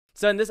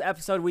So in this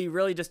episode, we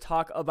really just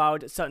talk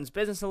about Sutton's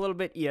business a little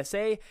bit,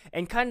 ESA,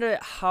 and kind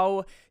of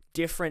how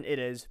different it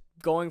is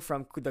going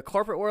from the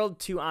corporate world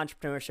to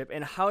entrepreneurship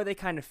and how they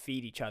kind of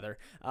feed each other.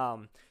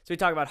 So we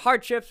talk about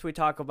hardships, we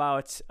talk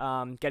about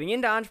getting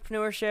into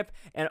entrepreneurship,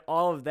 and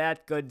all of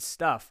that good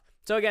stuff.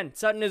 So again,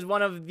 Sutton is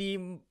one of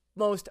the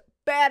most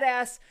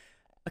badass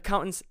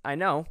accountants I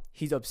know.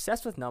 He's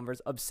obsessed with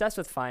numbers, obsessed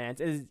with finance,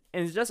 and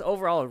is just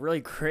overall a really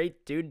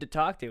great dude to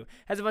talk to.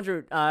 Has a bunch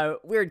of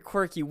weird,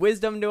 quirky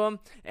wisdom to him,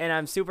 and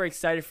I'm super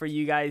excited for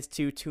you guys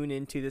to tune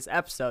into this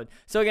episode.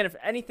 So again, if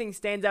anything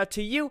stands out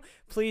to you,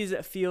 please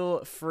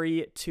feel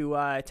free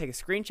to take a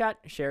screenshot,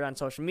 share it on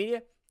social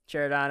media,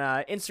 share it on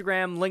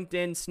Instagram,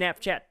 LinkedIn,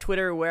 Snapchat,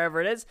 Twitter, wherever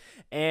it is,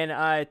 and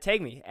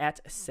tag me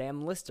at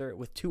Sam Lister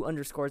with 2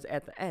 underscores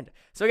at the end.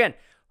 So again,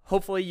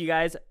 hopefully you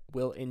guys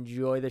will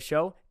enjoy the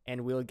show,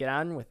 and we'll get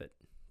on with it.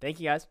 Thank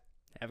you, guys.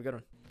 Have a good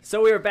one.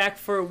 So we are back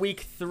for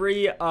week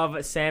 3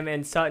 of Sam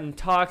and Sutton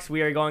Talks.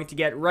 We are going to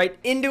get right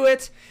into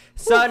it.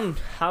 Sutton,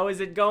 how is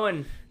it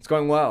going? It's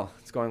going well.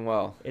 It's going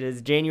well. It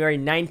is January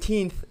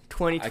 19th,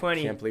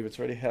 2020. I can't believe it's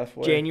already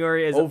halfway.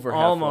 January is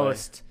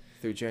almost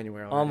through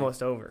January already.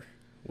 Almost over,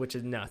 which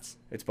is nuts.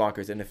 It's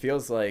bonkers, and it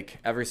feels like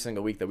every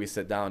single week that we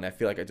sit down, I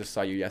feel like I just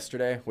saw you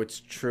yesterday,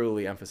 which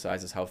truly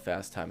emphasizes how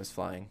fast time is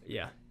flying.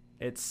 Yeah.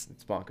 It's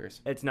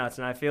bonkers. It's nuts,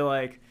 and I feel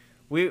like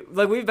we've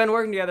been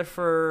working together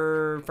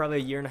for probably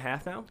a year and a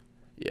half now.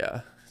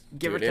 Yeah,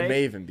 give Dude, or take. It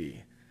may even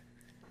be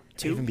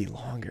 2. It may even be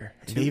longer.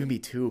 It may even be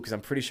 2, because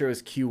I'm pretty sure it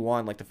was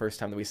Q1, like the first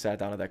time that we sat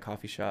down at that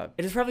coffee shop.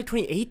 It was probably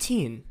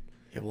 2018.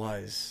 It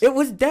was. It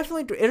was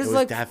definitely. It was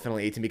like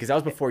definitely 18, because that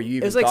was before you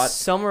even. It was like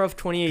summer of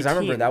 2018. Because I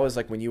remember that was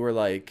like when you were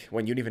like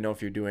when you didn't even know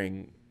if you're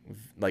doing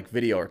like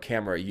video or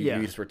camera.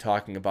 You just were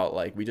talking about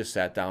like we just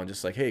sat down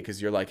just like hey,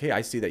 because you're like hey,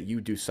 I see that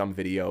you do some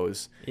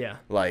videos. Yeah.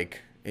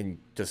 Like and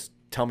just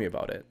tell me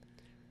about it.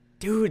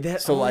 Dude,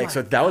 that so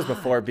that was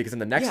before, because then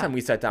the next time we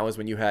sat down was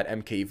when you had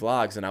MKE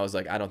Vlogs, and I was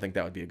like, I don't think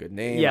that would be a good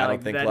name. Yeah, I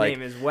don't think that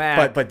name is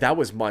whack. But that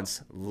was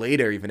months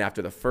later, even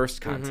after the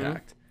first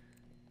contact.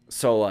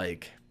 So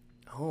like,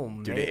 oh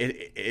man, dude,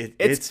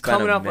 it's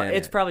coming up. Minute.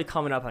 It's probably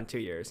coming up on 2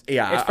 years.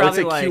 Yeah, it's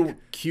probably I would say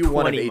like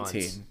Q1 of 18.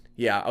 Months.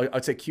 Yeah,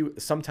 I'd say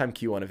sometime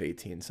Q1 of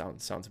 18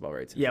 sounds about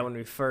right to me. Yeah, when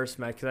we first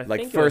met, because I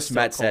like think first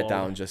met, sat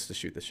down just to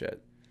shoot the shit.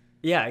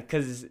 Yeah,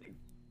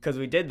 because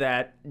we did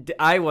that.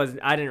 I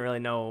didn't really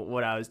know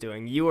what I was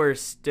doing. You were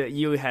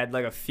you had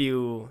like a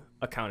few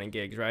accounting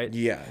gigs, right?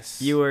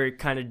 Yes. You were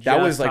kind of just that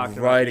was like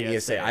writing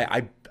ESA.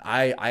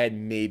 I had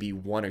maybe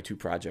 1 or 2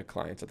 project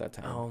clients at that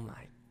time. Oh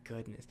my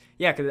goodness.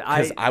 Yeah,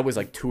 because I was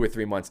like 2 or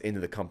 3 months into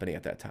the company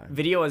at that time.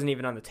 Video wasn't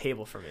even on the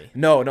table for me.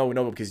 No,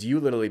 because you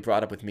literally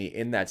brought up with me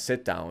in that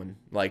sit down,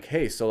 like,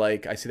 hey, so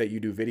like I see that you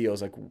do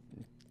videos, like,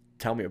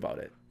 tell me about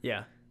it.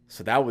 Yeah.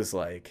 So that was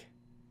like,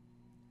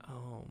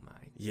 oh my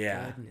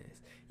goodness.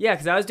 Yeah,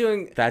 because I was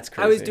doing. That's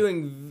crazy. I was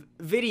doing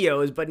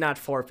videos, but not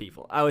for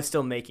people. I was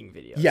still making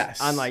videos.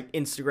 Yes. On like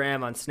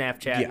Instagram, on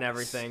Snapchat, and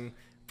everything,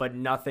 but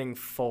nothing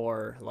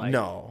for like.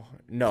 No.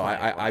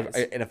 I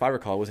and if I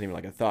recall, it wasn't even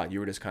like a thought.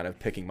 You were just kind of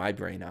picking my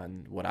brain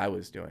on what I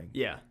was doing.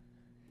 Yeah.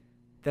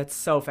 That's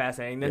so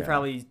fascinating. Then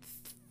probably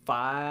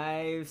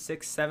 5,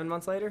 6, 7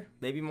 months later,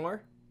 maybe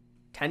more,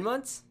 10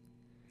 months.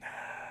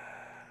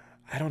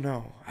 I don't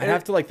know. I'd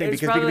have to like think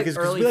because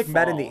we like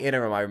met in the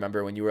interim. I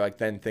remember when you were like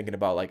then thinking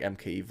about like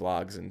MKE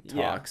Vlogs and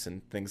talks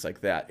and things like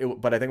that.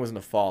 But I think it was in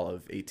the fall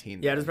of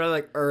 18. Yeah, it was probably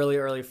like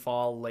early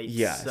fall, late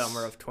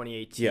summer of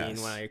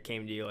 2018 when I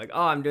came to you like,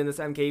 oh, I'm doing this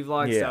MKE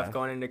Vlog stuff,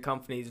 going into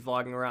companies,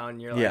 vlogging around.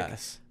 And you're like,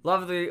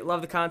 love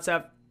the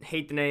concept,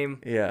 hate the name,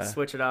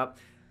 switch it up.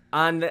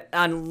 On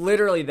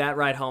literally that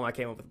ride home, I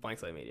came up with Blank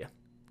Slate Media.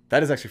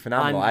 That is actually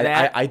phenomenal.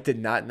 I did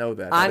not know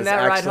that. On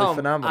that ride home,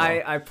 phenomenal.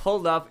 I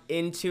pulled up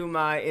into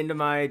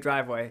my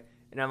driveway,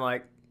 and I'm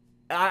like,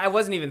 I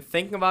wasn't even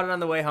thinking about it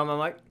on the way home. I'm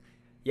like,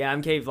 yeah,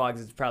 MK Vlogs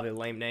is probably a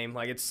lame name.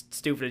 Like, it's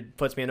stupid. It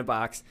puts me in a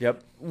box.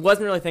 Yep.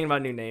 Wasn't really thinking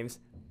about new names.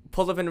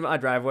 Pulled up into my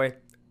driveway,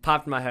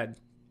 popped in my head,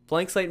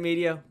 Blank Slate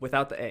Media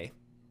without the A.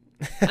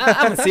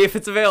 I'm going to see if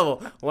it's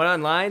available. Went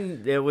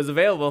online. It was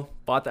available.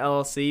 Bought the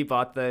LLC,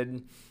 bought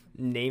the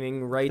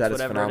naming rights,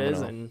 whatever it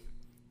is, and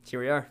here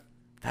we are.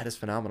 That is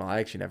phenomenal. I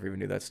actually never even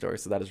knew that story,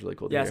 so that is really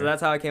cool to hear. Yeah, so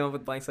that's how I came up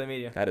with Blank Slate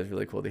Media. That is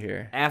really cool to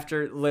hear.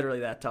 After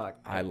literally that talk.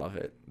 I love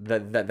it.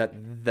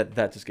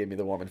 That just gave me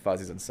the warm and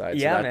fuzzies inside.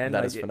 Yeah, so man.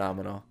 That is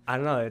phenomenal. I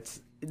don't know.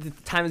 The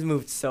time has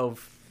moved so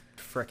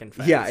freaking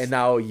fast. Yeah, and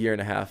now a year and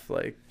a half,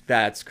 like,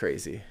 that's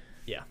crazy.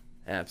 Yeah.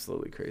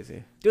 Absolutely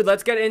crazy. Dude,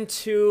 let's get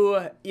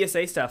into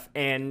ESA stuff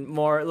and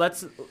more.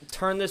 Let's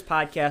turn this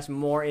podcast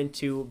more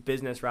into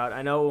business route.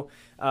 I know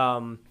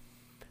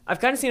I've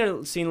kind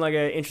of seen like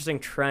an interesting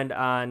trend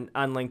on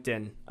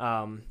LinkedIn.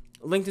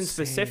 LinkedIn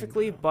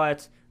specifically,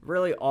 but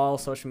really all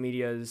social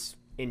medias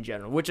in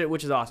general, which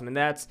is awesome. And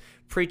that's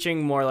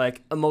preaching more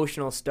like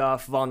emotional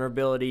stuff,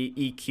 vulnerability,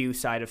 EQ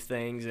side of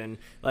things, and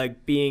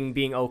like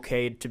being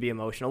okay to be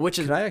emotional, which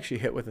is... Can I actually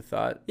hit with a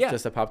thought? Yeah.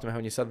 Just that popped in my head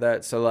when you said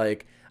that. So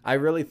like, I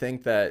really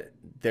think that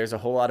there's a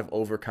whole lot of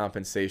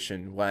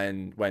overcompensation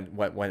when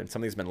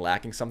something's been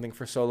lacking something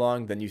for so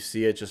long, then you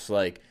see it just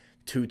like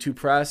too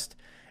pressed.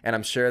 And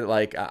I'm sure,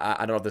 like, I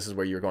don't know if this is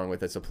where you're going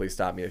with it, so please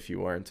stop me if you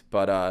weren't.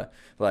 But,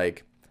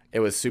 like, it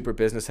was super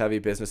business heavy,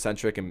 business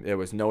centric, and there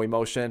was no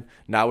emotion.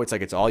 Now it's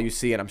like it's all you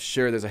see, and I'm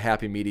sure there's a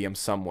happy medium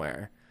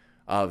somewhere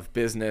of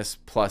business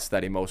plus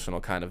that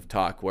emotional kind of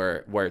talk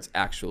where it's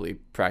actually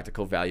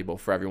practical, valuable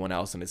for everyone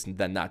else, and it's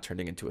then not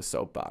turning into a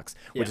soapbox,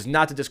 which is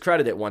not to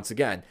discredit it. Once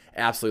again,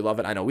 absolutely love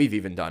it. I know we've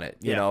even done it.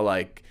 You know,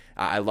 like,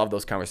 I love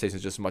those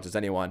conversations just as much as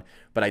anyone,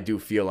 but I do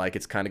feel like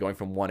it's kind of going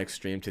from one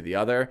extreme to the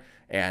other,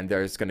 and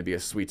there's going to be a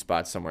sweet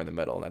spot somewhere in the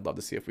middle, and I'd love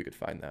to see if we could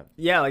find that.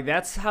 Yeah, like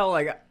that's how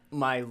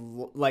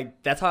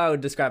that's how I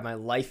would describe my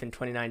life in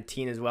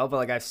 2019 as well. But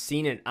like I've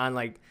seen it on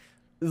like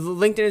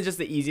LinkedIn is just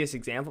the easiest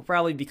example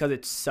probably because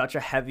it's such a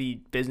heavy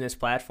business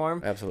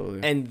platform.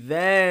 Absolutely. And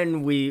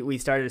then we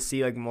started to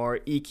see like more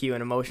EQ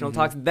and emotional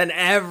talks. Then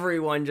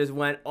everyone just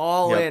went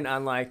all in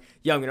on like,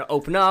 yo, I'm going to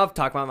open up,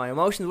 talk about my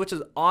emotions, which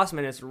is awesome.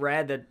 And it's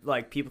rad that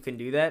like people can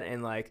do that.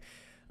 And like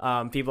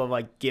people have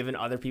like given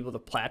other people the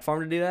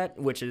platform to do that,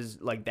 which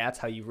is like that's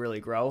how you really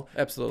grow.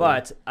 Absolutely.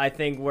 But I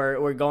think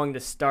we're going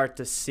to start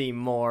to see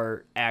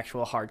more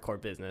actual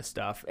hardcore business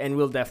stuff, and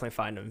we'll definitely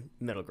find a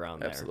middle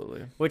ground there.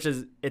 Absolutely. Which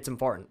is it's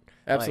important.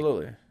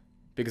 Absolutely. Like,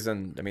 because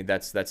then I mean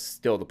that's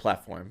still the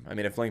platform. I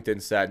mean if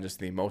LinkedIn sat just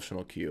the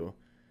emotional cue,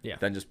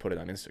 then just put it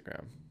on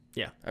Instagram.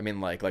 Yeah. I mean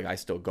like I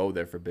still go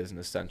there for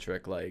business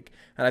centric and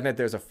I think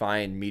there's a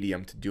fine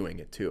medium to doing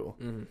it too.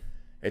 Mm-hmm.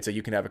 It's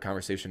you can have a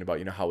conversation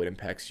about, how it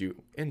impacts you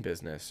in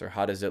business, or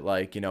how does it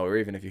or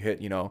even if you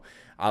hit,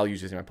 I'll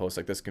use this in my posts,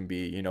 like this can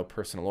be,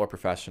 personal or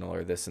professional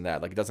or this and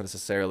that. Like it doesn't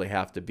necessarily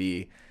have to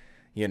be,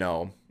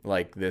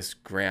 like this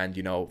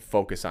grand,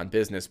 focus on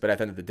business. But at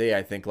the end of the day,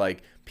 I think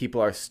like people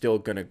are still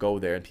going to go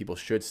there and people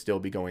should still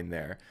be going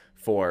there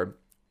for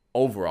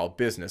overall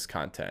business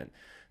content.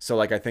 So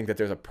like I think that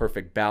there's a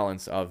perfect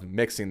balance of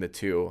mixing the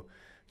two,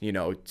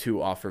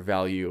 to offer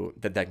value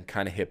that can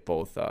kind of hit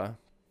both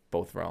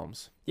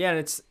realms. Yeah, and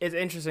it's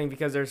interesting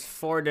because there's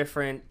 4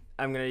 different,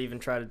 I'm going to even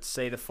try to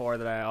say the 4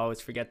 that I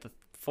always forget the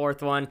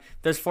 4th one.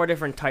 There's 4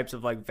 different types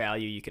of like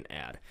value you can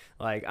add.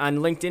 Like on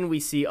LinkedIn, we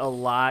see a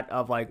lot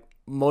of like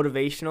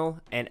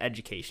motivational and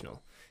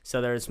educational. So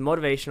there's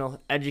motivational,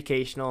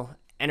 educational,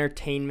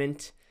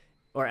 entertainment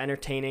or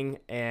entertaining,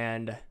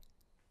 and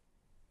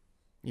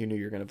you knew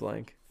you were going to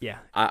blank. Yeah.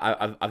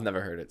 I've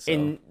never heard it.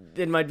 So.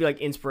 It might be like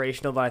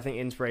inspirational, but I think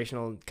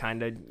inspirational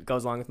kind of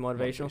goes along with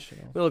motivational.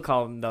 We'll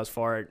call them those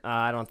 4.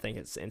 I don't think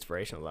it's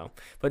inspirational though.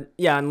 But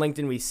yeah, on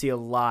LinkedIn we see a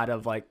lot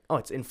of like, oh,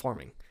 it's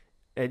informing.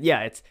 I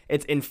knew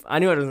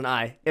it was an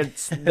I.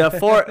 It's the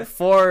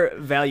 4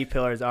 value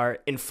pillars are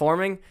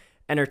informing,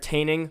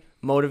 entertaining,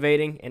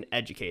 motivating, and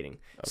educating.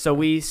 Okay. So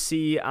we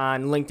see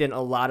on LinkedIn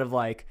a lot of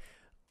like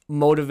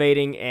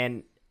motivating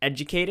and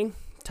educating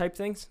type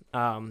things.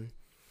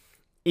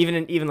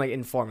 Even like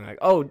informing, like,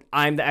 oh,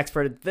 I'm the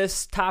expert at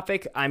this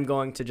topic. I'm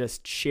going to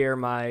just share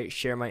my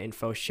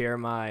info, share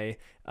my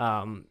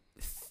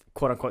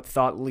quote unquote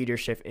thought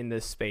leadership in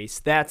this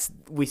space.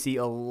 We see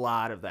a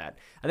lot of that.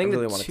 I think I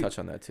really want to touch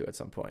on that too at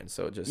some point.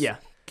 So just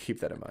keep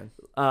that in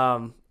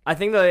mind. I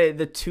think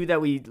the 2 that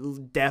we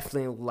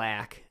definitely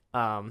lack,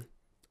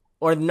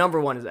 or number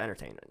 1 is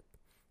entertainment.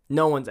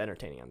 No one's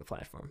entertaining on the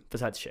platform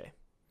besides Shay.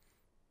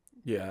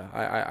 Yeah,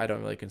 I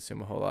don't really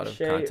consume a whole lot of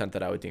content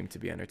that I would deem to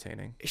be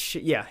entertaining.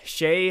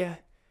 Shay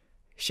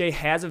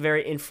has a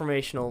very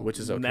informational which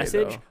is okay,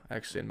 message. Though,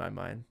 actually, in my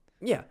mind.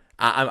 Yeah.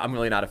 I'm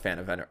really not a fan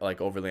of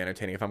overly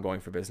entertaining. If I'm going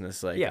for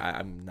business,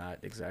 I'm not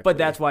exactly. But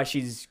that's why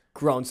she's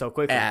grown so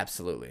quickly.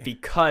 Absolutely.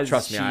 Because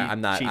trust me,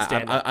 I'm not.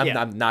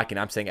 I'm knocking.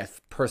 I'm saying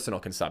personal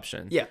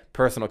consumption. Yeah.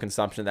 Personal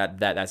consumption.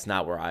 That's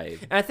not where I.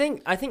 And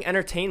I think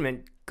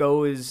entertainment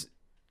goes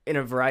in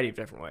a variety of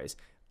different ways.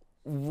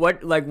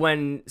 What like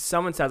when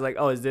someone says like,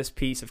 oh, is this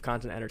piece of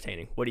content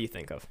entertaining? What do you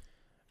think of?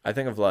 I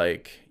think of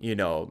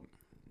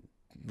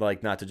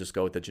not to just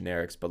go with the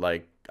generics, but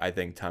I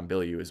think Tom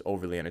Bilyeu is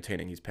overly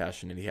entertaining. He's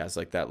passionate. He has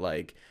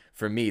that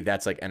for me,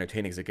 that's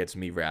entertaining because it gets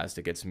me razzed.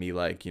 It gets me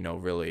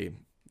really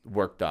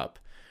worked up.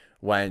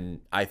 When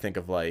I think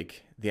of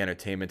the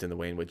entertainment in the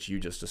way in which you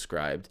just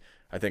described,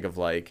 I think of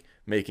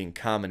making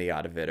comedy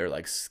out of it or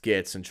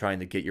skits and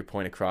trying to get your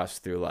point across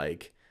through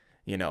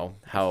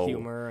how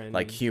humor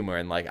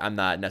and I'm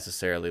not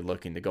necessarily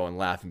looking to go and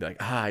laugh and be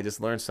like, I just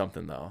learned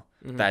something though.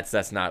 Mm-hmm.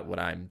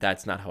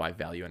 That's not how I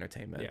value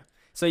entertainment. Yeah.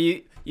 So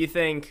you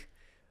think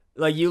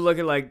you look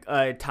at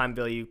a Tom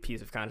Bilyeu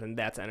piece of content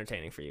that's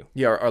entertaining for you.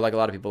 Yeah. Or a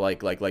lot of people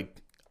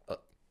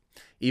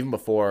even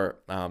before,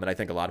 and I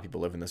think a lot of people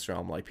live in this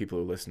realm, people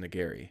who listen to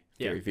Gary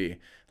V,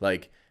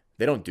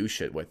 they don't do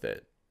shit with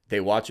it. They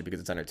watch it because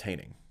it's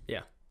entertaining.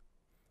 Yeah.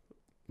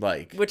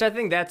 Which I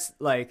think that's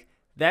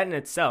that in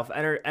itself,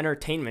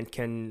 entertainment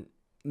can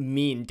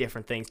mean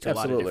different things to a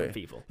lot of different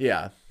people.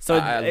 Yeah. So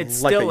it's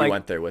still that you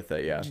went there with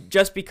it. Yeah.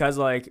 Just because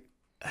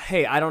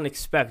hey, I don't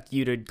expect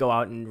you to go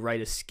out and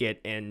write a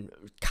skit and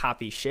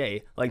copy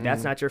Shay.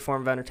 That's not your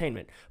form of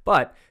entertainment.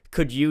 But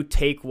could you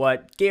take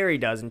what Gary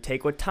does and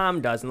take what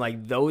Tom does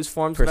and those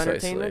forms of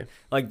entertainment?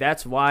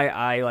 That's why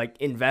I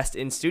invest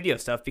in studio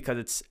stuff, because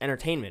it's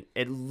entertainment.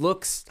 It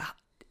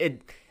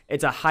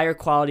it's a higher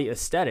quality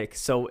aesthetic,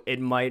 so it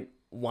might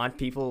make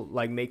people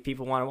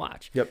want to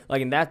watch. Yep.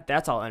 Like, and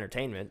that's all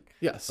entertainment.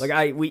 Yes.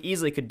 Like we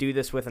easily could do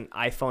this with an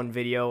iPhone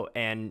video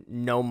and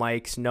no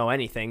mics, no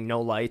anything,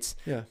 no lights,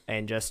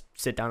 and just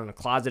sit down in a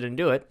closet and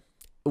do it.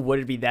 Would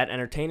it be that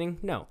entertaining?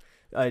 No.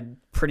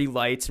 Pretty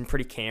lights and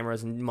pretty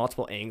cameras and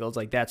multiple angles,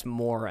 like that's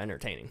more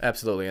entertaining.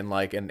 Absolutely. And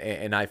like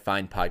and I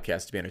find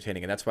podcasts to be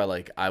entertaining, and that's why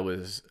like I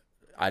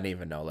didn't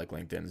even know like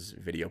LinkedIn's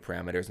video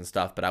parameters and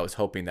stuff, but I was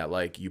hoping that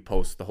like you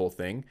post the whole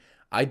thing.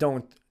 I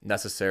don't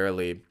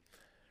necessarily,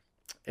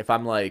 if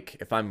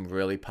I'm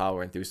really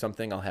powering through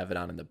something, I'll have it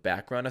on in the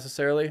background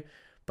necessarily,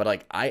 but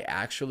like I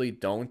actually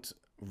don't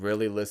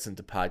really listen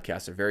to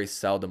podcasts, or very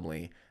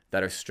seldomly,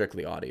 that are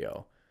strictly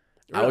audio.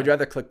 Really? I would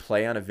rather click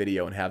play on a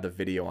video and have the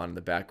video on in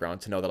the background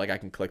to know that like I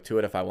can click to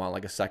it if I want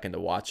like a second to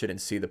watch it and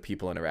see the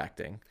people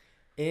interacting.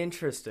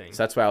 Interesting.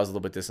 So that's why I was a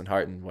little bit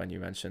disheartened when you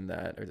mentioned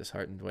that.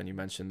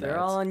 They're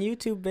all on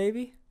YouTube,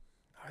 baby.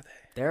 Are they?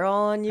 They're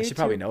all on YouTube. I should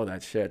probably know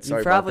that shit.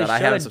 Sorry about that. Should. I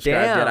haven't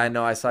subscribed yet. I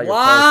know. I saw your post.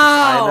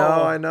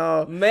 I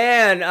know.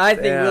 Man, I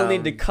think we'll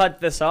need to cut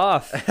this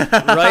off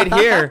right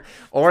here.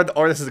 Or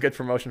this is a good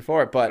promotion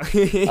for it. But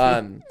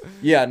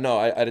yeah, no,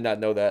 I did not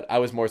know that. I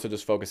was more so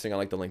just focusing on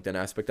like the LinkedIn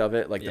aspect of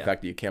it, like the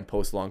fact that you can't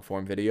post long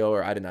form video,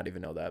 or I did not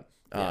even know that.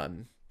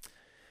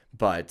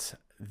 But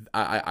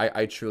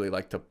I truly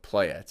like to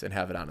play it and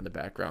have it on in the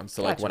background.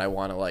 So like when I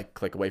want to like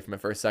click away from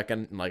it for a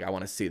second, and like I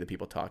want to see the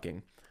people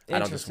talking. I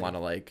don't just want to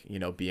like,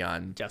 be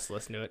on. Just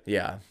listen to it.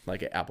 Yeah.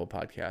 Like at Apple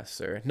Podcasts,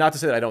 or not to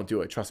say that I don't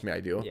do it. Trust me, I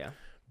do. Yeah.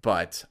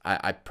 But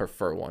I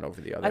prefer one over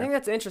the other. I think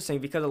that's interesting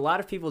because a lot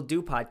of people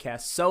do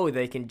podcasts so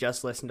they can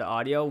just listen to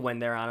audio when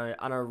they're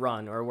on a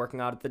run, or working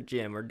out at the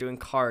gym, or doing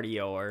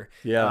cardio, or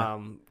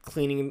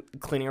cleaning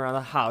around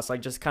the house,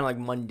 like just kind of like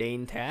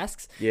mundane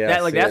tasks.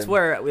 Yeah, that's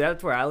where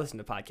I listen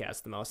to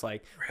podcasts the most.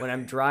 Like when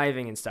I'm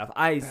driving and stuff.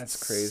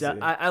 That's crazy.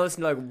 I listen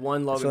to like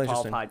one Logan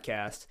Paul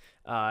podcast.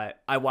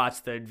 I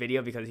watched the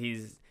video because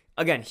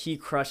he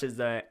crushes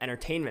the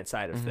entertainment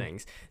side of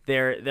things.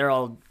 They're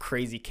all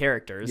crazy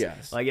characters.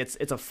 Yes. Like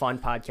it's a fun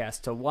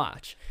podcast to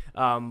watch.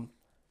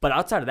 But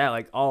outside of that,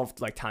 like all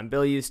of, like Tom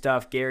Bilyeu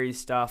stuff, Gary's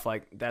stuff,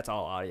 like that's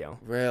all audio.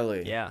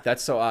 Really? Yeah.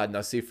 That's so odd. Now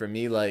see, for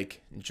me,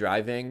 like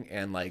driving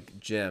and like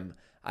gym,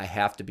 I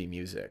have to be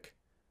music.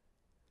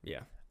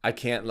 Yeah. I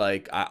can't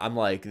like I'm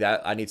like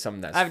that. I need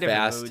something that's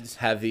fast,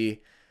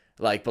 heavy.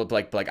 Like, but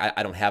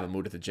I don't have a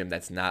mood at the gym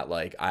that's not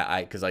like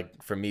because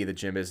like for me the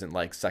gym isn't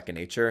like second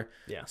nature.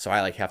 Yeah. So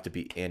I like have to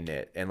be in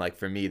it, and like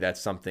for me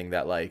that's something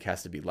that like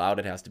has to be loud,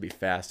 it has to be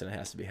fast, and it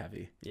has to be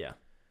heavy. Yeah.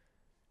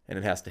 And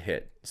it has to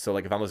hit. So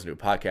like if I'm listening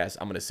to a podcast,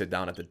 I'm gonna sit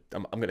down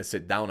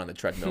on the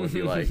treadmill and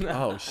be like,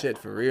 oh shit,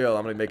 for real.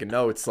 I'm gonna be making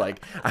notes.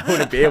 Like I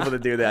wouldn't be able to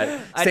do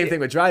that. Same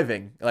thing with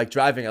driving. Like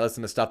driving, I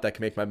listen to stuff that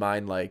can make my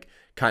mind like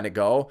kind of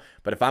go.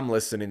 But if I'm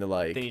listening to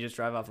like, then you just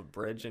drive off a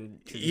bridge and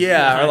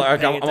I'm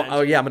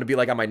gonna be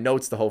like on my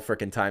notes the whole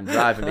freaking time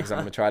driving, because I'm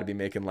gonna try to be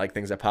making like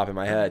things that pop in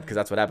my head, because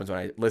that's what happens when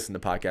I listen to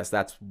podcasts.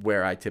 That's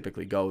where I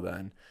typically go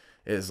then,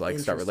 is like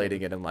start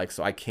relating it, and like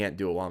so I can't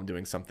do it while I'm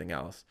doing something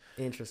else.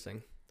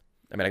 Interesting.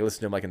 I mean, I listen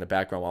to them like in the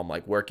background while I'm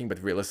like working,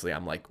 but realistically,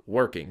 I'm like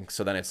working.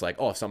 So then it's like,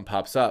 oh, if something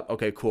pops up,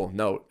 okay, cool,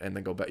 note, and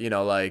then go back.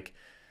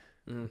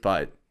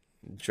 But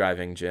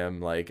driving,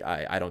 gym, like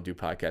I don't do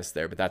podcasts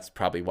there, but that's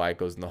probably why it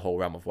goes in the whole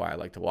realm of why I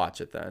like to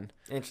watch it then.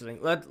 Interesting.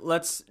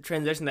 Let's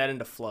transition that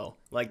into flow,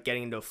 like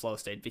getting into a flow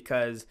state,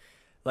 because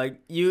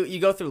like you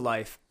go through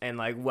life, and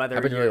like whether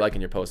I've been really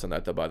liking your post on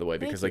that though, by the way,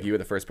 because like you were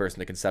the first person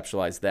to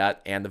conceptualize that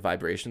and the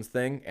vibrations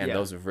thing, and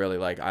those have really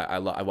like I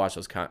watch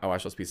those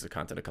pieces of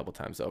content a couple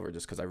times over,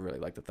 just because I really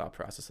like the thought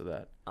process of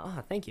that.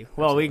 Thank you.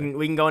 Well, Absolutely.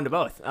 we can go into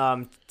both.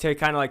 To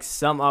kind of like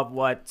sum up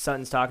what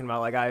Sutton's talking about,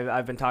 like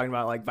I've been talking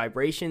about like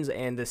vibrations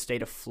and the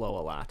state of flow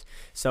a lot.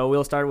 So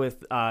we'll start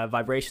with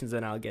vibrations,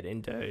 then I'll get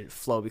into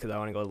flow because I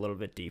want to go a little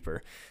bit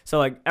deeper. So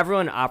like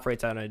everyone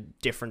operates on a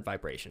different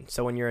vibration.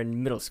 So when you're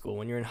in middle school,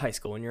 when you're in high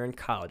school, when you're in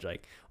college,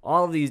 like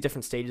all of these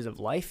different stages of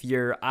life,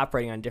 you're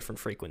operating on different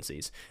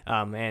frequencies,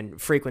 and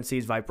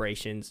frequencies,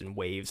 vibrations, and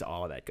waves,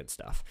 all of that good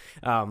stuff.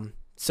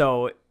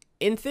 So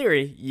in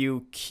theory,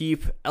 you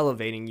keep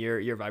elevating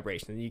your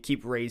vibrations. You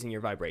keep raising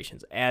your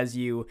vibrations as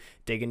you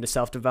dig into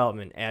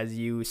self-development, as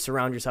you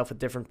surround yourself with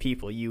different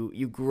people.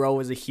 You grow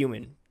as a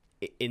human.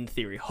 In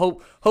theory,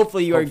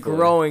 hopefully you are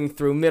growing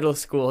through middle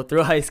school,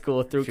 through high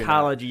school, through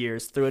college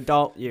years, through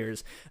adult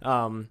years.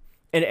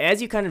 And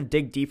as you kind of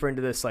dig deeper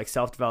into this like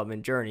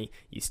self-development journey,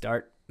 you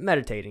start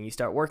meditating, you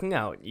start working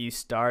out, you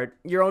start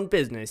your own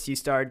business, you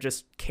start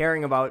just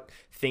caring about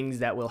things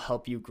that will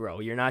help you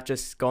grow. You're not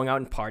just going out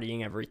and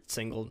partying every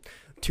single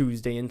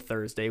Tuesday and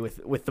Thursday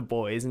with the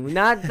boys, and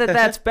not that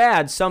that's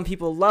bad. Some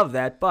people love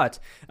that, but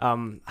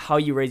how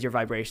you raise your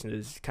vibration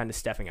is kind of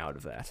stepping out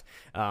of that.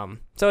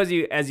 So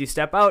as you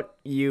step out,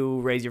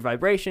 you raise your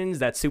vibrations.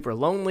 That's super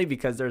lonely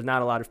because there's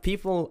not a lot of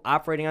people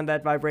operating on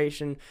that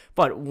vibration.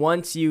 But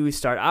once you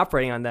start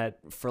operating on that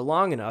for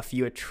long enough,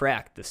 you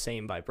attract the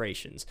same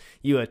vibrations.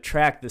 You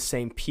attract the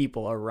same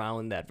people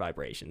around that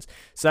vibrations.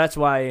 So that's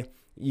why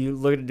you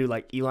look to do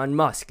like Elon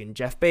Musk and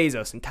Jeff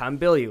Bezos and Tom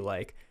Bilyeu,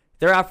 like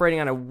they're operating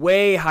on a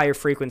way higher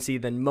frequency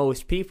than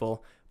most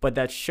people, but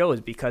that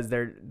shows because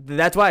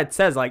that's why it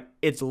says like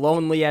it's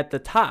lonely at the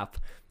top,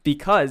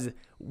 because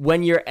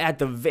when you're at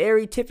the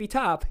very tippy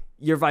top,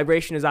 your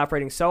vibration is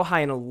operating so high,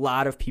 and a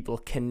lot of people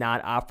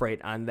cannot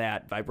operate on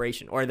that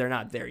vibration, or they're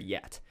not there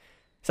yet.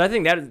 So I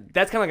think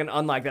that's kind of like an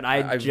unlock that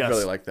I just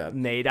really like that.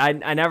 made.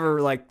 I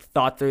never like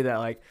thought through that,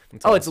 like,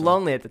 that's awesome. It's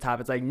lonely at the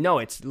top. It's like, no,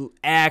 it's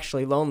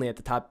actually lonely at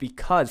the top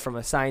because from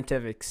a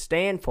scientific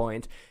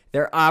standpoint,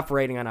 they're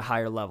operating on a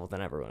higher level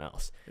than everyone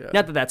else. Yeah.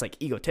 Not that that's like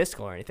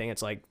egotistical or anything.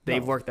 It's like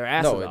they've worked their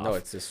asses off. No,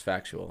 it's just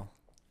factual.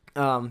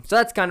 So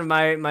that's kind of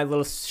my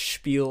little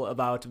spiel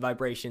about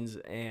vibrations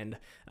and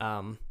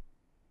and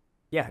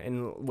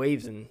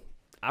waves and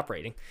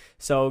operating.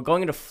 So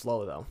going into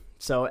flow though.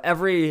 So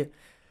everything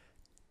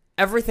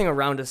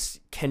around us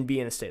can be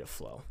in a state of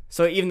flow.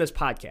 So even this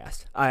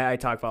podcast, I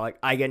talk about like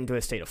I get into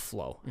a state of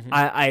flow. Mm-hmm.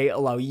 I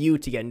allow you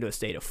to get into a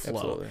state of flow.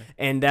 Absolutely.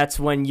 And that's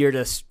when you're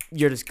just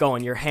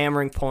going. You're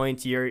hammering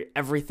points. You're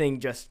everything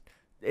just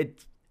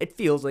it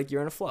feels like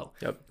you're in a flow.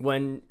 Yep.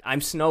 When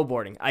I'm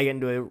snowboarding, I get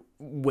into a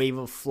wave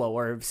of flow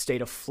or a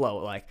state of flow.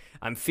 Like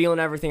I'm feeling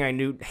everything. I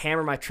do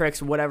hammer my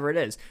tricks, whatever it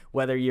is.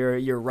 Whether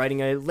you're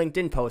writing a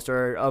LinkedIn post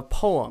or a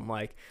poem,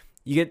 like.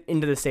 You get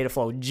into the state of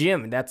flow.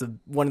 Gym, that's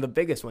one of the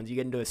biggest ones. You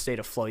get into a state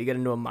of flow. You get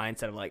into a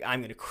mindset of like,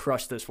 I'm going to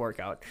crush this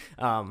workout.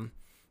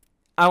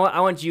 I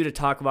want you to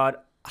talk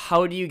about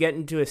how do you get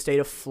into a state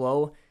of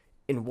flow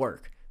in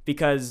work?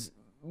 Because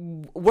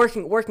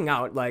working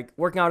out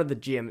at the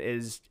gym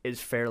is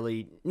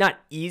fairly not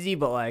easy,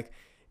 but like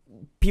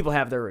people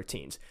have their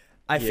routines.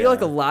 I feel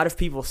like a lot of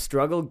people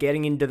struggle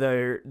getting into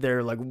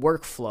their like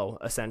workflow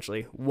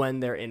essentially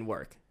when they're in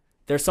work.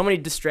 There's so many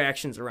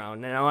distractions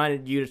around, and I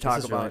wanted you to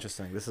talk about. This is really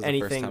interesting. This is the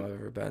first time I've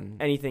ever been.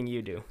 Anything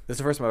you do. This is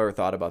the first time I've ever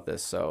thought about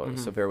this, so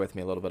bear with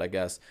me a little bit, I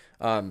guess.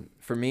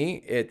 For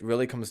me, it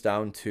really comes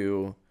down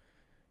to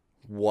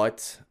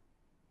what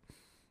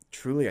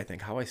truly, I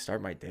think, how I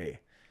start my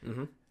day.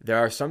 Mm-hmm. There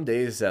are some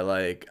days that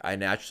like I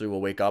naturally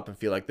will wake up and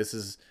feel like this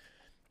is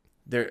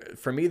there.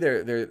 For me,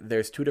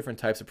 there's two different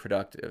types of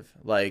productive.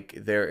 Like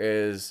there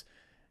is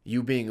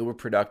you being uber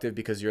productive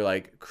because you're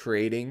like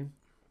creating.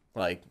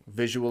 Like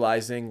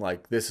visualizing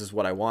like this is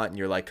what I want, and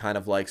you're like kind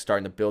of like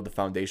starting to build the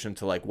foundation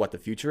to like what the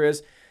future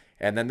is.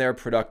 And then there are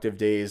productive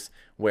days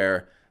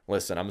where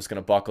listen, I'm just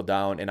gonna buckle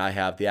down and I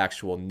have the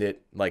actual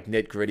nit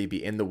gritty,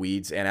 be in the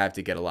weeds, and I have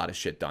to get a lot of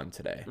shit done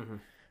today. Mm-hmm.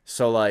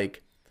 So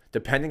like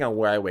depending on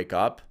where I wake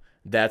up,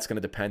 that's gonna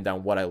depend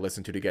on what I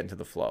listen to get into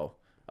the flow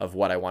of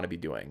what I want to be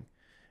doing.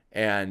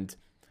 And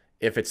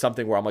if it's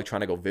something where I'm like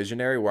trying to go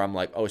visionary, where I'm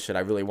like, oh shit, I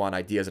really want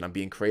ideas and I'm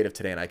being creative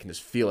today, and I can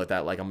just feel it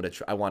that like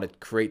I want to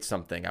create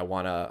something, I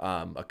want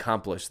to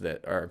accomplish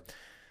that, or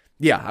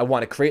I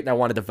want to create and I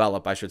want to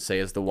develop, I should say,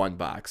 is the one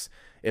box.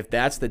 If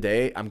that's the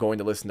day, I'm going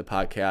to listen to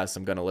podcasts.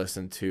 I'm going to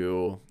listen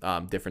to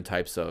different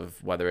types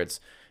of, whether it's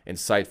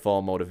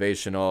insightful,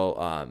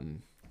 motivational,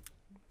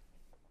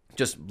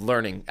 just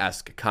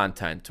learning-esque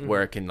content,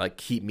 where it can like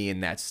keep me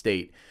in that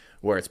state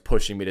where it's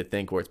pushing me to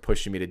think, where it's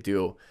pushing me to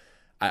do.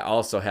 I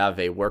also have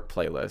a work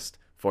playlist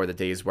for the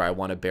days where I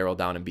want to barrel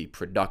down and be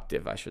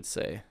productive, I should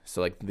say. So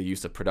like the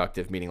use of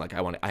productive, meaning like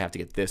I have to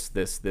get this,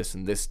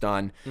 and this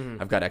done.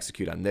 Mm-hmm. I've got to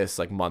execute on this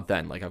like month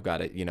end. Like I've got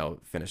to,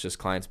 finish this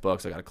client's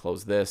books. I got to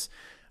close this.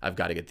 I've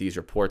got to get these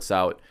reports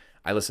out.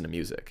 I listen to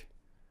music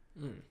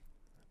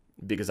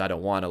because I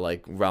don't want to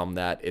like realm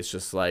that. It's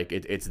just like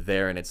it's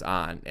there and it's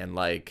on, and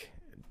like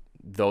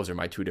those are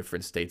my two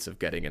different states of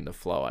getting in the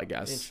flow, I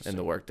guess, in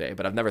the workday.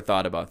 But I've never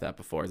thought about that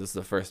before. This is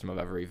the first time I've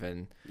ever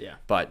even. Yeah.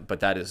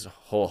 But that is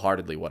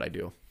wholeheartedly what I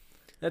do.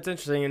 That's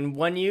interesting. And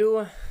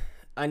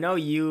I know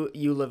you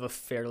live a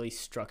fairly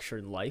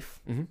structured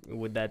life. Mm-hmm.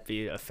 Would that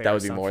be a fair? That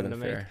would be more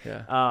than fair.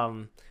 Yeah.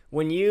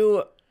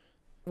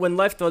 When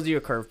life throws you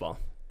a curveball,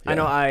 I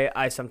know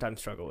I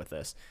sometimes struggle with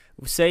this.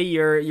 Say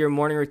your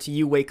morning routine,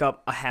 you wake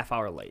up a half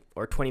hour late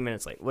or 20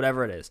 minutes late,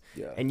 whatever it is,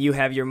 and you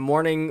have your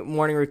morning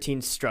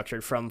routine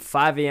structured from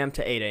 5 a.m.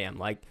 to 8 a.m.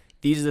 Like,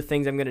 these are the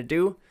things I'm going to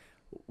do.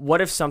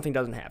 What if something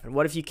doesn't happen?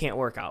 What if you can't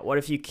work out? What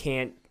if you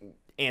can't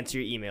answer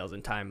your emails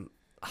in time?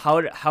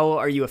 How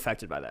are you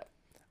affected by that?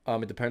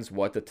 It depends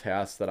what the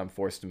task that I'm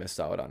forced to miss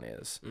out on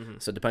is. Mm-hmm.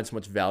 So it depends how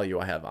much value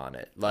I have on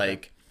it.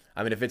 Like,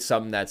 I mean, if it's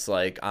something that's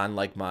like on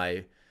like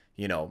my,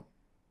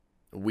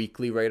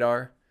 weekly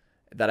radar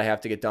that I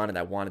have to get done and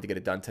I wanted to get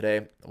it done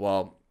today,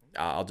 well,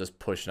 I'll just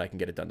push and I can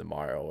get it done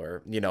tomorrow,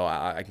 or,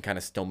 I can kind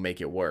of still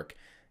make it work.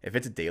 If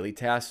it's a daily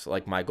task,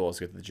 like my goal is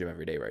to get to the gym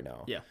every day right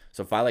now. Yeah.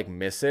 So if I like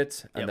miss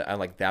it and I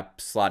like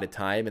that slotted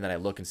time, and then I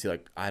look and see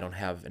like, I don't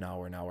have an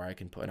hour now where I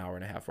can put an hour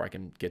and a half where I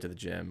can get to the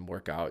gym,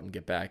 work out and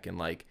get back. And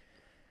like,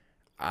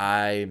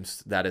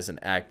 that is an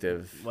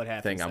active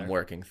thing I'm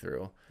working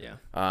through.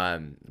 Yeah.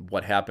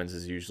 What happens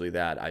is usually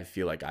that I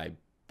feel like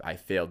I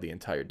failed the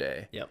entire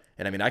day. Yep.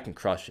 And I mean, I can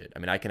crush it. I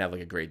mean, I can have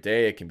like a great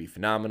day. It can be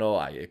phenomenal.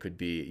 It could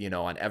be,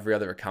 on every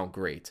other account,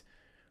 great.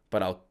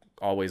 But I'll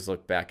always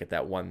look back at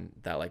that one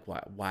that like,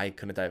 why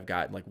couldn't I have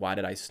gotten, like, why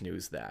did I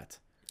snooze that?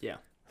 Yeah.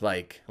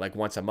 Like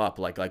once I'm up,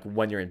 like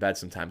when you're in bed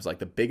sometimes, like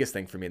the biggest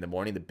thing for me in the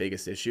morning, the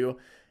biggest issue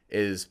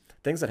is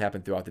things that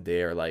happen throughout the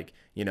day are like,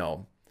 you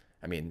know,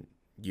 I mean,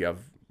 you have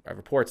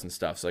reports and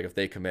stuff. So like if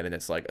they come in and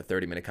it's like a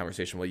 30-minute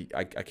conversation, well,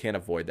 I can't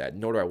avoid that.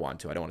 Nor do I want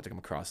to. I don't want it to come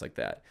across like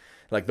that.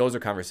 Like those are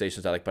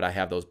conversations I like, but I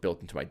have those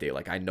built into my day.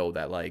 Like I know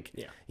that like,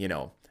 you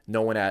know,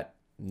 no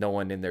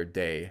one in their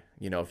day,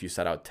 you know, if you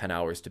set out 10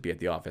 hours to be at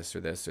the office or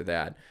this or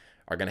that,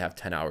 are going to have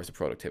 10 hours of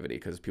productivity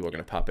because people are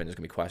going to pop in. There's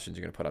going to be questions.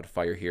 You're going to put out a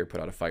fire here,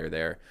 put out a fire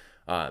there.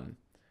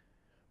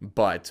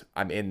 But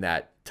I'm in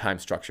that time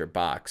structure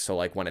box. So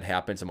like when it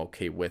happens, I'm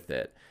okay with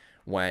it.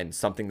 When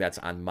something that's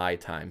on my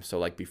time, so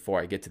like before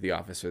I get to the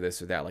office or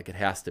this or that, like it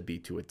has to be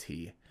to a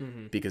T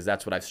because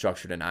that's what I've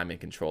structured and I'm in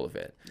control of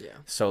it. Yeah.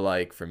 So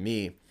like for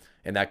me,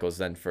 and that goes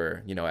then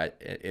for, you know,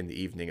 in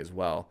the evening as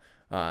well.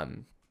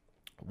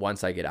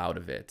 Once I get out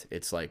of it,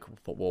 it's like,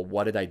 well,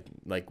 what did I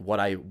like? What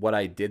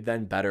I did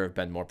then better have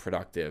been more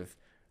productive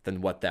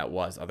than what that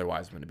was.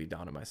 Otherwise, I'm going to be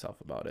down on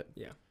myself about it.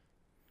 Yeah.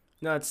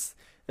 No,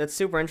 that's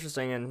super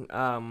interesting,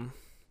 and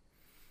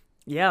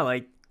yeah,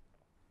 like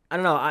I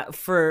don't know.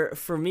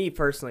 For me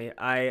personally,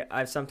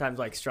 I've sometimes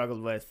like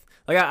struggled with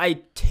like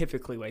I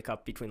typically wake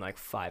up between like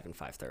 5 and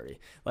 5:30.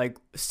 Like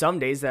some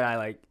days that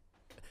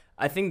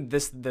I think the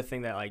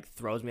thing that like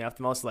throws me off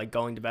the most, like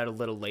going to bed a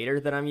little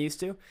later than I'm used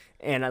to,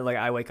 and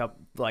I wake up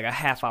like a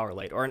half hour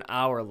late or an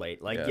hour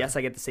late. Like yes,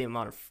 I get the same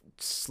amount of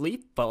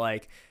sleep, but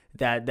like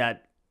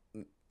that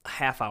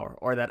half hour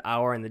or that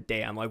hour in the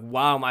day, I'm like,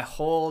 wow, my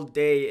whole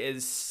day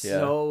is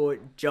so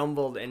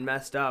jumbled and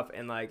messed up,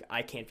 and like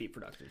I can't be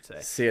productive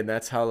today. See, and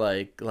that's how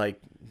like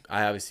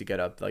I obviously get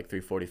up like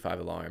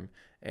 3:45 alarm,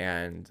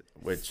 and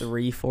which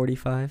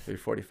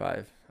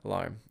 3:45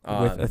 alarm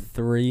with a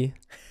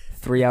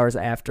 3 hours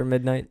after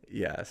midnight.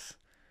 Yes.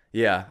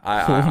 Yeah.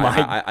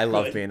 I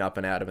love being up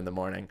and at 'em in the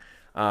morning.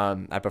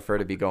 I prefer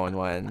to be going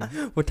when.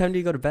 What time do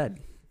you go to bed?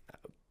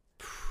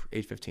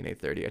 8:15,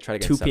 8:30. I try to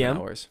get 2 7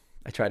 hours.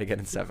 I try to get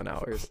in 7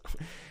 hours.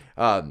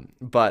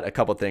 But a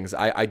couple things.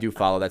 I do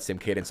follow that same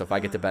cadence. So if I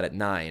get to bed at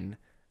 9,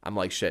 I'm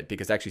like shit,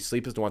 because actually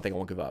sleep is the one thing I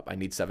won't give up. I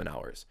need 7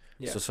 hours.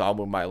 Yeah. So I'll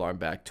move my alarm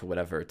back to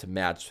whatever to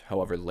match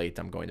however late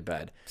I'm going to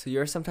bed. So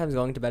you're sometimes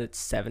going to bed at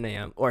 7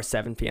 a.m. or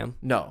 7 p.m.?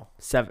 No.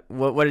 7.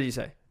 What did you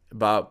say?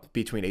 About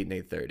between 8 and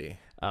 8:30.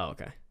 Oh,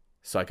 okay.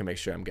 So I can make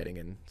sure I'm getting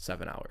in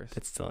 7 hours.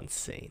 That's still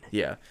insane.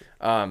 Yeah.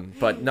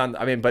 But none.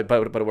 I mean, but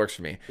it works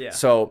for me. Yeah.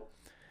 So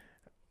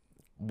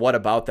what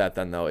about that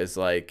then though is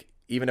like,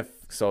 even if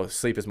so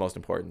sleep is most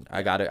important.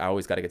 I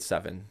always got to get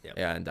 7. Yep.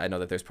 And I know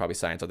that there's probably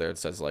science out there that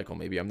says like, well,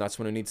 maybe I'm not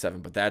someone who needs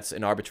 7, but that's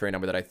an arbitrary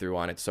number that I threw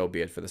on it. So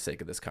be it, for the sake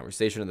of this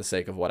conversation and the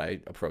sake of what I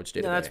approached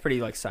it. No, that's pretty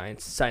like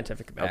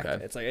scientific backed.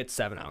 Okay. It's like it's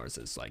 7 hours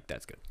is like,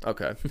 that's good.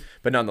 Okay.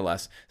 But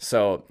nonetheless,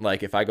 so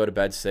like if I go to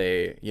bed,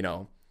 say, you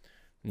know,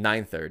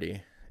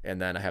 9:30,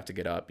 and then I have to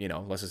get up, you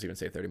know, let's just even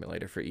say 30 minutes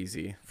later for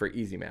easy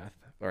math,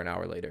 or an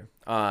hour later.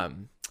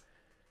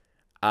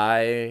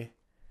 I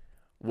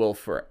will,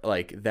 for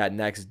like that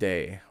next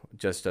day,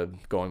 just to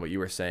go on what you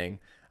were saying,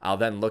 I'll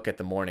then look at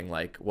the morning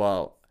like,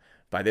 well,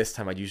 by this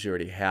time I'd usually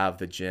already have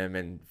the gym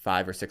and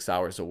 5 or 6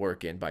 hours of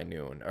work in by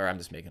noon, or I'm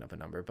just making up a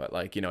number, but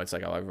like, you know, it's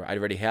like, oh, I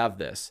already have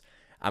this.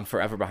 I'm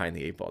forever behind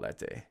the 8 ball that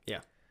day.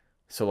 Yeah.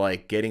 So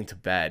like getting to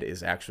bed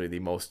is actually the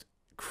most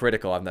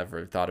critical. I've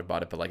never thought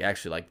about it, but like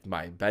actually like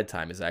my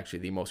bedtime is actually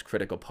the most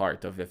critical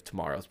part of if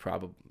tomorrow's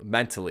probably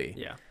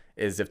mentally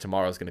is if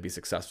tomorrow's going to be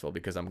successful,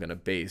 because I'm going to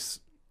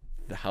base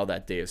how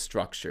that day is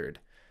structured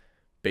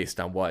based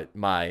on what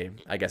my,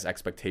 I guess,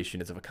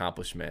 expectation is of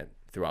accomplishment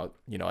throughout,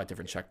 you know, at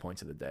different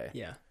checkpoints of the day.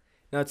 Yeah.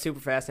 No, it's super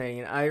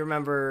fascinating. I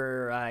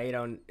remember,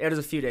 it was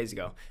a few days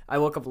ago. I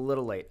woke up a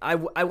little late. I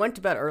went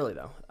to bed early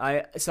though.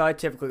 I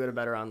typically go to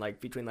bed around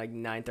like between like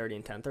 9:30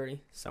 and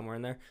 10:30, somewhere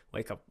in there.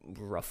 Wake up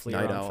roughly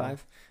around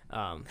 5.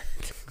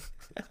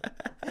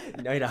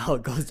 Night owl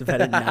goes to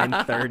bed at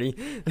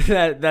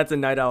 9:30. That's a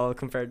night owl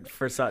compared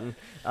for Sutton.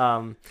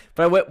 But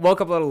I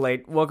woke up a little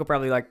late. Woke up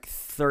probably like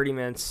 30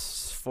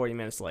 minutes, 40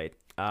 minutes late.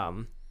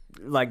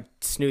 Like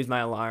snoozed my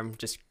alarm,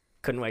 just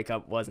couldn't wake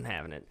up, wasn't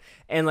having it.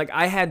 And like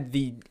I had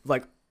the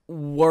like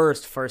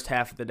worst first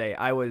half of the day.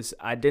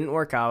 I didn't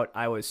work out.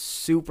 I was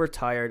super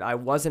tired. I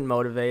wasn't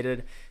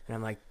motivated, and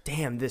I'm like,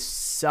 damn, this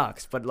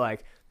sucks. But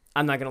like,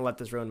 I'm not gonna let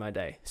this ruin my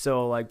day.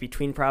 So like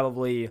between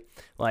probably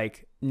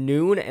like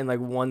noon and like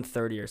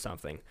 1:30 or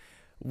something,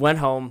 went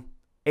home,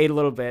 ate a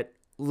little bit,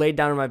 laid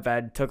down in my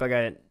bed, took like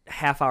a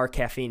half-hour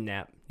caffeine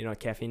nap. You know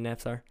what caffeine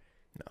naps are?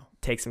 No.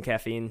 Take some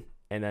caffeine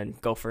and then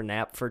go for a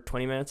nap for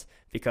 20 minutes,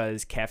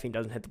 because caffeine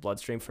doesn't hit the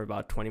bloodstream for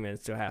about 20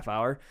 minutes to a half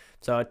hour.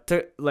 So I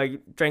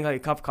drank like a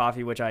cup of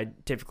coffee, which I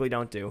typically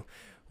don't do.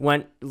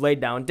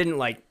 Laid down, didn't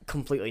like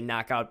completely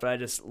knock out, but I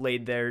just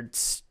laid there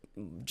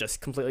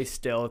just completely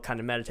still, kind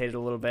of meditated a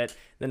little bit,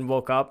 then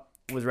woke up,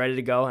 was ready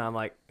to go, and I'm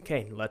like,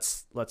 okay,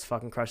 let's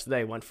fucking crush the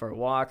day. Went for a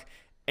walk,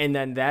 and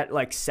then that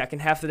like second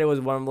half of the day was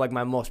one of like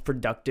my most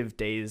productive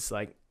days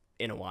like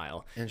in a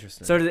while.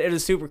 Interesting. So it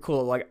was super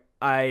cool. Like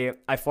I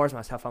forced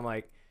myself. I'm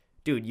like,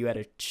 dude, you had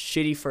a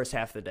shitty first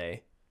half of the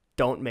day.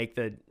 Don't make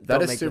the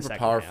that is super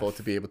powerful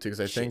to be able to, because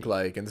I think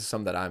like, and this is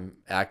something that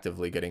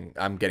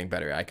I'm getting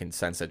better. I can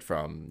sense it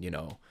from, you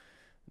know,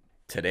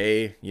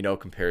 today, you know,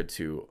 compared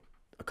to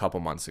a couple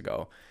months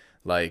ago,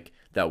 like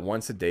that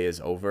once a day is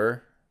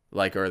over,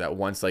 like, or that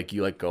once like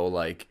you like go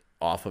like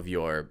off of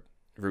your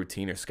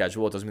routine or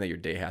schedule, it doesn't mean that your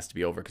day has to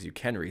be over, because you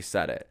can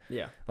reset it.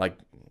 Yeah.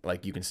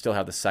 Like you can still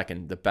have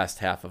the best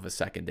half of a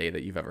second day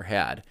that you've ever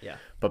had. Yeah.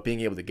 But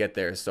being able to get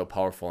there is so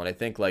powerful. And I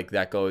think like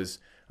that goes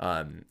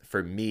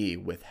for me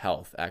with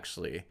health,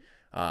 actually.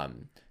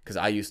 Because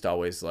I used to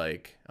always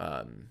like,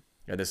 and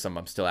this is something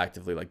I'm still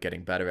actively like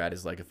getting better at,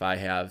 is like if I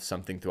have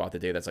something throughout the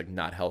day that's like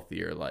not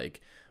healthy, or like,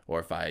 or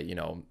if I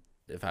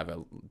have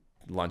a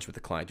lunch with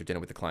the client or dinner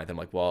with the client, I'm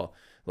like, well,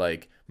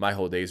 like my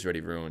whole day's already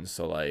ruined.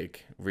 So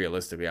like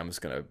realistically, I'm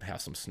just going to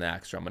have some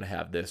snacks, or I'm going to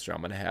have this, or I'm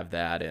going to have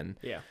that. And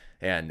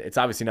it's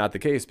obviously not the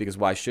case, because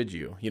why should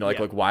you? You know,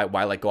 like why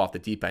like go off the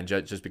deep end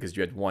just because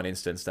you had one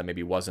instance that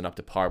maybe wasn't up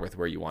to par with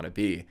where you want to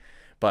be.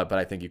 But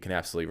I think you can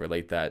absolutely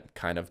relate that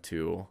kind of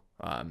to,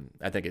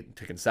 I think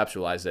to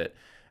conceptualize it,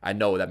 I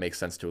know that makes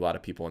sense to a lot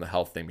of people in the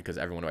health thing, because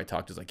everyone who I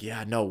talk to is like,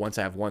 yeah, no, once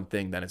I have one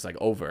thing, then it's like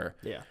over.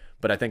 Yeah.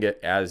 But I think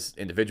as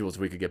individuals,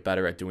 we could get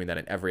better at doing that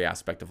in every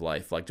aspect of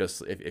life. Like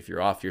just if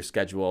you're off your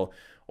schedule,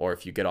 or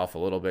if you get off a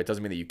little bit, it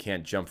doesn't mean that you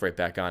can't jump right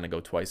back on and go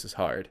twice as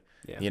hard.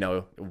 Yeah. You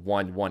know,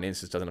 one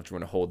instance doesn't have to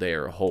run a whole day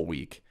or a whole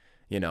week,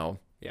 you know?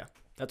 Yeah.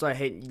 That's why I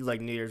hate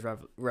like New Year's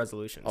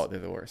resolutions. Oh, they're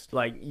the worst.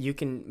 Like you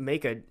can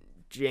make a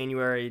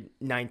January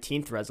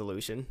 19th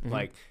resolution. Mm-hmm.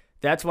 Like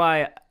that's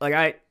why,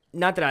 like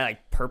not that I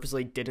like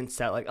purposely didn't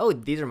set like, oh,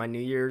 these are my New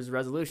Year's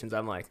resolutions.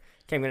 I'm like,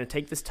 okay, I'm going to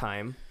take this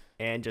time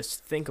and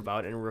just think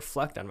about and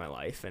reflect on my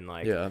life, and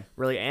like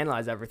really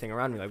analyze everything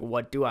around me. Like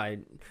what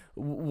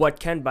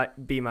can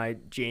be my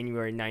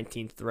January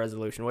 19th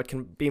resolution? What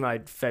can be my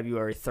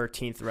February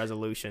 13th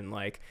resolution?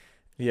 Like,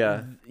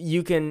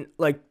 you can,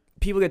 like,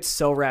 people get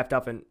so wrapped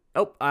up in,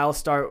 oh, I'll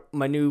start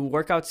my new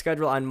workout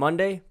schedule on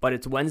Monday, but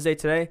it's Wednesday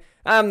today.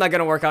 I'm not going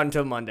to work out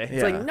until Monday.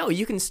 It's like, no,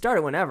 you can start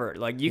it whenever.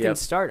 Like, you can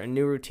start a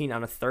new routine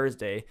on a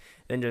Thursday,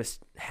 then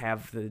just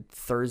have the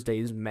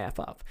Thursdays map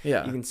up.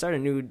 Yeah. You can start a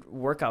new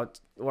workout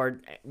or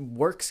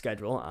work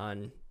schedule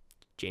on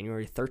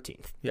January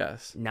 13th.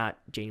 Yes. Not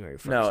January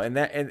 1st. No,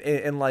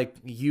 and like,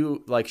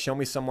 you, like, show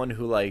me someone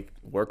who, like,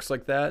 works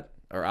like that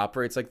or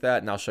operates like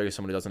that, and I'll show you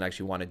someone who doesn't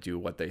actually want to do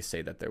what they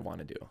say that they want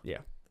to do. Yeah.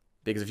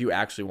 Because if you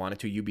actually wanted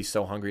to, you'd be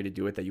so hungry to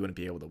do it that you wouldn't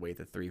be able to wait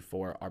the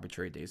 3-4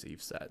 arbitrary days that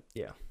you've set.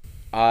 Yeah.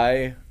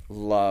 There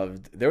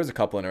was a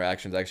couple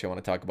interactions actually I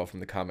want to talk about from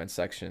the comment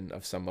section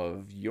of some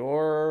of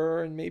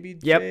your and maybe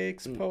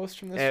Jake's posts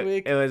from this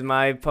week. It was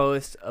my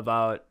post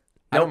about,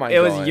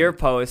 it was your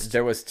post.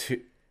 There was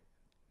two.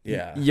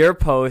 Yeah. Your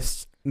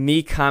post,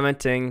 me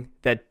commenting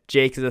that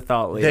Jake is a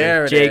thought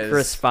leader. Jake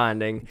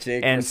responding.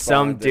 And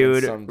some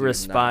dude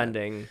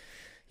responding. Not.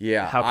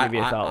 Yeah, how can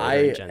you be a thought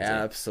leader in Gen Z? I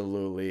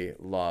absolutely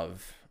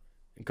love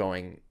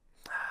going,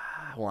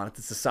 I want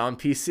this to sound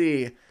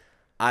PC.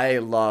 I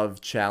love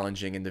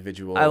challenging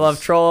individuals. I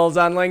love trolls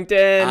on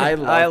LinkedIn. I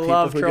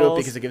love people who do it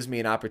because it gives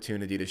me an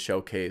opportunity to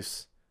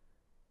showcase,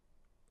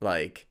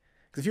 like,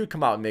 because if you would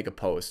come out and make a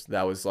post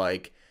that was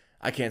like,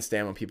 I can't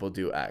stand when people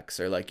do X,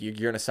 or like, you're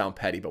going to sound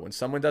petty, but when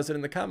someone does it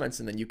in the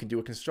comments and then you can do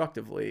it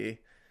constructively,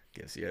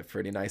 gives you a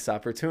pretty nice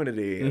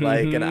opportunity. Mm-hmm.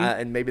 Like,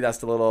 and maybe that's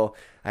the little,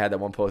 I had that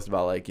one post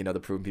about, like, you know,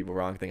 the proving people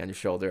wrong thing on your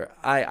shoulder.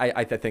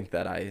 I think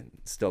that I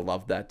still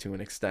love that to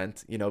an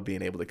extent, you know,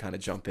 being able to kind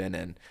of jump in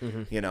and,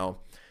 you know,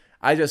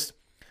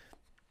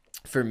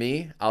 for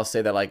me, I'll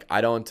say that, like,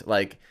 I don't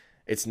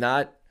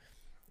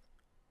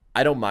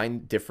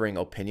mind differing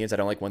opinions. I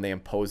don't like when they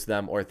impose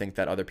them or think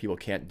that other people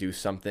can't do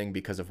something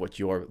because of what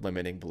your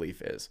limiting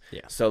belief is.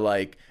 Yeah. So,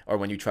 like, or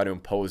when you try to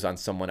impose on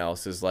someone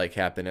else's, like,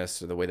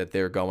 happiness or the way that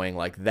they're going,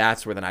 like,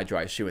 that's where then I draw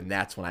a shoe, and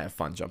that's when I have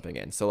fun jumping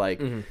in. So,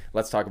 like,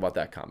 let's talk about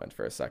that comment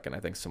for a second. I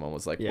think someone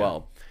was like,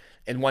 well,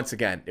 and once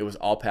again, it was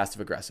all passive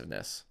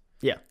aggressiveness.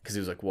 Yeah. Because he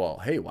was like, well,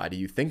 hey, why do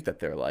you think that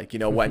they're like, you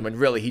know, when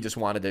really he just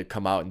wanted to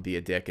come out and be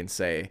a dick and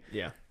say,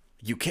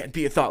 you can't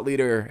be a thought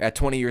leader at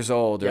 20 years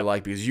old, or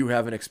like, because you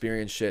haven't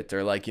experienced shit,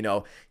 or like, you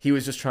know, he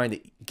was just trying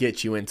to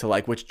get you into,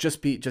 like, which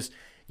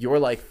you're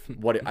like,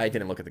 what, I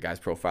didn't look at the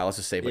guy's profile, let's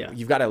just say, but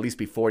you've got to at least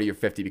be 40 or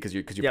 50 because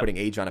you're putting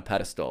age on a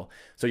pedestal.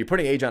 So you're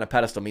putting age on a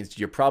pedestal means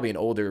you're probably an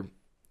older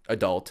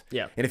adult.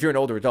 Yeah. And if you're an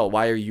older adult,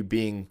 why are you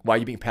being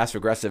passive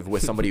aggressive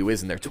with somebody who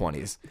is in their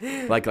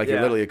 20s? Like you're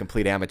literally a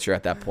complete amateur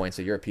at that point.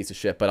 So you're a piece of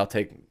shit, but I'll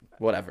take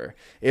whatever.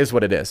 It is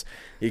what it is.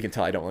 You can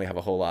tell I don't really have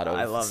a whole lot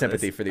of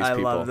sympathy for these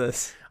people. I love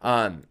this.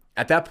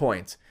 At that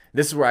point,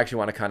 this is where I actually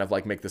want to kind of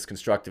like make this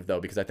constructive,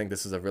 though, because I think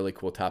this is a really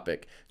cool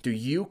topic. Do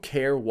you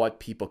care what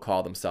people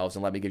call themselves?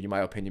 And let me give you my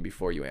opinion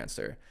before you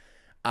answer.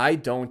 I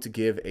don't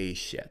give a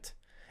shit.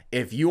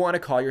 If you want to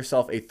call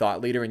yourself a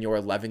thought leader and you're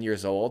 11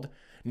 years old,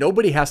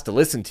 nobody has to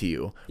listen to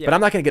you. Yeah. But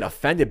I'm not going to get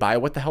offended by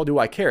it. What the hell do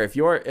I care? If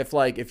you're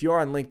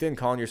on LinkedIn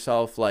calling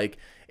yourself like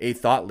a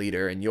thought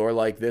leader and you're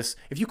like this,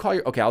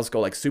 okay, I'll just go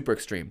like super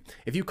extreme.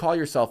 If you call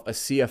yourself a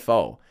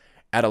CFO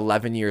at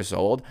 11 years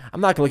old,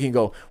 I'm not going to look and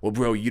go, well,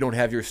 bro, you don't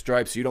have your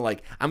stripes. You don't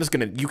like,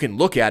 you can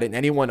look at it, and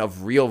anyone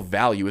of real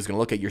value is going to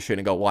look at your shit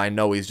and go, well, I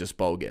know he's just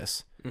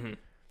bogus. Mm-hmm.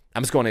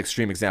 I'm just going to an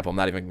extreme example. I'm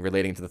not even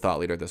relating to the thought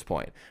leader at this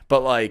point.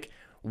 But like,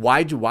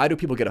 why do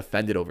people get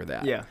offended over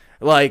that? Yeah.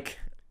 Like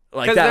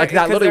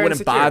that literally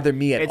wouldn't bother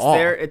me at all.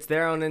 It's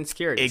their own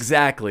insecurities.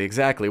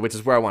 Exactly, which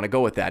is where I want to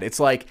go with that. It's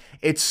like,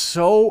 it's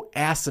so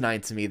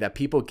asinine to me that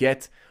people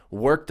get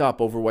worked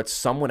up over what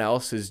someone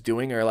else is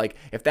doing, or like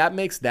if that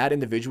makes that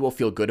individual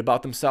feel good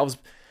about themselves.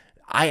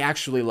 I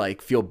actually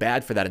like feel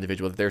bad for that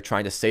individual that they're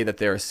trying to say that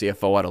they're a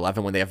CFO at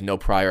 11 when they have no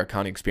prior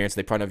accounting experience.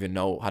 They probably don't even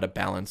know how to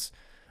balance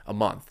a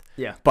month.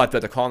 Yeah. But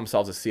to call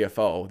themselves a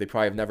CFO, they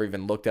probably have never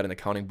even looked at an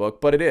accounting book,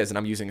 but it is. And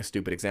I'm using a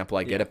stupid example.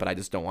 I get it, but I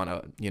just don't want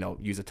to,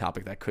 use a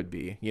topic that could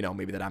be,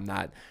 maybe that I'm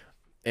not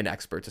an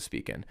expert to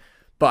speak in.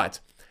 But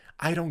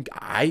I don't,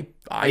 I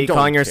Are you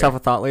calling yourself a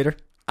thought leader?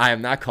 I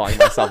am not calling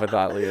myself a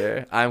thought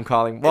leader. I'm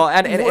calling, well,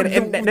 and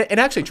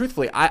actually,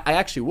 truthfully, I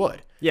actually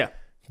would. Yeah.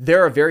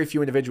 There are very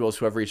few individuals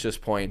who have reached this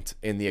point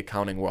in the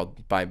accounting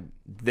world by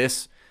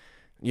this,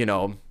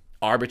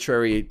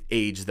 arbitrary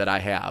age that I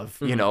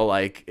have.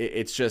 Like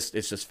it's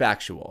just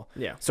factual.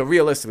 Yeah. So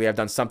realistically, I've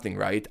done something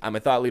right. I'm a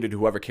thought leader to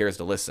whoever cares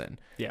to listen.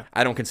 Yeah.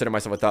 I don't consider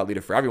myself a thought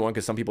leader for everyone,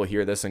 because some people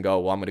hear this and go,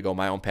 well, I'm going to go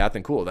my own path,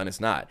 and cool, then it's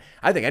not.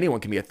 I think anyone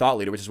can be a thought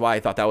leader, which is why I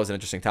thought that was an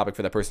interesting topic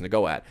for that person to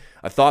go at.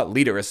 A thought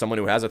leader is someone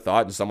who has a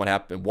thought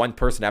and one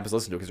person happens to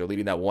listen to it because they're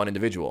leading that one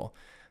individual.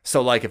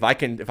 So like if I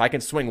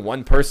can swing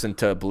one person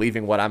to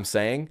believing what I'm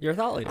saying, you're a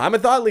thought leader. I'm a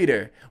thought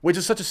leader, which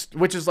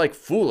is like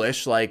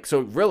foolish. Like, so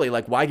really,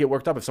 like, why get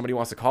worked up if somebody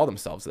wants to call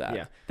themselves that?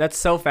 Yeah, that's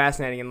so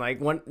fascinating.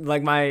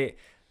 And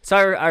so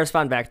I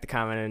respond back to the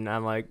comment, and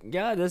I'm like,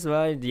 yeah, this is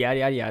yada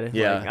yada yada.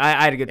 Yeah, like,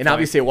 I had a good. And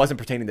obviously, it wasn't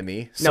pertaining to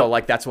me, so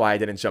like that's why I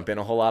didn't jump in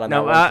a whole lot on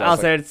that one. I'll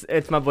say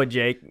it's my boy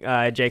Jake.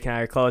 Jake and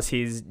I are close.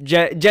 He's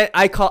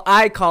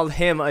I called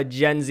him a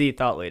Gen Z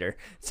thought leader.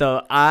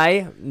 So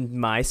I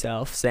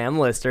myself, Sam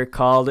Lister,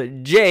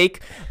 called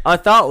Jake a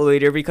thought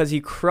leader because he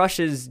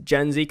crushes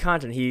Gen Z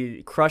content.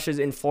 He crushes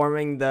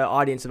informing the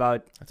audience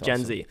about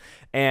Gen Z.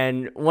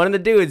 And one of the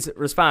dudes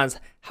responds,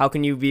 how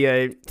can you be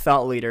a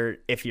thought leader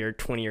if you're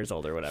 20 years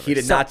old or whatever?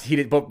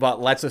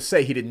 But let's just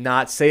say he did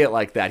not say it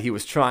like that. He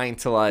was trying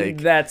to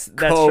that's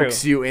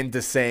coax true. You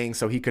into saying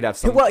so he could have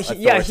some. Well,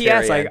 he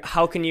asked like,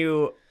 how can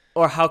you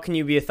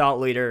be a thought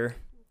leader?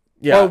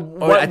 Yeah.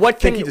 What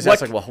can he just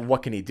asked like, well,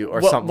 what can he do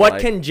or something? What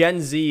can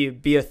Gen Z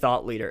be a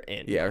thought leader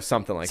in? Yeah, or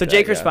something like that. So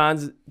Jake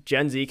responds,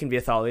 Gen Z can be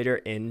a thought leader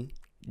in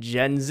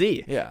Gen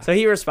Z. Yeah. So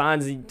he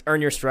responds,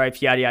 earn your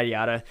stripes, yada, yada,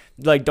 yada.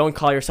 Like, don't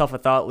call yourself a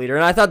thought leader.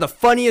 And I thought the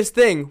funniest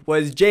thing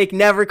was Jake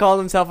never called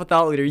himself a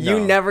thought leader. You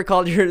never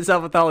called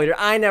yourself a thought leader.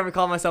 I never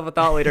called myself a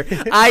thought leader.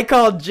 I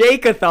called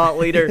Jake a thought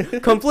leader.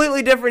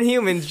 Completely different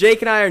humans.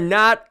 Jake and I are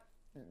not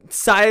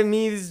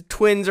Siamese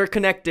twins or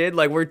connected.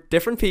 Like, we're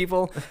different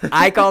people.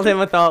 I called him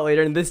a thought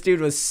leader, and this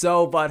dude was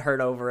so butthurt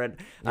over it.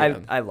 Yeah.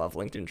 I love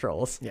LinkedIn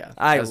trolls. Yeah,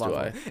 I love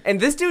them. And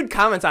this dude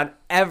comments on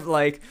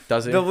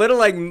does he? The little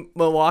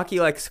Milwaukee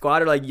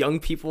squad, or young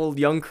people,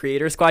 young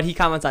creator squad. He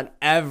comments on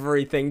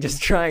everything,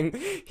 just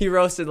trying. He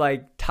roasted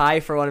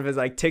Ty for one of his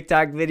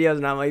TikTok videos,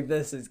 and I'm like,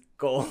 this is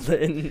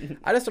golden.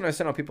 I just don't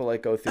understand how people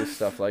go through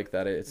stuff like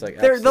that. It's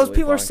those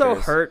people bonkers. Are so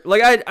hurt.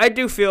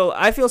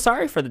 I feel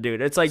sorry for the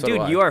dude. It's like,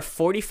 dude, you are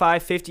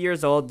 45, 50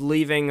 years old,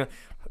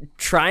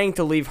 trying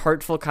to leave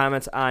hurtful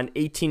comments on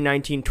 18,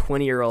 19,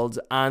 20-year-olds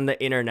on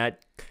the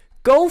internet.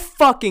 Go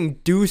fucking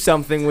do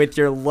something with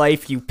your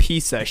life, you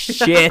piece of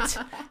shit.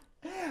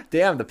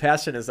 Damn, the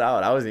passion is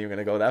out. I wasn't even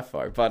gonna go that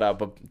far, but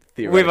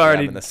theoretically, we've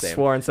already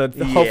sworn, so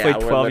hopefully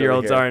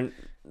 12-year-olds aren't.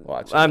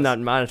 I'm not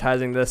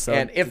monetizing this. So.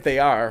 And if they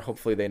are,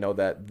 hopefully they know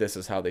that this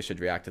is how they should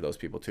react to those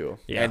people too.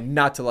 Yeah. And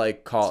not to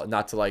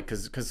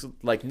because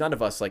none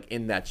of us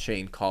in that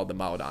chain called them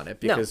out on it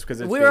because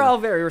we were all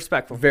very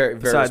respectful. Very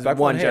respectful.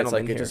 One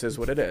gentleman it just is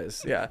what it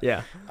is. Yeah.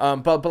 Yeah.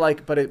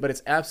 But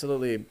it's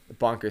absolutely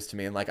bonkers to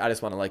me, and I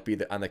just want to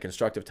be on the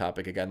constructive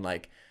topic again.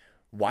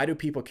 Why do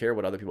people care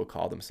what other people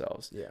call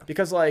themselves? Yeah.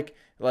 Because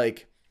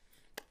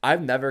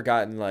I've never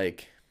gotten I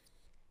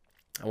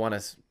want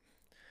to.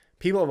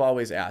 People have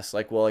always asked,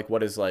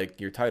 what is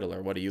your title,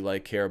 or what do you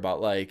care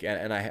about?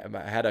 And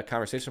I had a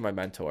conversation with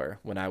my mentor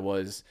when I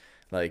was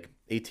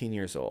 18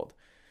 years old,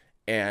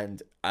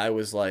 and I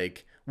was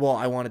well,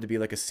 I wanted to be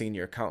a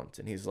senior accountant,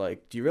 and he's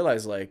like, do you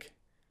realize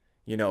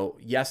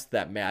yes,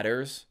 that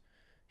matters.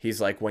 He's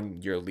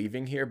when you're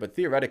leaving here, but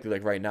theoretically,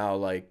 right now,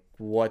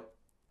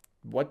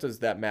 what does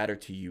that matter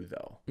to you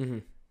though? Mm-hmm.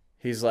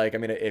 He's I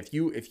mean, if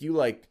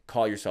you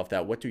call yourself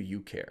that, what do you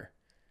care?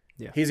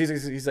 Yeah.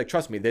 He's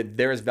trust me, that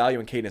there is value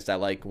in cadence that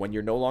when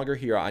you're no longer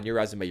here on your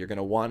resume, you're going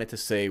to want it to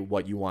say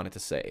what you want it to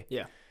say.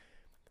 Yeah.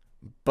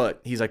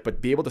 But he's but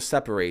be able to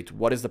separate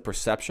what is the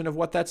perception of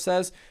what that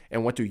says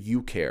and what do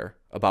you care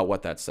about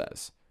what that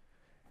says.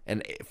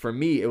 And for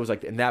me, it was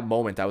in that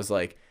moment, I was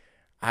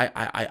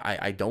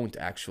I don't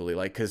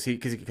actually cause and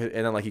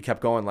then he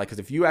kept going, cause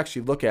if you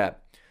actually look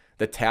at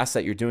the tasks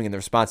that you're doing and the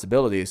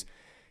responsibilities,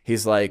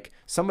 he's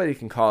somebody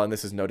can call, and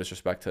this is no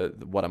disrespect to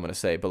what I'm going to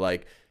say,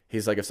 but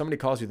he's if somebody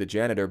calls you the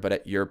janitor,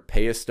 but your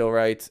pay is still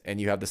right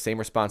and you have the same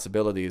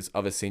responsibilities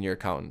of a senior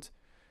accountant,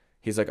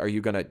 he's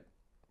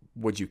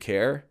would you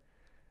care?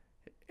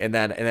 And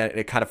then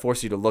it kind of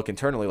forces you to look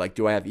internally, like,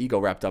 do I have ego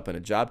wrapped up in a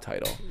job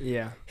title?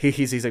 Yeah.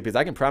 He's like, because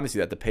I can promise you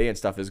that the pay and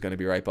stuff is going to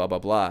be right, blah, blah,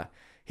 blah.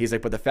 He's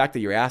like, but the fact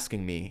that you're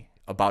asking me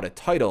about a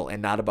title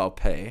and not about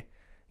pay,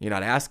 you're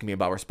not asking me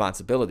about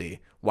responsibility.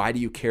 Why do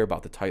you care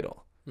about the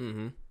title?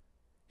 Mm-hmm.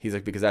 He's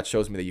like, because that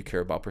shows me that you care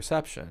about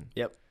perception.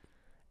 Yep.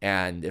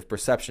 And if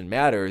perception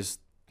matters,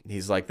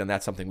 he's like, then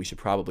that's something we should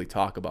probably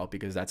talk about,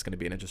 because that's going to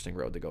be an interesting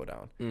road to go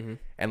down. Mm-hmm.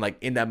 And like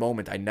in that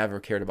moment, I never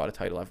cared about a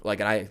title. Like,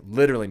 and I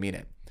literally mean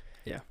it.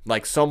 Yeah.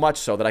 Like so much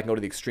so that I can go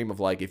to the extreme of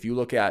like, if you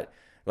look at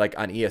like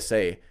on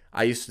ESA,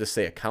 I used to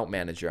say account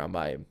manager on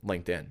my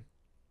LinkedIn.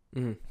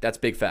 Mm-hmm. That's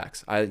big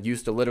facts. I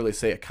used to literally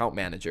say account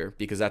manager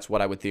because that's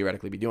what I would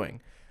theoretically be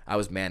doing. I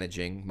was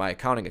managing my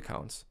accounting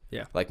accounts.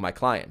 Yeah. Like my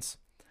clients.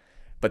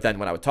 But then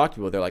when I would talk to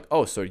people, they're like,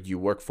 oh, so you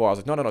work for, I was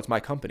like, no, it's my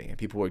company. And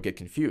people would get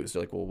confused.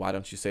 They're like, well, why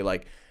don't you say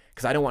like,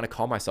 because I don't want to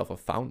call myself a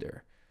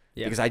founder.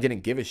 Yeah. Because I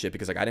didn't give a shit,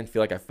 because like I didn't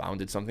feel like I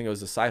founded something. It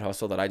was a side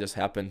hustle that I just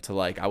happened to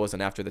like, I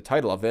wasn't after the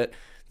title of it.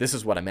 This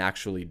is what I'm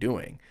actually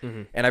doing.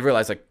 Mm-hmm. And I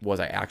realized like, was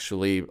I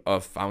actually a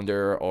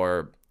founder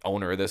or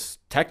owner of this?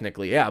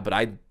 Technically, yeah, but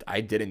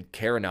I didn't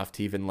care enough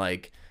to even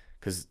like,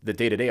 because the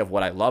day-to-day of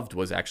what I loved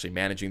was actually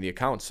managing the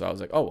accounts. So I was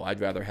like, oh,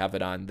 I'd rather have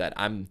it on that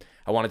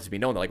I want it to be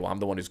known that like, well, I'm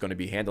the one who's going to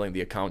be handling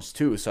the accounts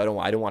too. So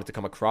I don't want it to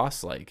come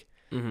across like,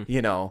 mm-hmm.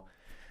 you know,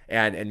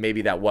 and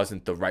maybe that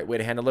wasn't the right way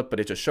to handle it, but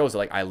it just shows that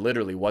like I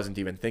literally wasn't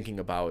even thinking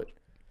about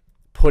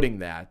putting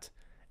that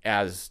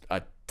as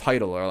a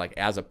title or like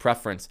as a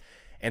preference.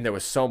 And there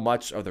was so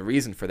much of the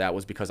reason for that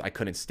was because I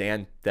couldn't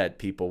stand that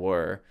people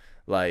were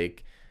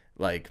like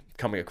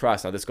coming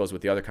across. Now this goes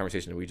with the other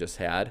conversation that we just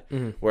had,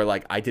 mm-hmm. where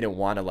like I didn't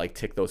want to like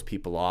tick those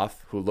people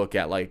off who look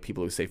at like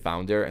people who say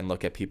founder and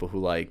look at people who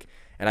like,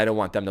 and I don't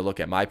want them to look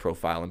at my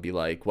profile and be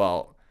like,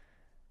 well,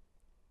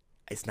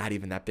 it's not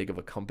even that big of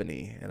a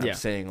company, and I'm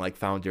saying like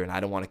founder, and I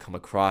don't want to come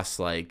across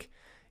like,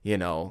 you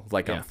know,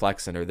 like I'm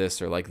flexing or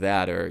this or like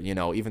that, or, you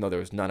know, even though there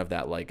was none of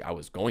that, like I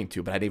was going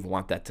to, but I didn't even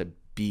want that to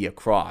be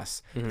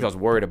across, mm-hmm. because I was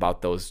worried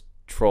about those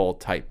troll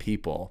type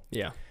people.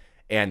 Yeah.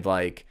 And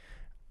like,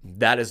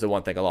 that is the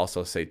one thing I'll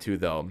also say too,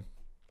 though.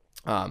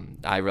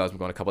 I realize I'm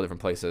going a couple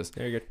different places.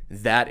 Very good.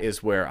 That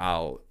is where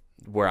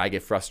I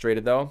get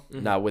frustrated though.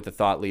 Mm-hmm. Now with the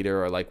thought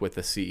leader or like with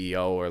the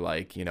CEO or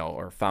like, you know,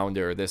 or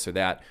founder or this or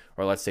that,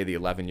 or let's say the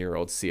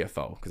 11-year-old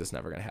CFO, because it's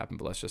never going to happen.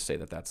 But let's just say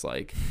that that's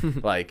like,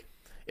 like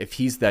if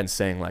he's then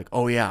saying like,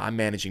 oh yeah, I'm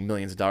managing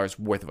millions of dollars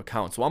worth of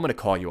accounts, well, I'm going to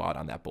call you out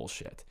on that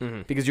bullshit,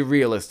 mm-hmm. because you're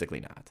realistically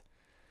not.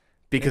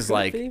 Because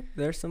like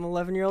there's some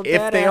 11-year-old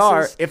if they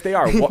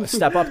are,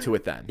 step up to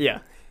it then. Yeah.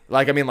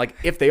 Like, I mean, like,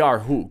 if they are,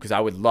 who? Because I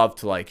would love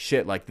to, like,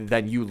 shit, like,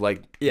 then you,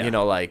 like, you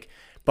know, like,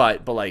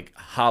 but, like,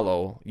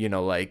 hollow, you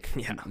know, like,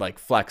 like,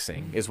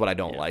 flexing is what I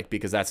don't like,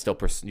 because that's still,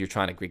 you're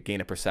trying to gain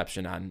a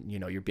perception on, you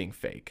know, you're being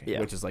fake,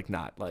 which is, like,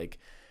 not, like,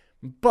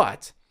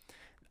 but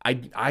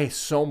I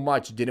so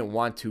much didn't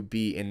want to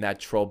be in that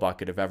troll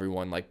bucket of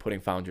everyone, like,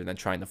 putting founder and then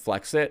trying to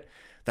flex it,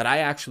 that I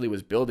actually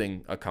was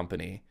building a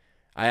company.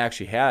 I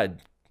actually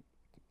had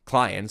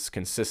clients,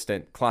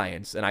 consistent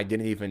clients, and I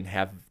didn't even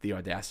have the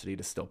audacity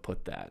to still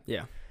put that.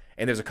 Yeah.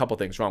 And there's a couple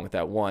things wrong with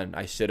that. One,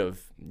 I should have,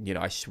 you know,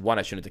 I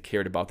shouldn't have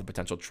cared about the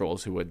potential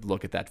trolls who would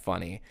look at that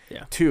funny.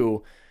 Yeah.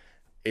 Two,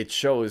 it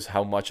shows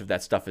how much of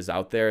that stuff is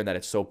out there and that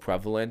it's so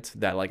prevalent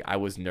that like I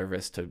was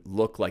nervous to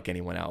look like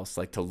anyone else,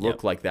 like to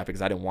look like that,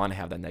 because I didn't want to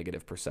have that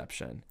negative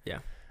perception. Yeah.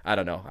 I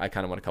don't know. I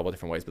kind of went a couple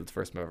different ways, but it's the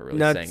first time ever really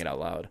saying it out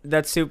loud.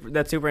 That's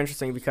super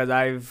interesting, because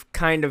I've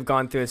kind of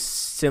gone through a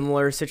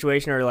similar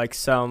situation, or like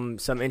some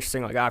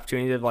interesting like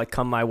opportunity that have like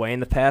come my way in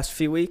the past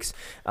few weeks.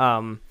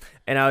 And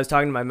I was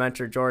talking to my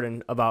mentor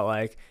Jordan about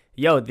like,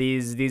 yo,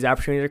 these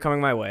opportunities are coming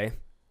my way.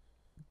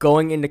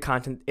 Going into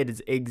content, it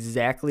is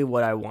exactly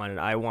what I wanted.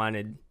 I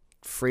wanted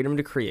freedom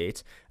to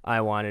create.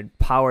 I wanted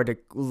power to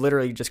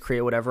literally just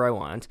create whatever I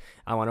want.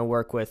 I want to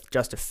work with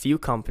just a few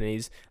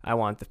companies. I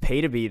want the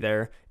pay to be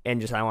there, and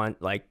just I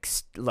want like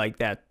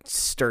that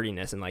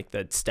sturdiness and like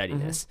the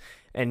steadiness.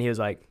 Mm-hmm. And he was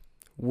like,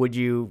 would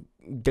you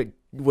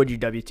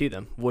W-2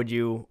 them? Would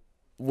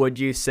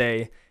you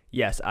say,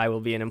 yes, I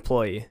will be an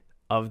employee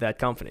of that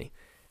company?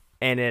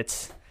 And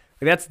it's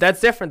that's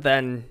different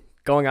than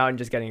going out and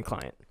just getting a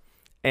client.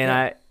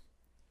 And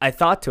I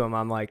thought to him,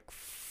 I'm like,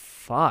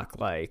 fuck,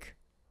 like,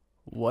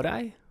 would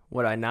I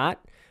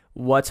not?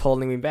 What's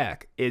holding me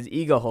back? Is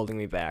ego holding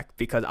me back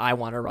because I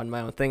want to run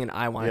my own thing and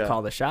I want to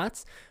call the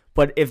shots?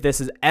 But if this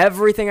is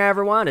everything I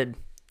ever wanted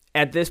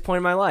at this point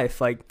in my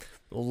life, like,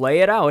 lay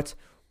it out,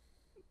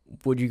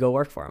 would you go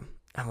work for him?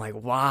 I'm like,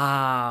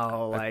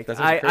 wow. Like,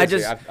 I've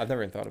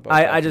never even thought about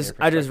that.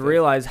 I just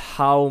realized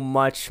how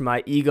much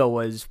my ego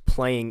was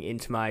playing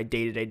into my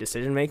day-to-day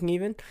decision making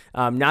even.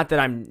 Not that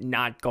I'm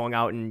not going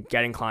out and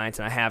getting clients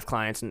and I have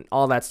clients and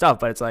all that stuff,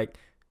 but it's like,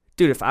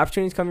 dude, if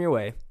opportunities come your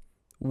way,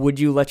 would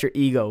you let your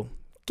ego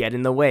get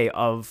in the way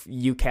of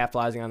you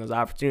capitalizing on those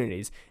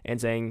opportunities and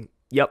saying,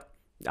 yep,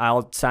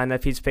 I'll sign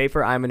that piece of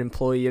paper. I'm an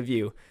employee of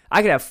you.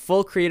 I could have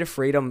full creative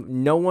freedom.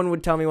 No one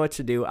would tell me what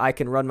to do. I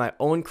can run my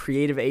own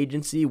creative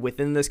agency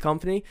within this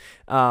company.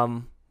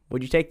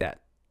 Would you take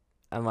that?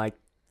 I'm like,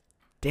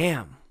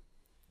 damn.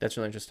 That's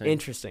really interesting.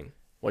 Interesting.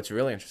 What's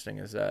really interesting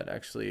is that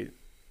actually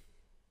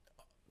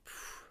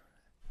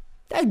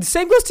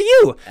same goes to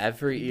you.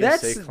 Every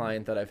ESA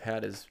client that I've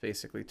had is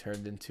basically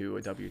turned into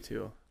a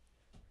W-2.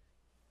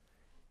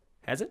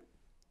 Has it?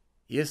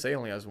 ESA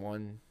only has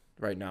one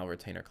right now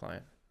retainer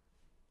client.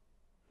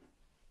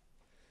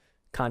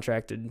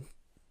 Contracted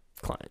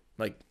client.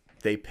 Like,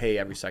 they pay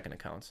every second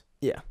accounts.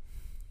 Yeah.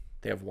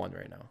 They have one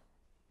right now.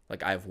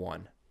 Like, I have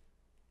one.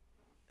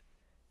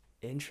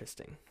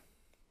 Interesting.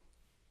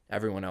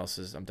 Everyone else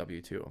is I'm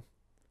W-2.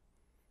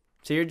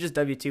 So you're just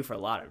W-2 for a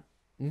lot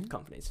of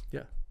companies.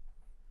 Yeah.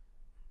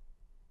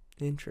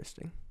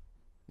 Interesting.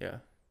 Yeah.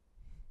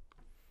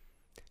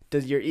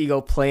 Does your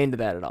ego play into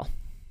that at all?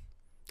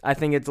 I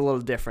think it's a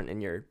little different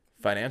in your...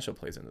 Financial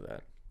plays into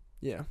that.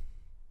 Yeah.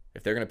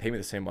 If they're going to pay me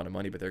the same amount of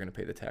money, but they're going to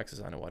pay the taxes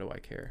on it, why do I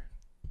care?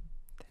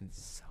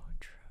 That's so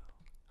true.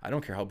 I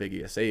don't care how big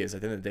ESA is.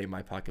 At the end of the day,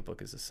 my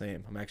pocketbook is the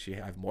same.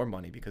 I have more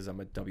money because I'm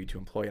a W-2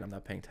 employee and I'm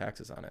not paying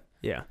taxes on it.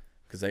 Yeah.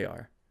 Because they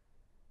are.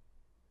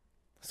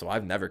 So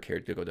I've never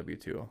cared to go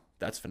W-2.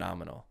 That's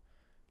phenomenal.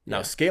 Yeah.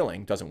 Now,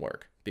 scaling doesn't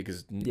work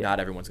because not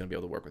everyone's going to be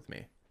able to work with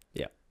me.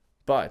 Yeah.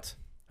 But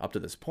up to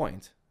this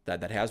point,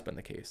 that has been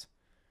the case.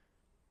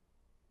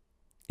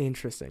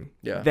 Interesting.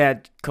 Yeah.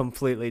 That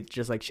completely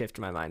just like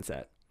shifted my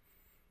mindset.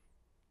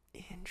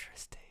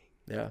 Interesting.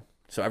 Yeah.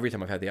 So every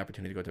time I've had the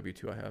opportunity to go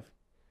W-2, I have.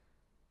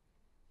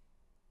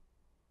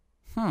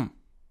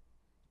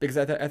 Because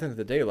at the end of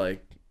the day,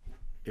 like,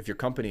 if your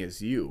company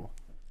is you.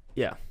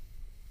 Yeah.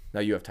 Now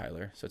you have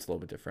Tyler, so it's a little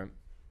bit different.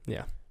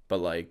 Yeah. But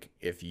like,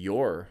 if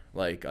you're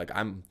like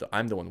I'm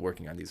the one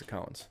working on these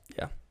accounts.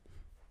 Yeah.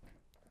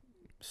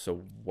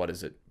 So what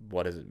does it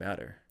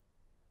matter?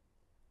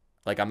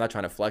 Like, I'm not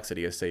trying to flex that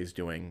ESA is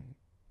doing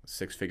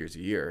 6 figures a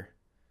year.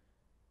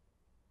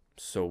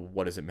 So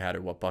what does it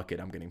matter what bucket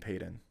I'm getting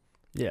paid in?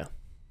 Yeah.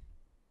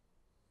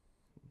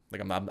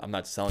 Like, I'm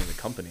not selling the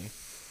company.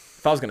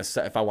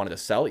 If I wanted to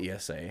sell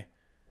ESA,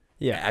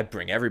 yeah, I'd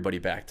bring everybody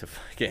back to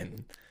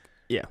fucking.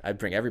 Yeah. I'd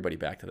bring everybody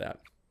back to that.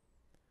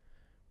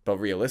 But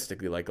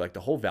realistically, like the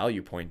whole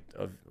value point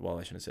of, well,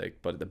 I shouldn't say,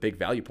 but the big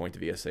value point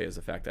of ESA is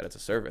the fact that it's a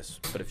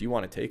service. But if you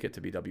want to take it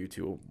to be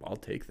W-2, I'll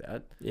take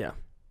that. Yeah.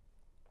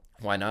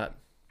 Why not?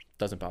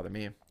 Doesn't bother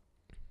me.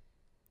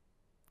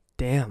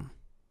 Damn.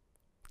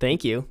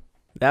 Thank you.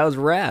 That was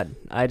rad.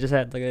 I just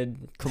had like a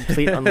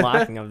complete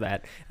unlocking of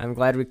that. I'm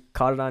glad we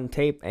caught it on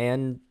tape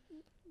and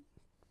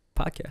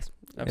podcast.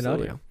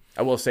 Absolutely. And audio.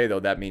 I will say, though,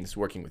 that means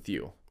working with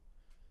you.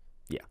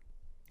 Yeah.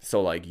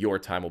 So, like, your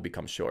time will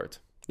become short.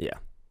 Yeah.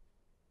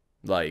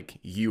 Like,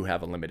 you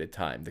have a limited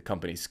time. The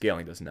company's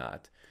scaling does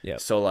not. Yeah.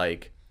 So,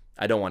 like,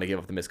 I don't want to give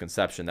up the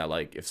misconception that,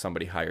 like, if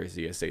somebody hires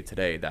ESA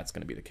today, that's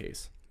going to be the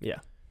case. Yeah.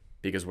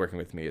 Because working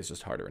with me is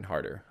just harder and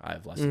harder. I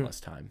have less and less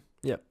time.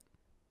 Yep.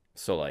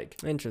 So,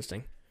 like...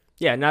 Interesting.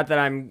 Yeah, not that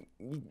I'm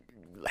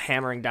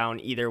hammering down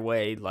either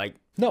way. Like,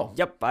 no.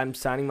 Yep, I'm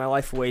signing my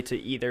life away to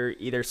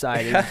either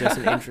side. It's just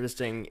an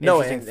interesting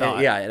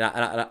thought. And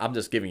I'm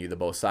just giving you the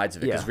both sides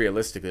of it. Because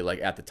realistically, like,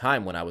 at the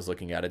time when I was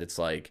looking at it, it's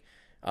like,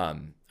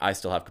 I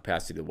still have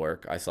capacity to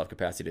work. I still have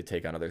capacity to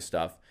take on other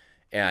stuff.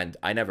 And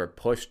I never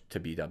pushed to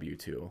be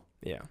W-2.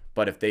 Yeah.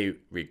 But if they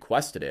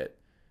requested it,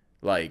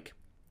 like...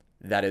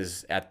 that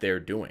is at their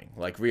doing.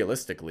 Like,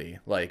 realistically,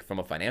 like, from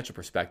a financial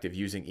perspective,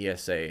 using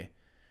ESA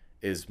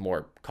is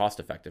more cost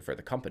effective for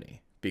the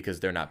company because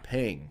they're not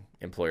paying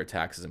employer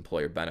taxes,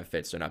 employer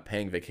benefits, they're not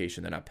paying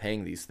vacation, they're not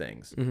paying these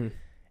things. Mm-hmm.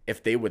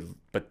 If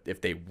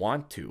they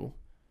want to,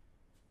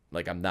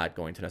 like, I'm not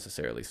going to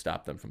necessarily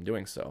stop them from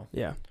doing so.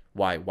 Yeah.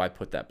 Why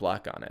put that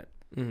block on it?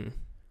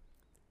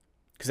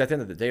 Because at the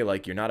end of the day,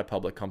 like, you're not a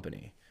public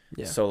company.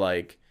 Yeah. So,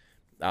 like,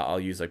 I'll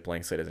use like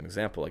Blank Slate as an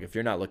example. Like, if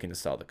you're not looking to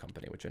sell the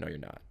company, which I know you're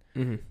not,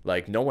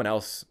 like, no one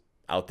else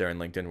out there in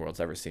LinkedIn world's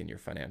ever seen your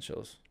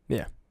financials.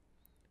 Yeah.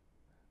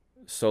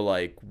 So,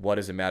 like, what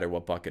does it matter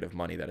what bucket of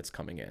money that it's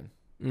coming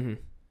in?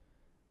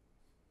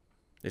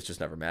 It's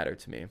just never mattered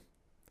to me.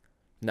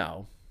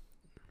 Now,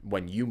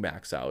 when you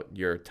max out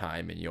your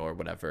time and your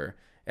whatever,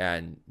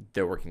 and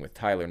they're working with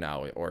Tyler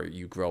now, or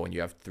you grow and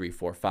you have 3,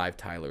 4, 5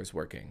 Tylers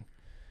working.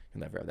 You'll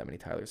never have that many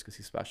Tylers because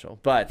he's special.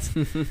 But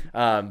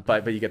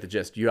but you get the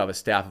gist. You have a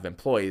staff of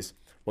employees.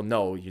 Well,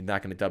 no, you're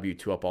not going to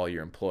W-2 up all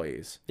your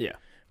employees. Yeah.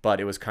 But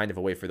it was kind of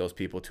a way for those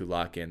people to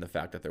lock in the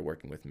fact that they're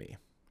working with me.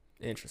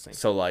 Interesting.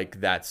 So,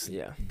 like, that's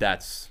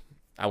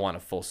I want a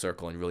full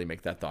circle and really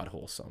make that thought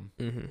wholesome.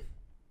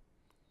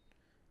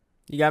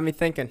 You got me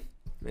thinking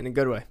in a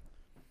good way.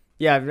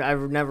 Yeah,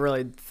 I've never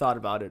really thought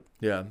about it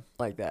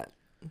like that.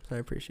 So I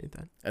appreciate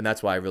that. And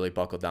that's why I really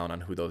buckled down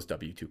on who those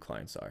W-2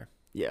 clients are.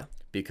 Yeah.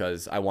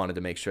 Because I wanted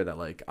to make sure that,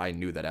 like, I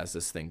knew that as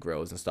this thing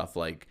grows and stuff,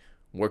 like,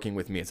 working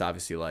with me, it's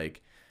obviously,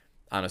 like,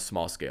 on a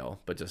small scale,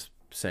 but just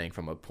saying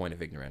from a point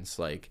of ignorance,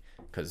 like,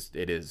 because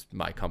it is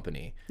my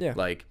company. Yeah.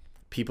 Like,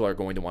 people are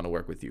going to want to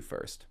work with you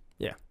first.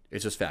 Yeah.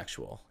 It's just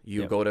factual. If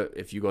you go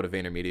to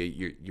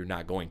VaynerMedia, you're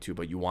not going to,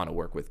 but you want to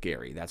work with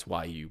Gary. That's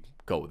why you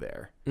go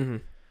there.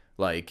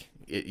 like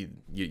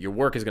your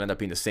work is going to end up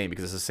being the same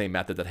because it's the same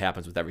method that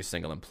happens with every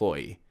single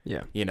employee.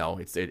 Yeah. You know,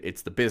 it's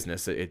the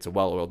business. It's a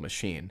well-oiled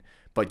machine,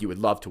 but you would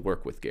love to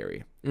work with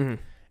Gary. Mm-hmm.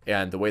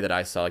 And the way that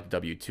I saw like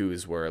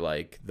W-2s were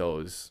like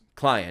those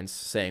clients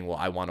saying, well,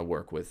 I want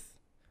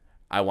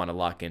to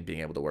lock in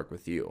being able to work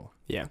with you.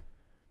 Yeah.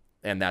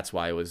 And that's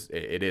why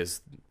it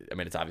is, I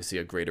mean, it's obviously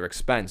a greater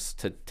expense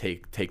to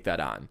take that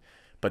on.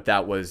 But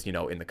that was, you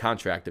know, in the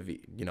contract of,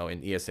 you know,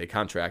 in ESA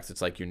contracts,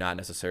 it's like you're not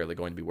necessarily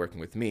going to be working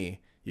with me.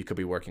 You could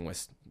be working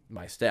with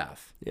my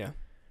staff. Yeah.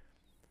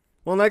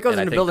 Well, and that goes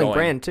into building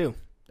brand too.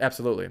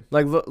 Absolutely.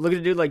 Like look at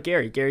a dude like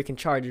Gary. Gary can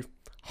charge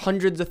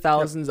hundreds of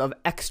thousands of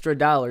extra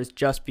dollars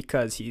just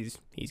because he's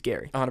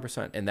Gary.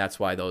 100%. And that's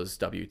why those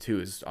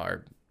W-2s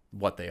are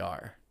what they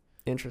are.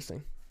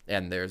 Interesting.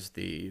 And there's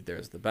the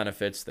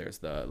benefits, there's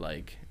the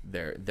like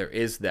there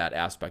is that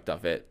aspect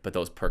of it, but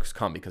those perks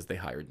come because they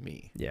hired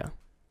me. Yeah.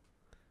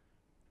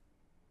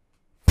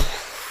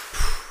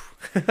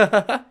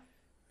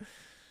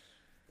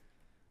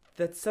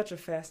 That's such a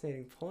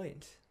fascinating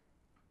point.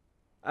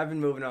 I've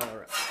been moving all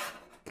around.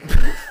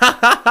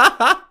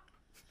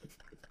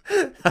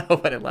 I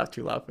hope I didn't laugh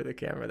too loud for the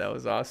camera. That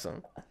was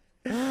awesome.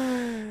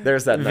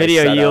 There's that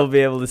video. Nice you'll be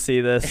able to see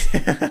this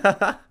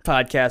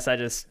podcast. I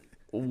just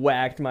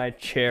whacked my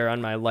chair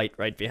on my light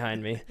right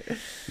behind me.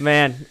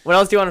 Man, what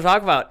else do you want to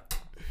talk about?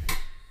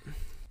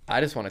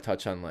 I just want to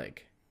touch on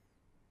like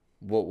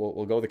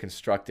we'll go the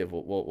constructive.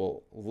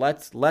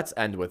 Let's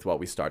end with what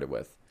we started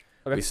with.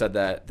 Okay. We said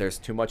that there's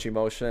too much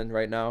emotion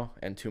right now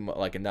and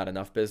and not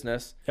enough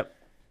business. Yep.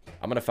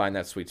 I'm gonna find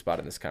that sweet spot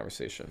in this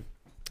conversation.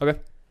 Okay.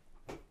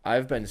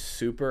 I've been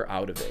super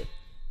out of it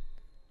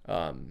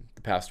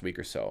the past week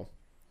or so,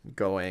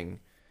 going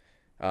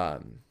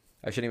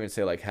I shouldn't even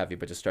say like heavy,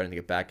 but just starting to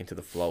get back into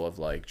the flow of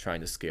like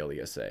trying to scale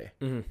ESA.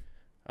 Mm-hmm.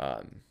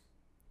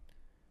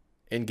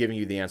 And giving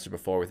you the answer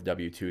before with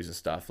W-2s and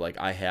stuff, like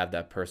I have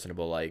that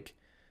personable like,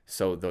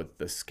 so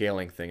the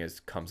scaling thing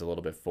comes a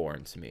little bit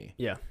foreign to me.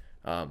 Yeah.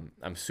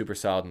 I'm super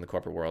solid in the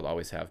corporate world,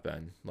 always have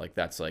been. Like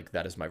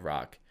that is my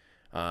rock.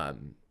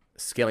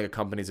 Scaling a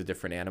company is a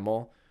different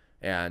animal,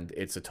 and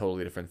it's a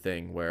totally different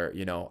thing where,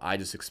 you know, I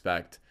just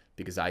expect,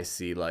 because I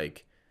see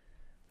like,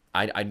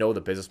 I know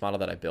the business model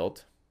that I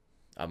built.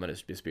 I'm going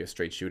to just be a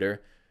straight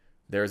shooter.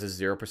 There's a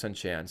 0%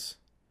 chance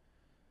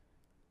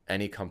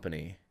any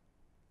company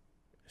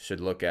should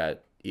look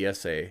at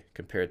ESA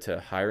compared to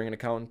hiring an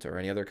accountant or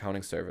any other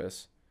accounting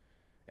service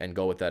and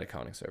go with that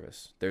accounting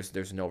service.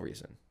 There's no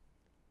reason.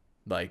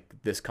 Like,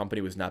 this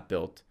company was not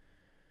built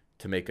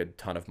to make a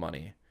ton of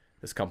money.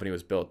 This company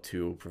was built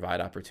to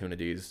provide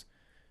opportunities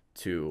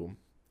to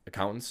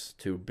accountants,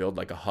 to build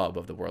like a hub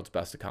of the world's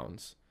best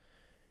accountants,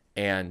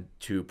 and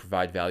to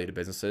provide value to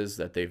businesses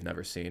that they've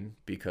never seen,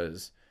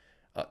 because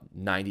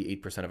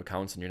 98% of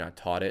accountants, and you're not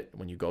taught it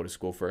when you go to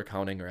school for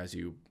accounting or as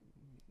you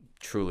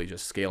truly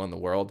just scale in the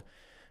world,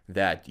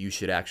 that you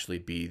should actually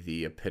be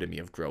the epitome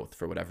of growth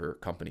for whatever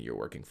company you're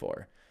working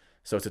for.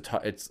 So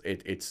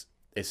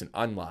it's an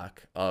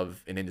unlock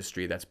of an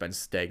industry that's been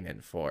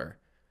stagnant for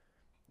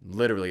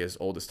literally as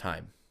old as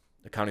time.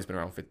 Accounting's been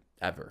around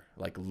forever,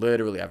 like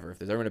literally ever. If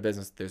there's ever been a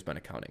business, there's been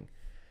accounting.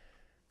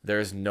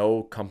 There's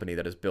no company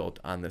that is built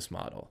on this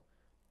model.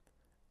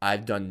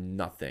 I've done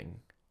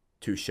nothing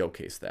to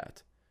showcase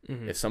that.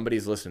 Mm-hmm. If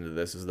somebody's listening to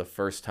this is the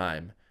first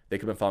time, they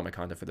could have been following my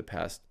content for the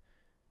past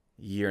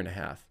year and a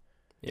half.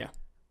 Yeah.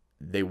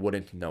 They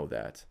wouldn't know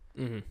that.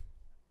 Mm-hmm.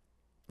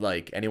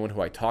 Like, anyone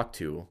who I talk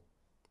to,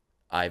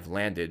 I've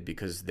landed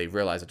because they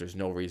realize that there's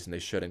no reason they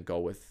shouldn't go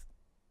with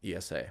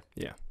ESA.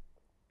 Yeah.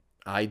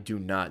 I do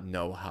not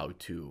know how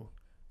to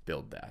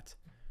build that.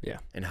 Yeah.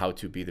 And how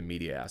to be the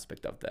media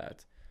aspect of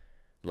that.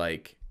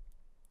 Like,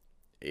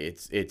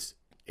 it's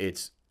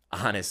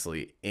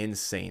honestly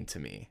insane to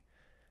me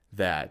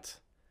that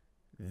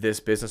this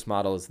business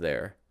model is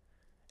there,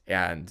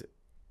 and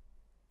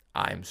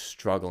I'm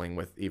struggling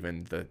with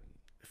even the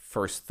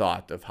first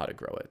thought of how to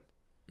grow it.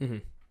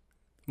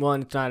 Mm-hmm. Well,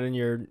 and it's not in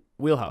your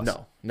wheelhouse.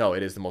 No,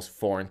 it is the most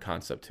foreign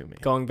concept to me.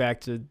 Going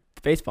back to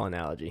the baseball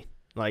analogy,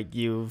 like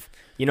you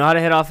know how to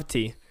hit off a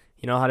tee,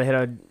 you know how to hit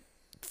a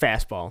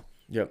fastball.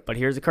 Yep. But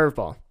here's a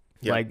curveball.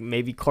 Yep. Like,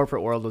 maybe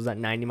corporate world was that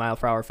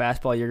 90-mile-per-hour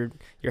fastball. You're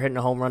hitting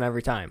a home run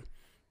every time.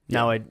 Yep.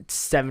 Now a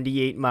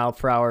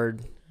 78-mile-per-hour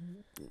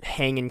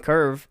hanging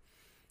curve,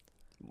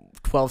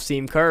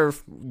 12-seam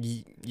curve,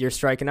 you're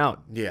striking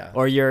out. Yeah.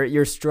 Or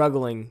you're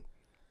struggling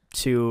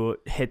to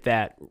hit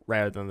that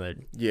rather than the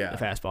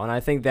fastball. And I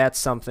think that's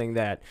something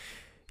that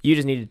you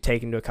just need to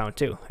take into account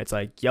too. It's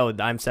like, yo,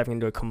 I'm stepping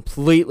into a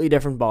completely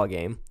different ball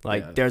game.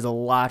 Like, there's a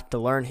lot to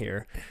learn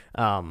here.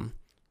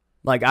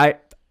 Like,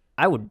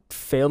 I would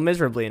fail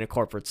miserably in a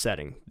corporate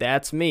setting.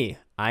 That's me.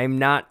 I'm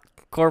not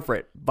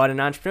corporate, but in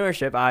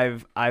entrepreneurship,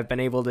 I've been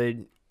able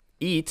to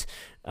eat.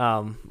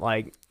 I'm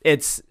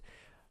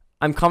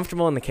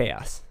comfortable in the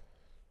chaos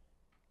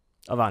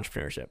of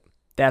entrepreneurship.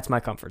 That's my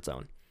comfort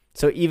zone.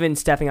 So even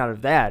stepping out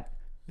of that,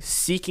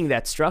 seeking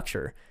that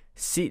structure,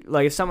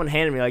 like if someone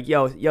handed me like,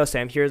 yo,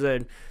 Sam, here's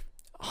a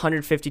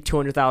 $150,000,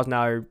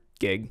 $200,000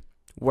 gig,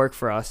 work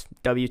for us,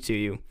 W2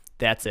 you.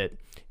 That's it.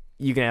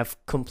 You can have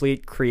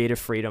complete creative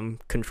freedom,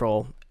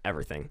 control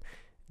everything.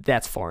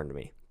 That's foreign to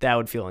me. That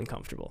would feel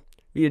uncomfortable.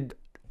 You'd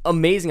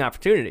amazing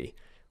opportunity,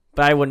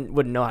 but I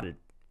wouldn't know how to.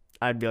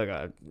 I'd be like,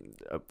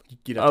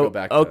 you'd have to go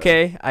back.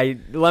 Okay,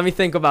 let me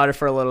think about it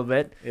for a little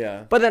bit.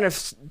 Yeah. But then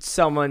if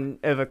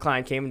a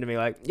client came to me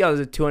like, yo,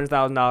 there's a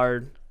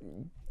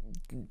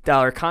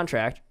 $200,000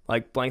 contract,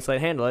 like blank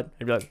slate, handle it.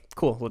 I'd be like,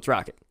 cool, let's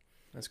rock it.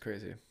 That's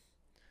crazy.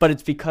 But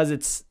it's because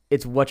it's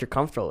what you're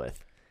comfortable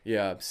with.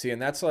 Yeah. See,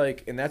 and that's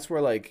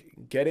where like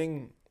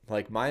getting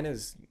like mine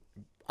is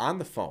on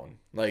the phone.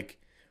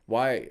 Like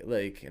why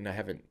like, and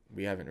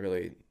we haven't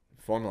really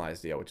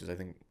formalized it yet, which is I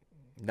think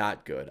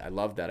not good. I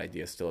love that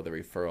idea still of the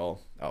referral.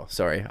 Oh,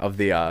 sorry, of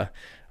the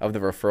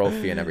referral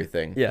fee and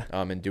everything. Yeah.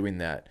 And doing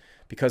that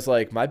because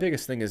like my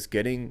biggest thing is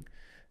getting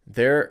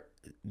there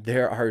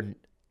are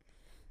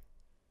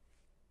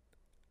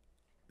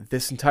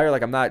this entire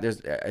like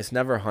it's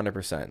never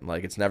 100%.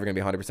 Like it's never gonna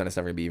be 100%. It's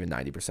never gonna be even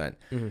 90%.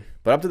 Mm-hmm.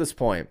 But up to this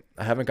point,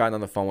 I haven't gotten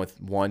on the phone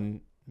with one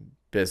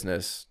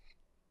business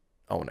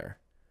owner.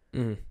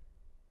 Mm-hmm.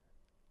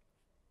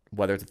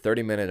 Whether it's a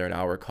 30-minute or an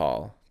hour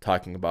call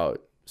talking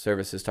about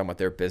services, talking about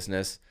their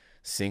business,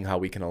 seeing how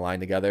we can align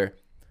together,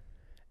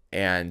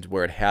 and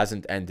where it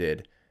hasn't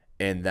ended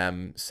in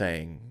them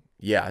saying,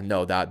 yeah,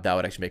 no, that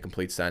would actually make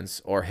complete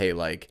sense, or hey,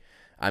 like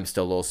I'm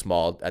still a little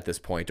small at this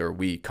point, or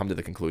we come to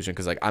the conclusion,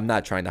 because like I'm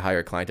not trying to hire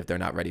a client if they're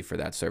not ready for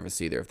that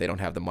service either. If they don't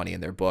have the money in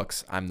their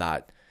books,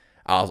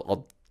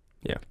 I'll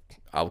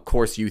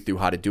course you through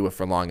how to do it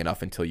for long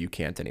enough until you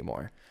can't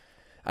anymore.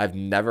 I've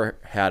never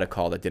had a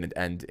call that didn't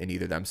end in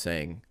either them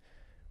saying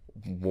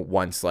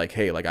once like,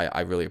 hey, like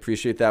I really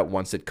appreciate that.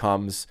 Once it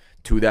comes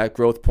to that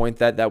growth point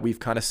that we've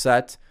kind of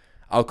set,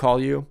 I'll call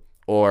you,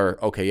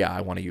 or okay, yeah,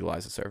 I want to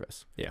utilize the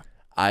service. Yeah.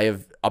 I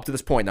have up to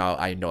this point now,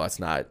 I know that's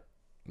not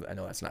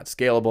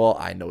scalable.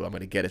 I know I'm going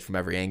to get it from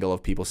every angle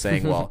of people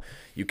saying, well,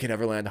 you can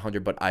never land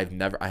 100, but I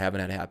haven't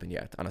had it happen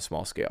yet on a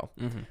small scale.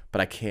 Mm-hmm.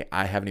 But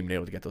I haven't even been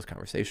able to get those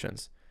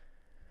conversations.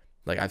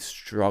 Like I've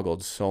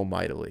struggled so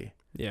mightily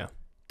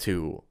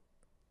to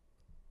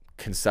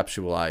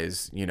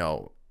conceptualize,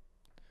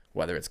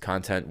 whether it's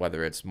content,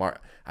 whether it's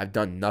I've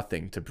done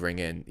nothing to bring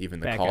in even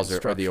the calls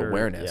or the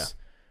awareness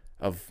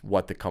of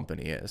what the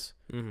company is.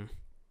 Mm-hmm.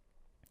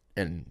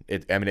 And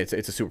it's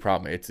a super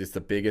problem. It's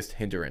the biggest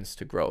hindrance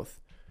to growth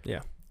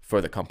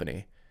for the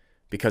company,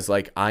 because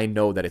like I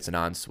know that it's an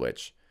on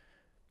switch.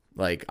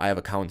 Like I have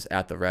accountants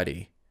at the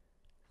ready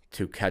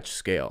to catch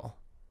scale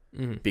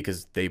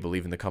because they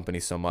believe in the company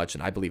so much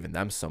and I believe in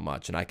them so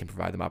much, and I can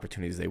provide them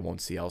opportunities they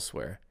won't see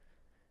elsewhere.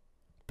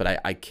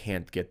 But I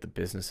can't get the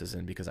businesses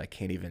in because I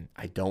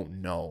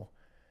don't know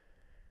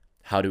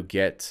how to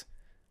get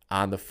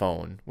on the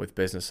phone with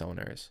business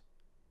owners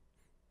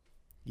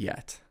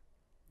yet.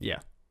 Yeah.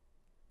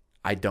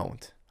 I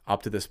don't.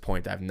 Up to this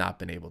point, I've not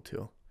been able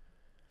to.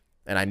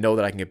 And I know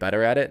that I can get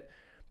better at it,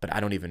 but I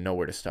don't even know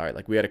where to start.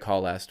 Like we had a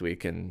call last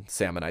week and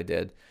Sam and I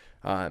did.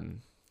 I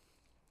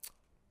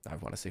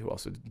want to say who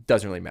else. It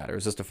doesn't really matter. It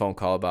was just a phone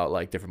call about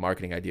like different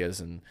marketing ideas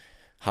and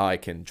how I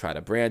can try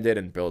to brand it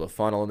and build a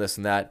funnel and this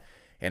and that.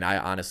 And I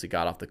honestly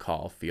got off the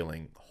call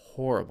feeling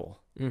horrible,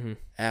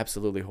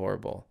 absolutely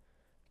horrible,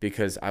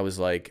 because I was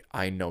like,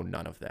 I know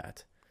none of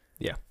that.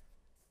 Yeah.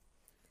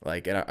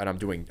 Like, and I'm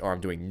doing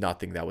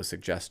nothing that was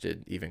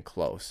suggested even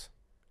close.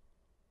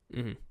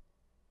 Mm-hmm.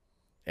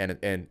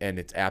 And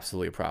it's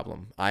absolutely a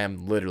problem. I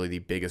am literally the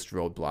biggest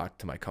roadblock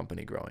to my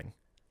company growing.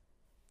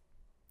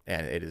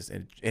 And it is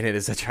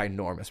a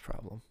ginormous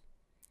problem.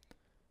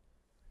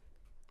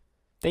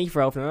 Thank you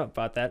for opening up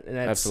about that. And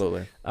that's,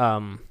 absolutely.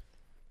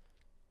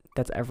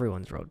 That's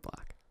everyone's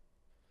roadblock.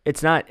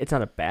 It's not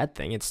a bad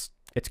thing. It's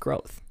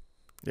growth.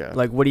 Yeah.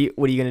 Like what are you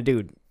gonna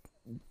do?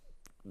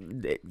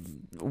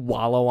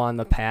 Wallow on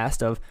the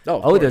past of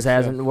this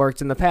hasn't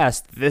worked in the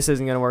past. This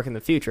isn't gonna work in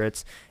the future.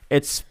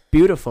 It's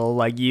beautiful.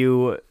 Like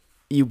you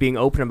being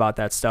open about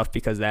that stuff,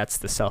 because that's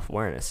the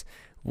self-awareness.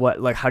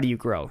 How do you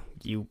grow?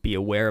 You be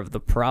aware of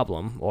the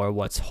problem or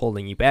what's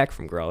holding you back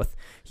from growth.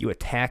 You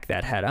attack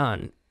that head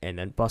on and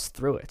then bust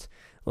through it.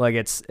 Like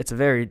it's a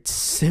very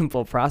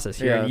simple process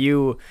here.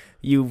 Yeah.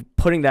 You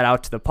putting that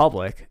out to the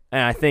public,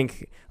 and I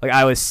think like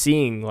I was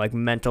seeing like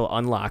mental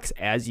unlocks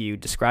as you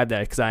described that,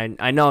 because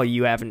I know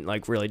you haven't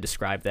like really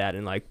described that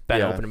and like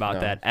been open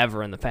about that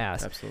ever in the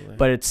past. Absolutely.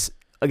 But it's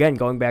again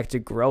going back to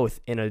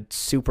growth in a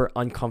super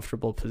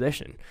uncomfortable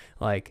position.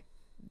 Like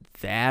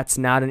that's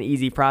not an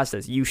easy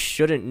process. You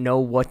shouldn't know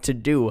what to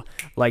do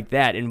like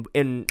that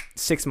in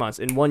 6 months,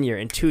 in 1 year,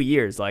 in 2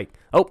 years. Like,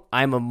 oh,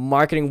 I'm a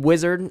marketing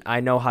wizard. I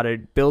know how to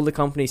build a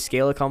company,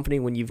 scale a company,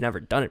 when you've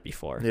never done it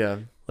before. Yeah.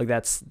 Like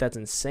that's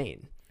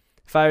insane.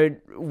 If I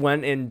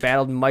went and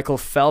battled Michael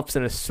Phelps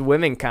in a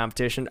swimming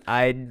competition,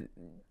 I'd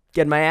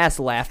get my ass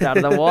laughed out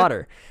of the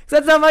water. 'Cause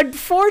that's not my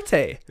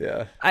forte.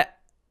 Yeah.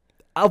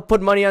 I'll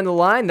put money on the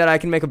line that I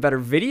can make a better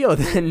video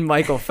than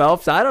Michael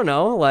Phelps. I don't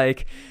know.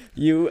 Like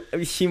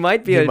he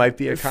might be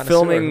a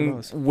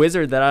filming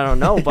wizard that I don't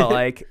know, but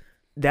like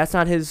that's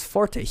not his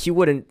forte. He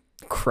wouldn't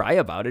cry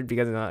about it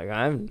because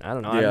I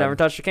don't know. I've never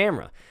touched a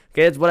camera.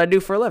 Okay, it's what I do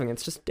for a living.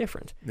 It's just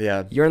different.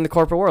 Yeah. You're in the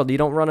corporate world. You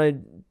don't run a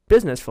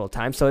business full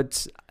time. So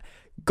it's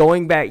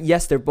going back.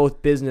 Yes, they're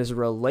both business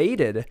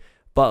related,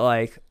 but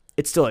like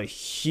it's still a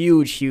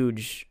huge,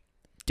 huge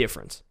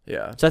difference.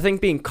 Yeah. So I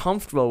think being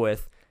comfortable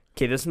with,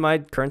 okay, this is my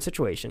current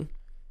situation.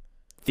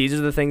 These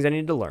are the things I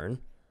need to learn,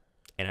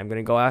 and I'm going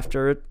to go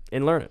after it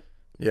and learn it.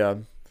 Yeah.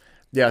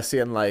 Yeah. See,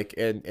 and like,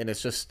 and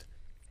it's just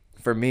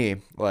for me,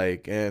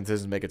 like, and it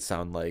doesn't make it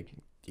sound like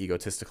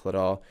egotistical at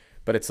all,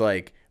 but it's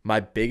like my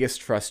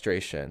biggest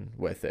frustration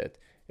with it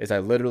is I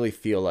literally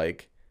feel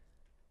like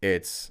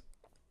it's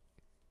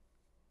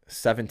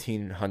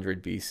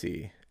 1700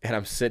 BC and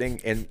I'm sitting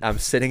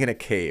in a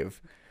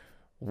cave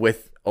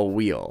with a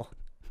wheel,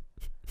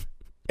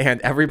 and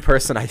every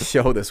person I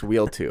show this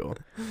wheel to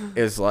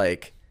is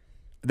like,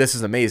 this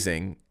is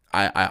amazing.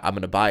 I'm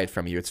going to buy it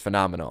from you. It's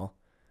phenomenal.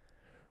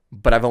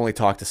 But I've only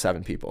talked to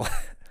 7 people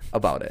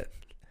about it.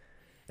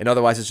 And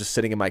otherwise it's just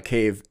sitting in my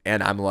cave,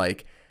 and I'm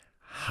like,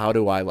 how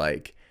do I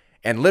like,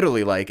 and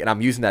literally like, and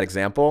I'm using that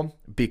example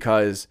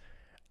because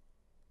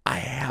I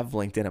have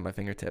LinkedIn at my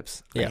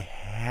fingertips. Yeah. I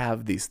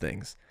have these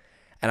things,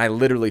 and I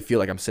literally feel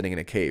like I'm sitting in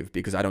a cave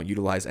because I don't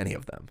utilize any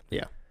of them.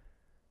 Yeah.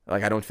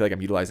 Like I don't feel like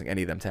I'm utilizing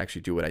any of them to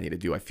actually do what I need to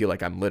do. I feel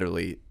like I'm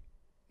literally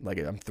like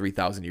I'm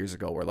 3,000 years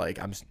ago where like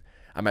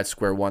I'm at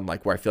square one,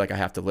 like where I feel like I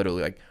have to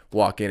literally like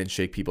walk in and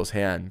shake people's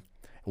hand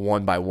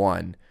one by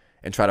one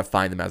and try to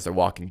find them as they're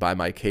walking by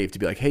my cave to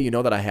be like, hey, you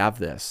know that I have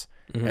this.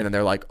 Mm-hmm. And then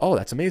they're like, oh,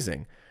 that's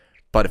amazing.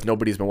 But if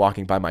nobody's been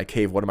walking by my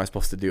cave, what am I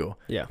supposed to do?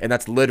 Yeah. And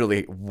that's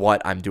literally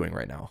what I'm doing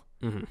right now.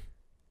 Mm-hmm.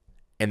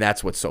 And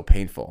that's what's so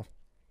painful,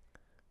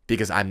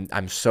 because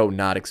I'm so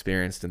not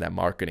experienced in that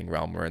marketing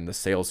realm or in the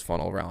sales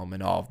funnel realm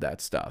and all of that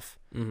stuff,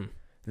 mm-hmm.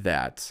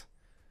 that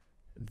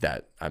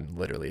I'm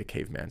literally a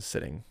caveman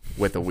sitting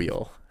with a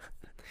wheel.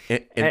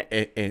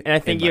 And I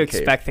think you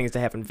expect things to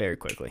happen very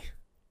quickly.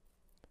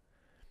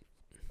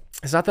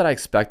 It's not that I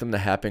expect them to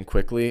happen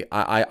quickly.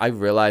 I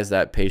realize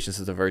that patience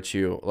is a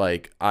virtue.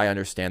 Like, I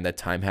understand that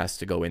time has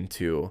to go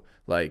into,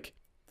 like,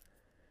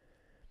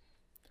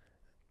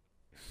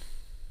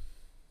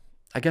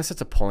 I guess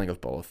it's a pulling of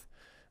both.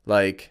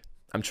 Like,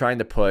 I'm trying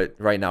to put,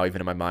 right now,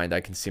 even in my mind,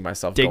 I can see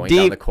myself going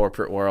down the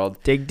corporate world.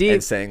 Dig deep.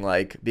 And saying,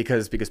 like,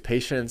 because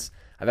patience,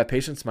 I've had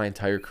patience my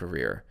entire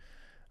career.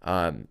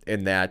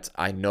 In that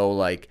I know,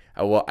 like,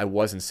 I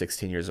wasn't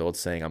 16 years old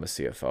saying I'm a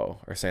CFO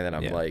or saying that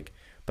I'm like,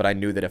 but I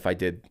knew that if I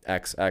did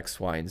X,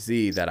 Y, and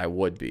Z, that I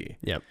would be.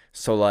 Yep.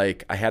 So,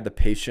 like, I had the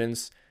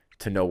patience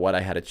to know what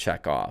I had to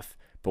check off.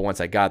 But once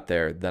I got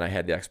there, then I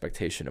had the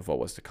expectation of what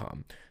was to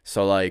come.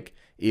 So, like,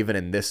 even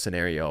in this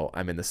scenario,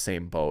 I'm in the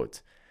same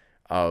boat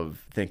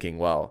of thinking,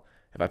 well,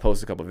 if I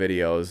post a couple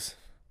videos,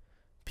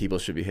 people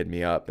should be hitting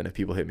me up. And if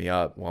people hit me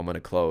up, well, I'm going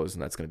to close,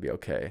 and that's going to be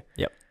okay.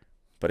 Yep.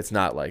 But it's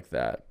not like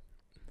that,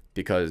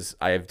 because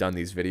I have done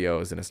these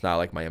videos and it's not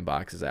like my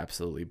inbox is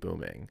absolutely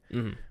booming,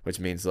 mm-hmm. which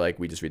means, like,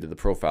 we just redid the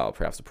profile.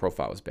 Perhaps the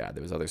profile was bad.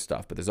 There was other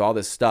stuff, but there's all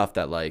this stuff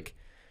that, like,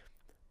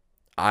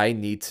 I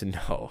need to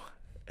know.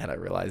 And I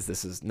realize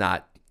this is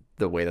not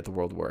the way that the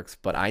world works,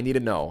 but I need to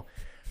know,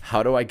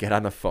 how do I get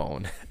on the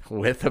phone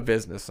with a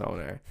business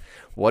owner?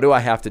 What do I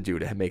have to do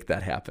to make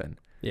that happen?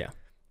 Yeah.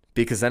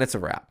 Because then it's a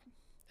wrap.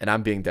 And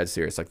I'm being dead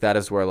serious. Like, that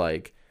is where,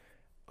 like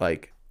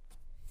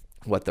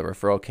what the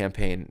referral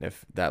campaign,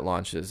 if that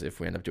launches, if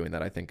we end up doing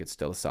that, I think it's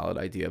still a solid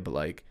idea. But,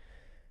 like,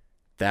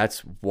 that's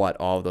what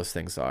all of those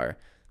things are.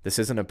 This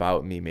isn't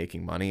about me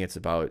making money. It's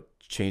about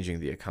changing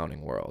the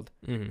accounting world.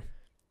 Mm-hmm.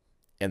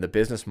 And the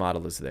business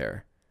model is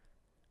there.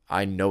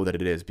 I know that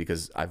it is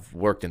because I've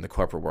worked in the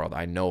corporate world.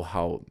 I know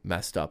how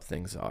messed up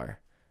things are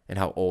and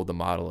how old the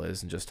model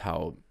is and just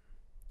how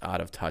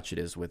out of touch it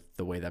is with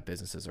the way that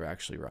businesses are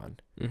actually run.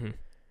 Mm-hmm.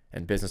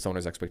 And business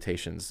owners'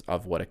 expectations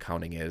of what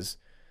accounting is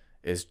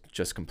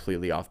just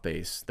completely off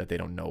base, that they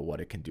don't know what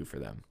it can do for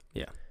them.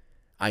 Yeah.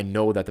 I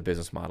know that the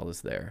business model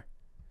is there.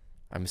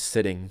 I'm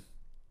sitting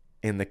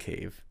in the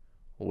cave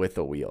with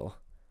a wheel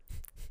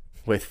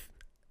with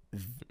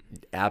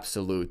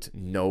absolute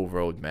no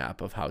roadmap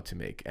of how to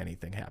make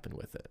anything happen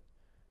with it.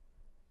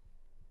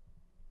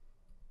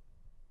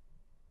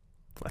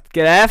 Let's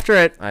get after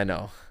it. I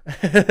know.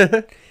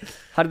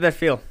 How did that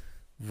feel?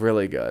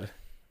 Really good.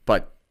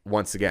 But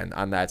once again,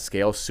 on that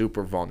scale,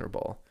 super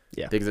vulnerable.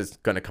 Yeah. Because it's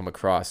going to come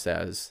across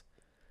as,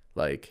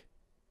 like,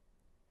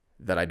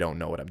 that I don't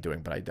know what I'm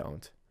doing, but I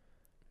don't.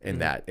 In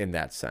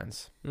that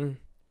sense. Mm.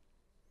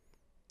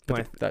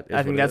 But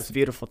I think that's the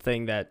beautiful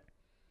thing that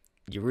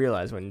you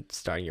realize when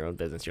starting your own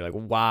business. You're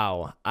like,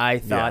 wow, I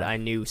thought I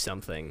knew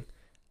something.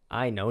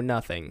 I know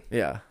nothing.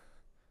 Yeah.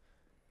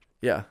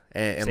 Yeah.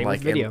 And Same like,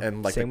 with video.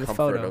 and like Same the with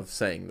comfort photo. of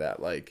saying that,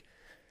 like,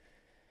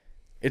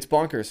 it's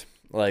bonkers.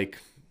 Like,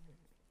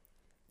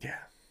 yeah.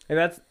 And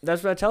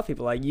that's what I tell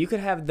people. Like, you could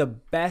have the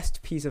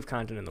best piece of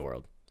content in the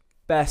world,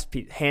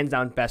 hands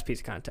down best piece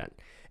of content,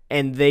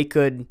 and they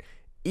could,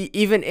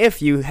 even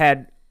if you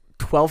had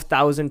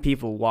 12,000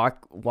 people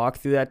walk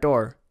through that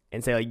door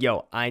and say, like,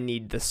 yo, I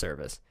need this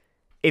service.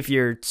 If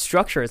your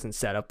structure isn't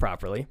set up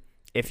properly,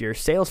 if your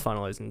sales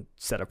funnel isn't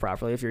set up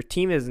properly, if your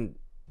team isn't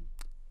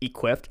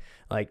equipped,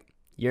 like,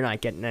 you're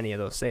not getting any of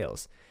those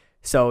sales.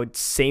 So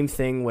same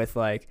thing with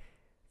like,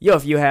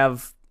 if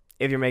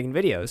you're making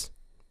videos,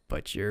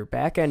 but your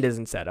back end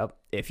isn't set up,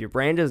 if your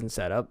brand isn't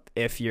set up,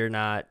 if you're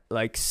not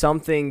like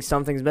something's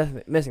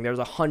missing. There's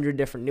 100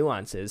 different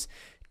nuances.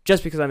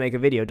 Just because I make a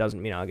video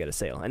doesn't mean I'll get a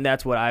sale. And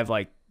that's what I've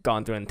like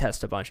gone through and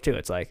tested a bunch too.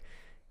 It's like,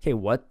 okay,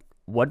 what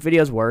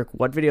videos work?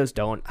 What videos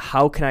don't?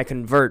 How can I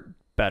convert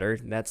better?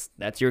 That's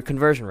your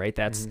conversion rate.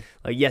 That's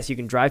like, yes, you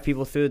can drive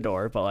people through the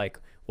door, but like,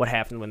 what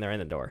happens when they're in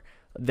the door?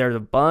 There's a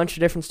bunch of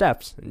different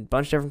steps and a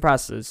bunch of different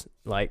processes.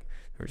 Like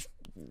there's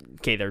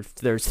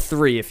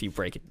 3 if you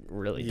break it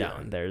really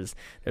down. There's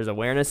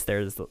awareness.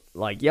 There's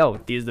like, these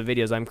are the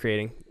videos I'm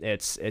creating.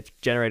 It's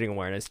generating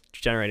awareness,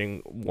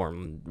 generating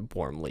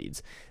warm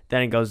leads.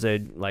 Then it goes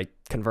to like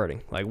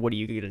converting. Like, what are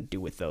you gonna do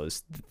with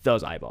those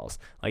eyeballs?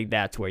 Like,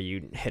 that's where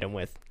you hit them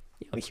with,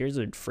 here's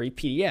a free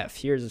PDF.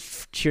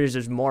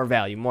 Here's more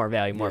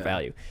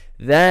value.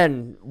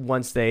 Then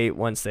once they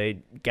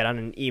get on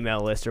an email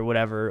list or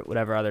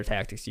whatever other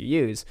tactics you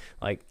use,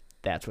 like,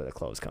 that's where the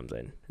close comes in.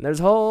 And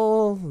there's a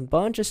whole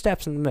bunch of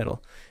steps in the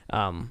middle.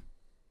 But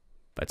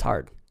it's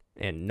hard.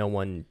 And no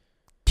one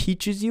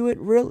teaches you it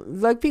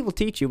like, people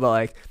teach you, but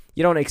like,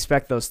 you don't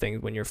expect those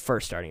things when you're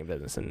first starting a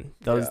business. And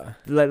those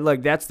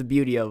like that's the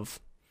beauty of,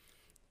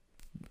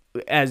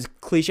 as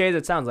cliche as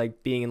it sounds,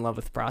 like, being in love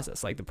with the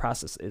process. Like, the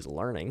process is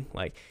learning.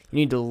 Like, you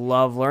need to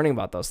love learning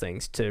about those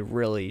things to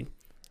really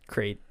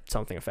create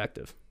something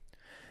effective.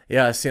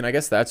 Yeah, see, and I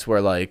guess that's where,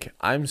 like,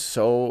 I'm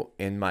so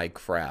in my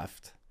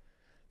craft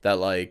that,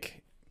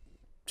 like,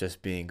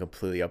 just being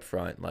completely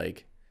upfront,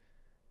 like,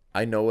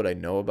 I know what I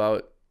know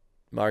about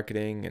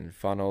marketing and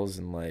funnels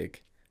and,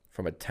 like,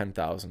 from a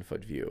 10,000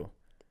 foot view.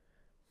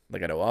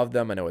 Like, I know of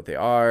them. I know what they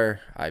are.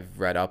 I've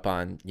read up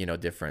on,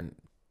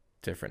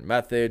 different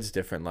methods,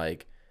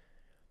 like,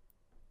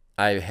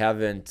 I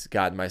haven't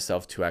gotten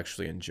myself to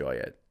actually enjoy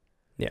it.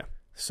 Yeah.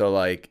 So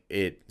like,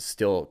 it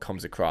still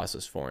comes across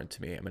as foreign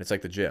to me. I mean, it's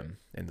like the gym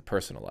in the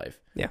personal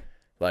life. Yeah.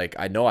 Like,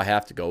 I know I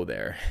have to go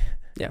there.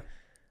 Yeah.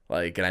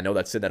 Like, and I know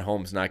that sitting at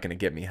home is not going to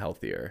get me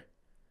healthier,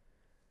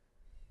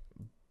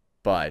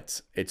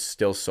 but it's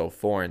still so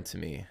foreign to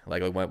me.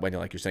 Like when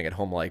you're saying at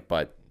home, like,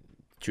 but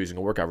choosing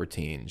a workout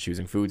routine,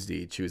 choosing foods to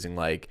eat, choosing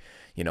like,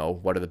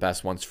 what are the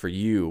best ones for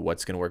you?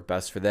 What's going to work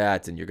best for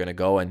that? And you're going to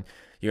go and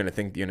you're going to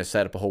think you're going to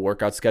set up a whole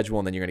workout schedule,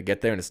 and then you're going to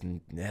get there and it's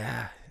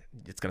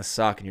going to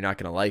suck and you're not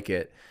going to like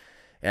it.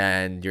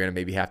 And you're going to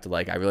maybe have to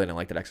like, I really didn't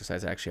like that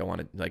exercise. Actually, I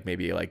wanted like,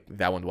 maybe like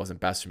that one wasn't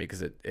best for me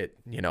because it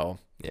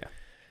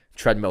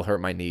treadmill hurt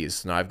my knees.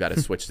 So now I've got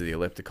to switch to the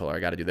elliptical, or I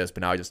got to do this.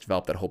 But now I just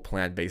developed that whole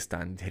plan based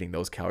on hitting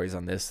those calories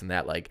on this and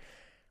that. Like,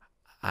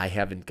 I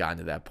haven't gotten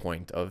to that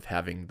point of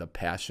having the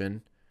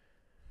passion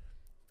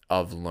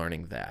of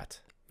learning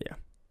that. Yeah.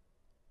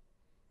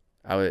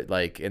 I would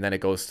like, and then it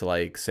goes to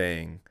like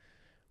saying,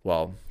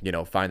 well,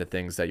 find the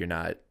things that you're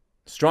not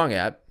strong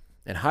at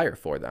and hire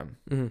for them,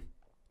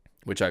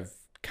 which I've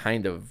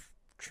kind of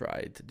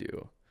tried to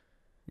do.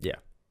 Yeah.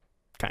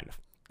 Kind of.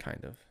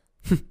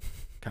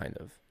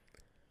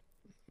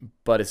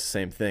 But it's the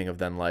same thing of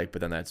then like,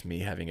 but then that's me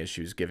having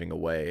issues giving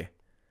away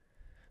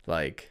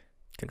like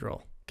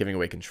giving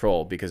away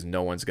control, because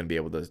no one's going to be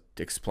able to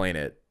explain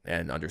it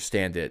and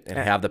understand it and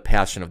have the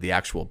passion of the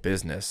actual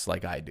business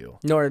like I do.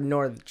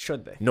 Nor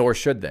should they.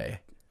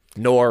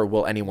 Nor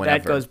will anyone ever.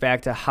 That goes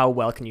back to how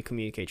well can you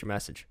communicate your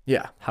message?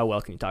 Yeah. How well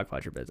can you talk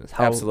about your business?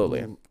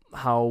 Absolutely.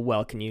 How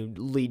well can you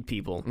lead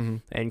people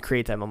and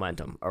create that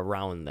momentum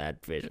around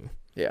that vision?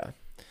 Yeah.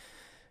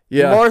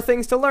 More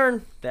things to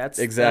learn. That's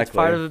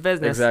part of the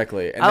business.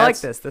 Exactly. And I like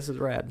this. This is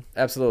rad.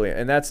 Absolutely.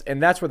 And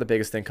that's where the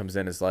biggest thing comes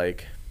in is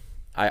like,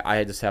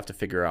 I just have to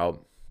figure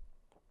out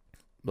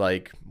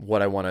like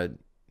what I want to.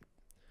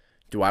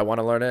 Do I want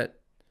to learn it?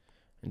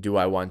 Do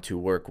I want to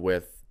work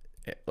with,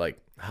 like,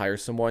 hire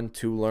someone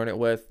to learn it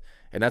with?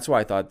 And that's why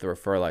I thought the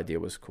referral idea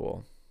was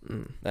cool.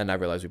 And I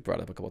realized we brought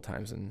it up a couple of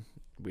times and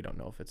we don't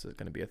know if it's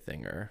going to be a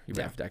thing, or you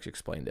have to actually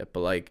explain it.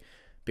 But like,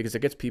 because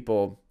it gets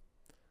people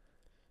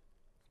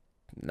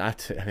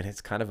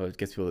it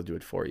gets people to do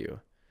it for you.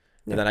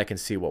 And then I can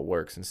see what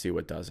works and see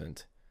what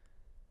doesn't.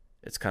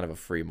 It's kind of a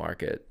free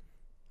market.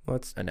 Well,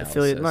 it's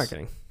affiliate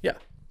marketing. Yeah.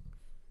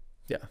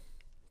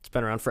 It's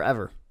been around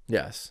forever.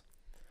 Yes.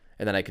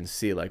 And then I can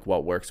see like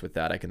what works with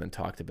that. I can then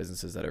talk to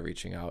businesses that are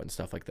reaching out and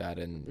stuff like that.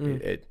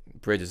 And it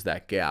bridges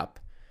that gap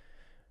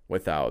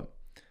without,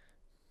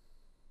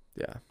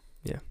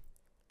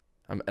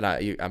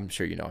 I'm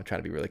sure, I'm trying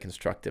to be really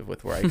constructive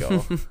with where I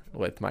go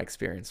with my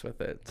experience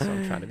with it. So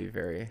I'm trying to be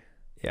very.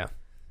 Yeah.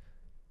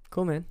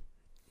 Cool, man.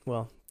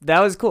 Well,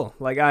 that was cool.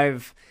 Like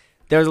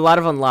there's a lot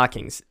of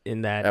unlockings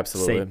in that,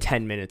 absolutely, say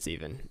 10 minutes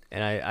even.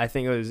 And I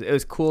think it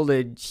was cool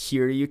to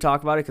hear you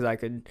talk about it, because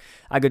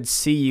I could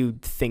see you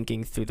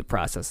thinking through the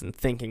process and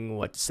thinking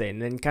what to say.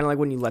 And then kind of like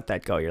when you let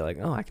that go, you're like,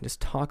 oh, I can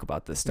just talk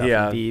about this stuff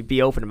and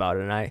be open about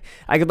it. And I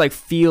could like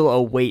feel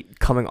a weight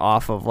coming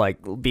off of like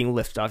being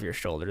lifted off your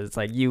shoulders. It's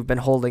like you've been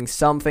holding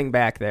something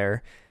back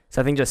there.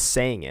 So I think just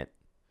saying it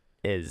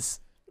is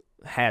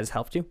has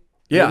helped you.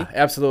 Yeah,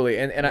 absolutely.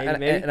 And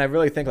I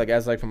really think like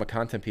as like from a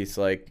content piece,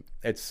 like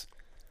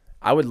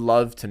I would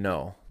love to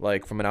know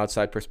like from an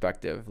outside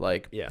perspective,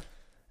 like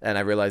and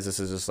I realize this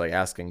is just like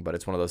asking, but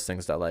it's one of those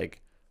things that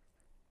like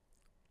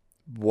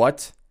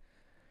what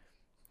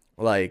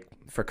like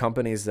for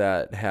companies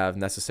that have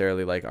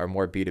necessarily like are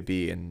more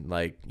B2B and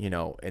like, you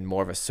know, in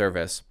more of a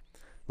service,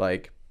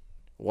 like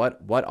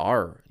what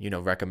are, you know,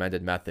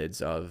 recommended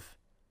methods of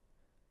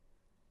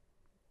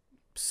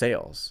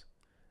sales?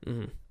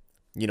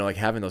 You know, like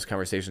having those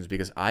conversations,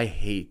 because I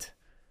hate,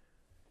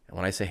 and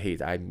when I say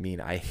hate, I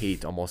mean I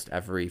hate almost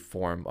every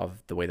form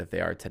of the way that they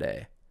are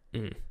today.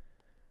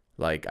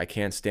 Like I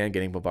can't stand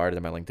getting bombarded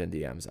in my LinkedIn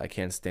DMs. I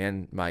can't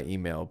stand my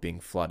email being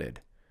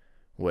flooded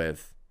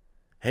with,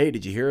 hey,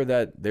 did you hear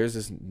that there's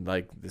this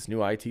like this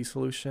new IT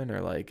solution?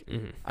 Or like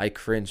I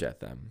cringe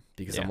at them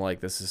because I'm like,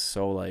 this is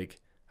so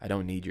like, I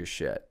don't need your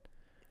shit.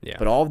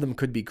 But all of them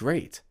could be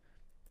great.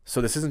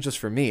 So this isn't just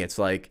for me. It's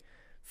like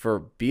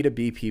for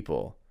B2B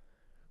people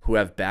who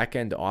have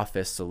back-end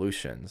office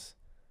solutions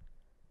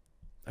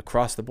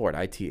across the board,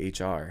 IT,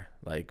 HR,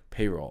 like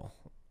payroll,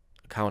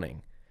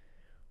 accounting.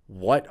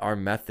 What are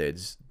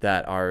methods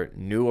that are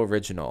new,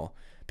 original?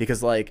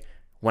 Because like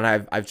when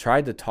I've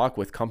tried to talk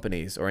with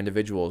companies or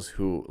individuals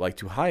who like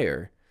to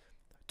hire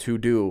to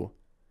do,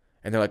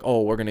 and they're like,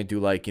 oh, we're going to do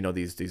like, you know,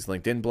 these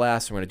LinkedIn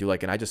blasts. We're going to do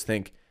like, and I just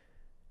think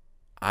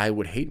I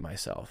would hate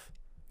myself.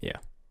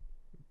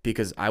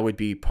 Because I would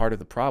be part of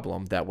the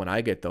problem that when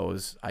I get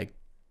those,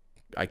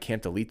 I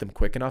can't delete them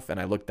quick enough, and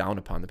I look down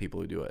upon the people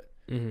who do it.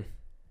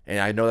 And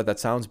I know that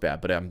sounds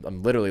bad, but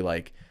I'm literally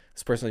like,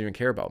 this person doesn't even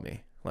care about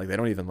me. Like they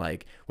don't even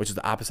like, which is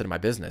the opposite of my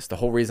business. The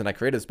whole reason I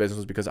created this business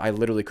was because I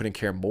literally couldn't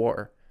care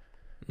more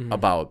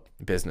about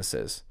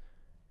businesses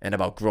and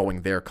about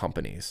growing their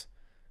companies.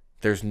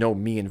 There's no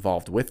me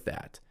involved with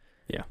that.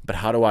 But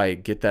how do I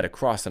get that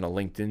across in a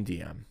LinkedIn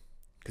DM?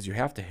 Because you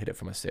have to hit it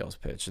from a sales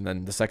pitch. And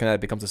then the second that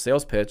it becomes a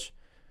sales pitch,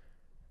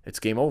 it's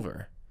game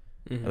over.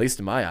 At least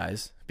in my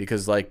eyes,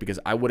 because I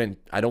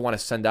don't want to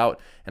send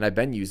out, and I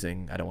don't want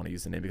to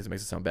use the name because it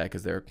makes it sound bad,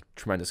 because they're a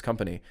tremendous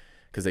company,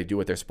 because they do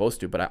what they're supposed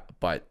to.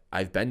 But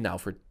I've been now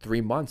for 3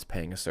 months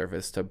paying a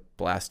service to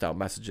blast out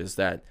messages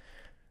that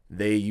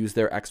they use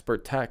their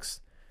expert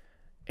text,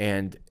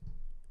 and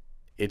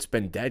it's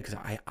been dead because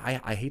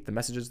I hate the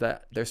messages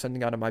that they're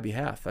sending out on my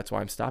behalf. That's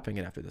why I'm stopping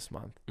it after this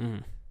month,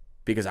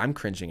 because I'm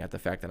cringing at the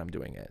fact that I'm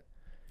doing it.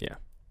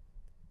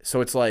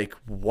 So it's like,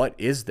 what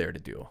is there to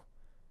do?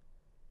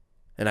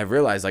 And I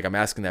realized like I'm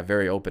asking that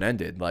very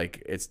open-ended.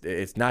 Like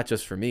it's not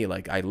just for me.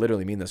 Like I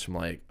literally mean this from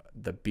like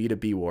the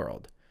B2B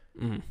world.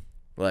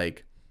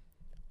 Like,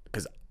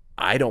 because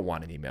I don't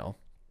want an email.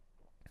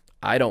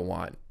 I don't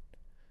want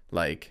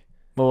like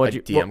what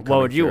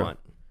would you want?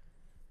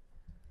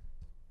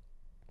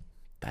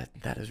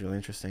 That is really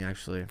interesting,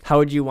 actually. How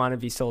would you want to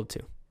be sold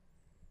to?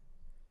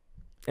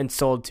 And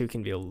sold to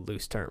can be a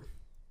loose term,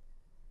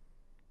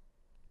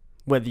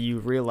 whether you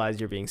realize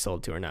you're being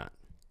sold to or not.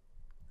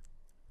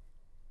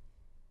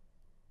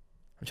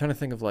 I'm trying to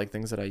think of like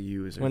things that I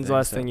use. What's the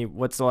last thing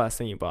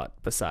you bought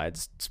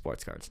besides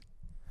sports cards?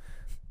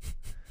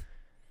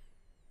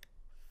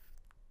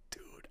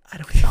 Dude, I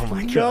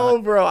don't know,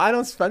 bro. I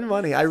don't spend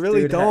money. I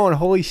really don't.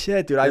 Holy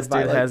shit, dude. This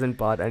dude hasn't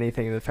bought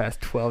anything in the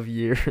past 12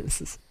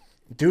 years.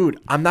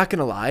 Dude, I'm not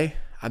gonna lie.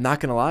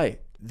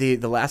 The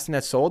last thing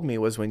that sold me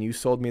was when you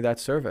sold me that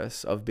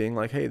service of being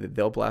like, hey,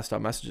 they'll blast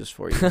out messages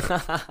for you.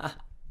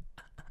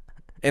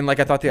 And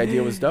like I thought the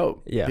idea was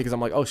dope, because I'm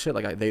like, oh shit,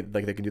 like they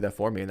can do that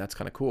for me, and that's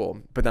kind of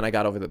cool. But then I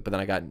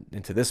got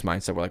into this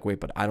mindset where like, wait,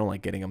 but I don't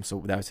like getting them,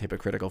 so that was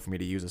hypocritical for me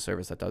to use a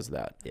service that does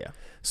that.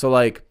 So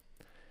like,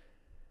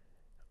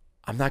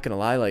 I'm not gonna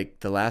lie,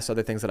 like the last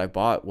other things that I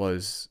bought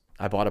was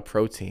I bought a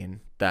protein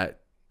that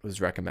was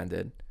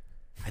recommended.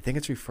 I think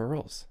it's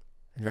referrals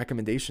and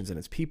recommendations, and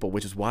it's people,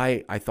 which is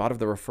why I thought of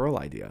the referral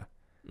idea.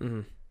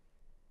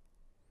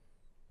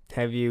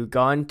 Have you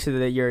gone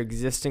to your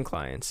existing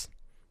clients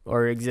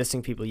or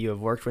existing people you have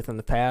worked with in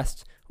the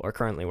past or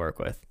currently work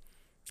with?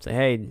 Say,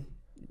 hey,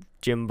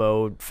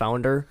 Jimbo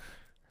founder,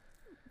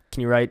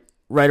 can you write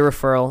a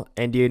referral?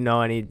 And do you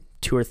know any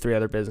 2 or 3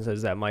 other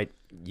businesses that might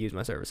use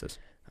my services?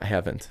 I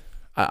haven't.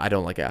 I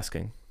don't like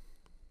asking.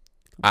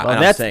 Well,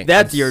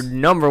 that's your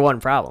number one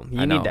problem.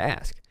 You need to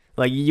ask.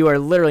 Like, you are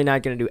literally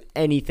not going to do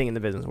anything in the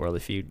business world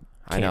if you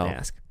can't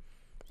ask.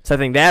 So I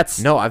think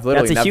I've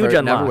literally huge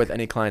unlock. Never with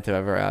any client I've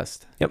ever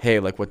asked, hey,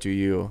 like, what do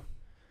you?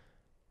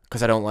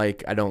 Because I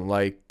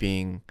like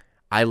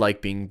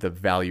being the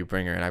value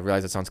bringer, and I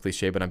realize it sounds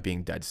cliche, but I'm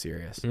being dead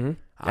serious.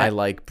 I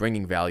like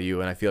bringing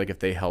value, and I feel like if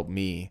they help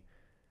me,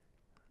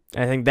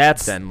 I think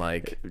that's then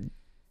like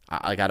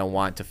I don't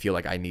want to feel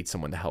like I need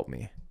someone to help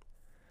me.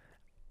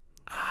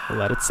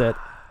 Let it sit.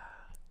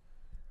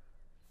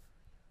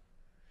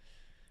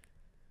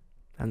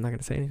 I'm not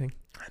gonna say anything.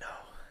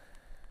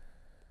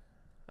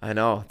 I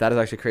know. That is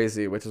actually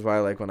crazy, which is why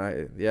like when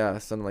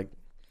something like.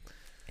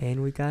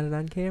 And we got it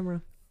on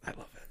camera. I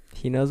love it.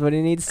 He knows what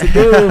he needs to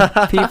do,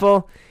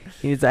 people.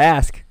 He needs to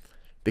ask.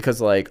 Because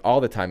like all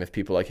the time, if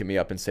people like hit me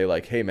up and say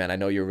like, hey man, I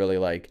know you're really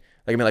like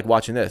Like, I mean, like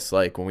watching this,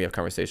 like when we have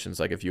conversations,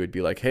 like if you would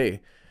be like,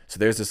 hey, so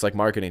there's this like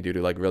marketing dude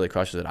who like really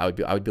crushes it, I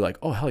would be like,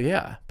 oh hell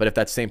yeah. But if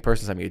that same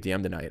person sent me a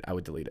DM tonight, I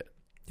would delete it.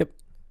 Yep.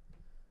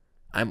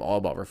 I'm all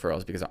about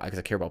referrals because I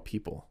care about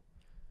people.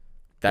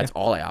 That's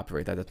all I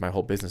operate. That's my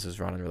whole business is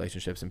run on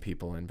relationships and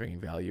people and bringing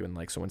value. And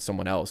like, so when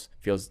someone else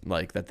feels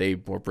like that they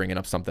were bringing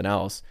up something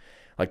else,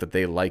 like that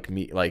they like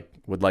me, like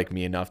would like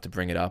me enough to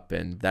bring it up.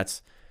 And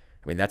that's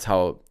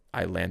how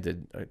I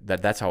landed.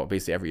 That's how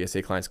basically every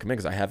ESA client's come in,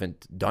 because I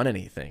haven't done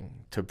anything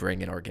to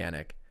bring in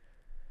organic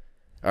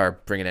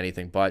or bring in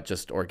anything but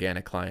just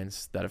organic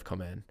clients that have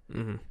come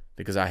in,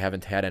 because I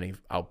haven't had any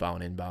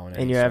outbound, inbound.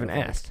 And you haven't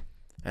asked.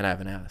 And I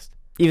haven't asked.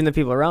 Even the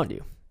people around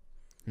you.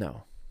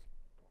 No.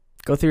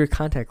 Go through your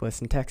contact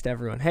list and text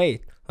everyone.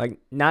 Hey, like,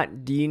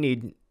 not do you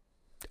need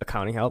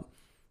accounting help?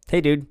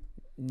 Hey, dude,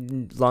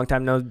 long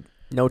time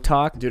no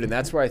talk. Dude, and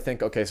that's where I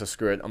think, okay, so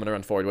screw it. I'm going to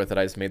run forward with it.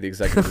 I just made the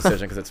executive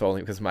decision because it's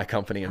only because my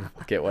company and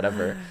get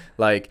whatever.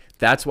 Like,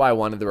 that's why I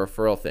wanted the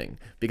referral thing,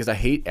 because I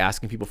hate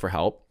asking people for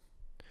help.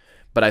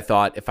 But I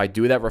thought if I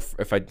do that,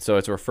 so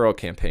it's a referral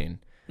campaign.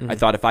 I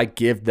thought if I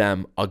give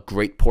them a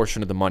great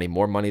portion of the money,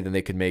 more money than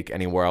they could make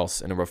anywhere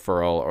else in a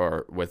referral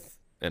or with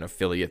an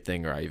affiliate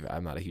thing, or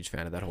I'm not a huge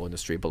fan of that whole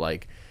industry, but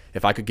like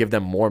if I could give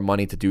them more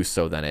money to do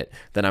so then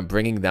I'm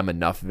bringing them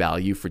enough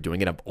value for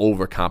doing it. I'm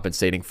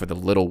overcompensating for the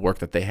little work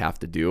that they have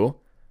to do.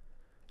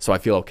 So I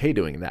feel okay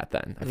doing that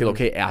then. I feel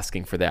okay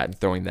asking for that and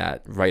throwing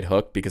that right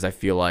hook, because I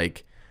feel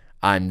like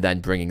I'm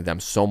then bringing them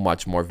so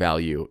much more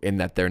value in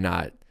that they're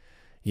not,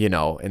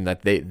 and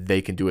that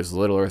they can do as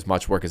little or as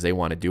much work as they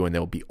want to do, and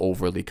they'll be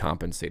overly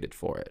compensated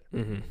for it.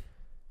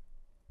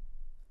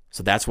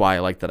 So that's why I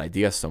like that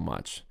idea so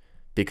much,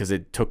 because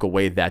it took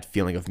away that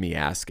feeling of me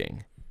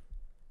asking.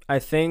 I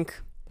think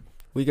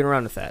we can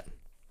run with that,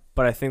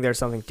 but I think there's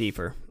something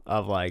deeper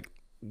of like,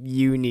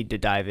 you need to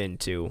dive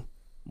into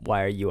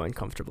why are you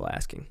uncomfortable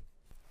asking?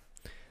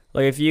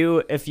 Like if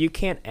you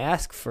can't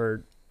ask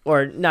for,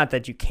 or not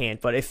that you can't,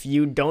 but if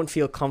you don't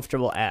feel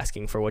comfortable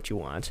asking for what you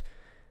want,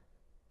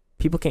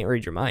 people can't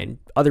read your mind.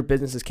 Other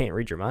businesses can't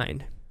read your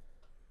mind.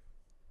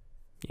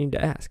 You need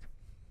to ask.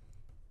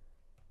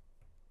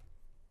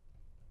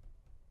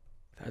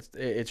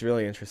 It's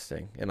really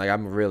interesting, and like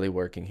I'm really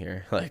working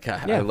here. Like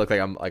I look like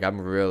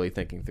I'm really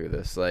thinking through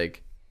this.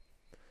 Like,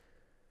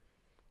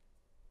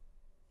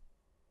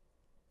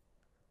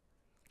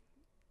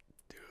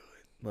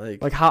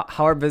 dude, like how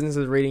are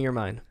businesses reading your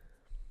mind?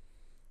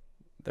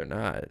 They're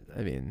not.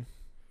 I mean,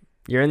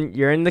 you're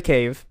in the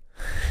cave.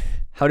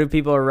 How do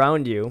people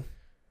around you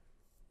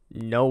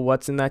know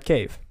what's in that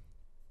cave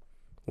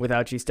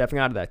without you stepping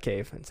out of that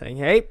cave and saying,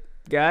 hey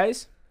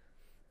guys,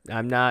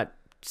 I'm not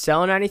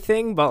selling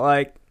anything, but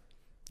like,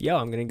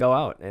 I'm gonna go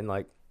out and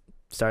like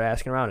start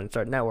asking around and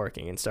start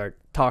networking and start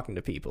talking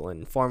to people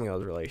and forming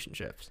those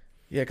relationships.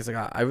 Yeah, because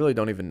like I really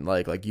don't even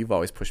like you've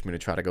always pushed me to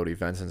try to go to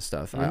events and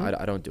stuff.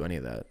 I don't do any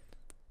of that.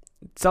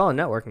 It's all a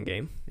networking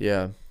game.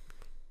 Yeah.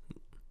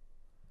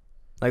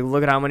 Like,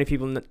 look at how many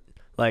people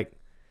like.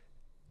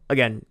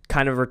 Again,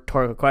 kind of a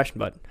rhetorical question,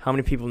 but how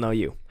many people know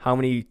you? How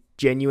many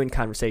genuine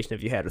conversations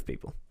have you had with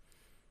people?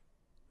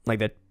 Like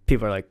that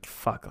people are like,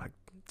 fuck, like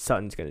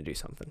Sutton's going to do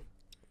something.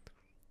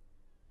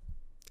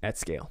 At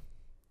scale.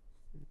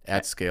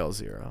 At scale,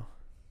 0.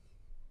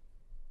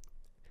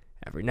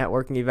 Every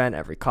networking event,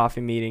 every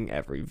coffee meeting,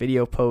 every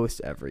video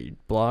post, every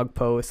blog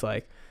post,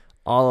 like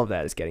all of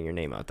that is getting your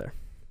name out there.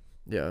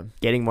 Yeah.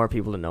 Getting more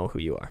people to know who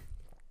you are.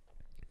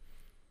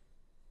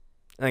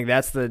 I think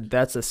that's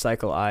the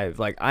cycle I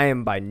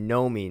am by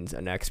no means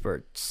an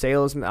expert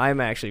salesman.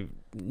 I'm actually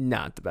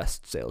not the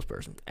best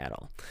salesperson at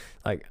all.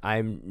 Like,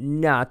 I'm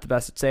not the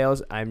best at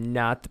sales. I'm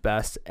not the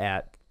best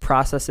at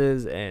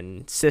processes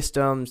and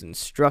systems and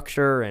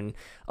structure and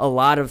a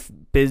lot of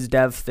biz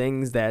dev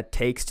things that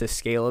takes to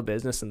scale a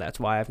business, and that's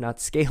why I've not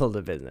scaled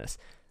a business.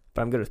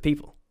 But I'm good with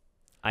people.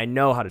 I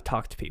know how to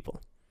talk to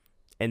people.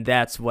 And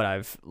that's what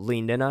I've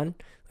leaned in on.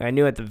 Like, I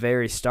knew at the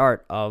very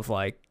start of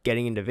like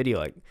getting into video,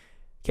 like,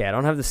 okay, I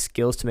don't have the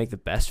skills to make the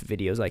best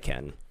videos I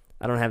can.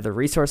 I don't have the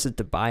resources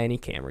to buy any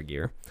camera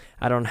gear.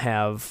 I don't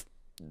have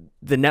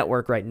the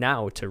network right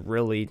now to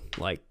really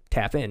like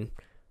tap in.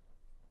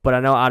 But I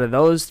know out of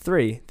those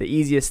 3, the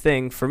easiest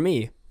thing for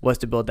me was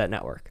to build that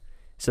network.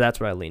 So that's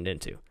what I leaned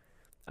into.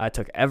 I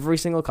took every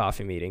single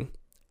coffee meeting.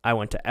 I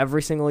went to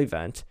every single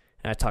event,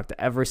 and I talked to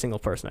every single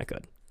person I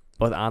could,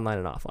 both online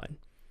and offline.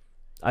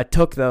 I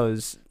took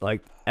those,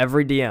 like,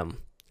 every DM.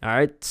 All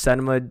right, send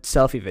them a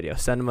selfie video,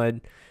 send them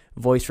a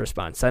voice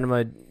response, send them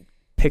a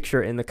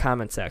picture in the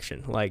comment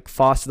section. Like,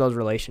 foster those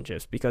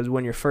relationships, because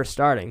when you're first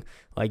starting,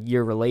 like,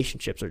 your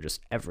relationships are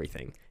just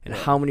everything, and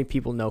how many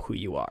people know who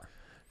you are.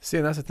 See,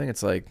 and that's the thing.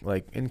 It's like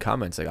in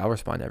comments, like, I'll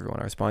respond to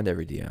everyone. I respond to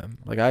every DM.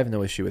 Like, I have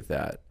no issue with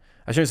that.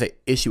 I shouldn't say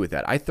issue with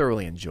that. I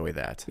thoroughly enjoy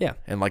that. Yeah.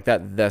 And like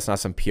that's not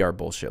some PR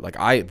bullshit. Like,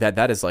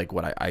 that is like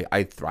what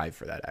I thrive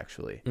for that,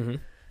 actually. Mm-hmm.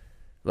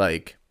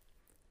 Like,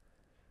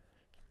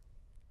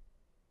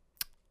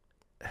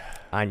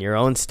 on your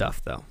own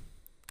stuff though,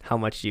 how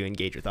much do you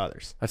engage with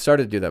others? I've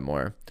started to do that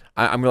more.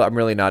 I'm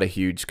really not a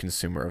huge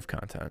consumer of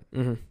content.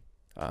 Mm-hmm.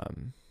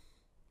 I'm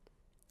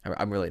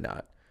really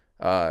not.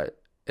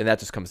 And that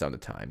just comes down to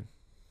time,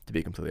 to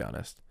be completely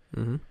honest.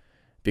 Mm-hmm.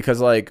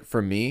 Because like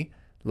for me,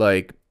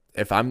 like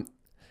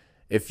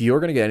if you're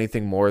going to get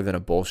anything more than a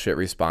bullshit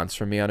response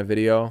from me on a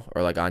video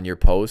or like on your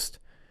post,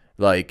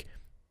 like,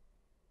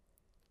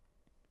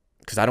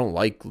 because I don't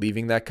like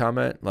leaving that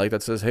comment like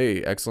that says,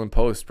 hey, excellent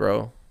post,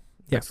 bro.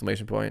 Yeah.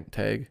 Exclamation point,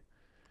 tag.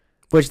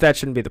 Which that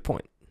shouldn't be the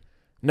point.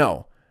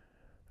 No.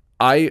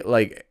 I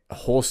like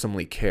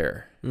wholesomely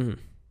care. Mm-hmm.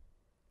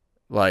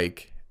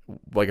 Like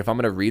if I'm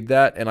going to read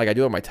that, and like I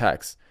do it in my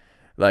text,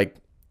 like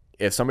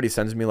if somebody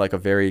sends me like a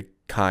very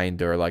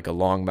kind or like a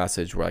long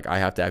message where like I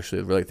have to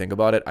actually really think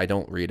about it, I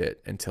don't read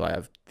it until I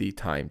have the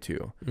time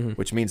to,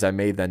 which means I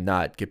may then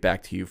not get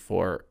back to you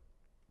for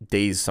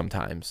days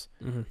sometimes,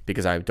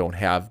 because I don't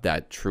have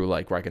that true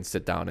like where I can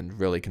sit down and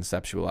really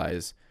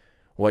conceptualize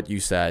what you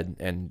said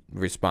and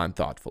respond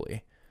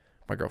thoughtfully.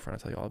 My girlfriend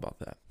will tell you all about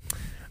that.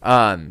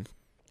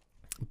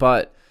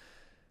 But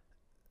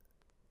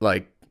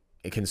like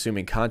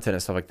consuming content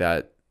and stuff like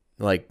that,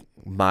 like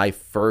my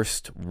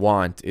first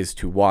want is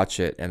to watch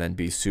it and then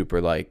be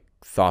super like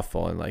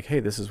thoughtful and like, hey,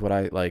 this is what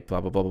I like,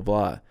 blah, blah, blah, blah,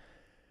 blah.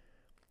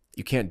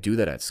 You can't do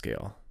that at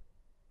scale.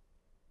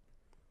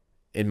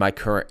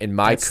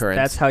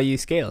 That's how you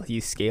scale.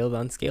 You scale the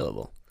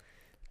unscalable.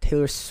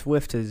 Taylor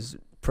Swift has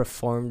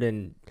performed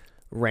in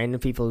random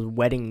people's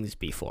weddings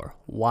before.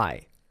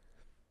 Why?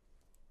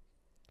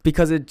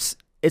 Because it's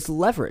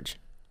leverage.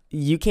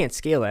 You can't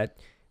scale that.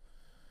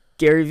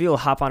 Gary Vee will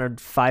hop on a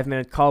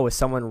 5-minute call with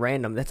someone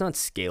random. That's not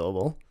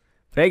scalable.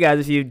 But hey, guys,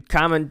 if you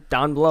comment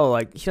down below,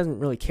 like, he doesn't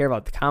really care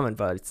about the comment,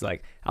 but it's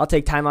like, I'll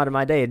take time out of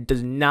my day. It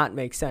does not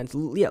make sense.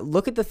 Yeah,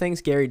 look at the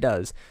things Gary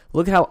does.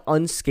 Look at how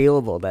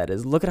unscalable that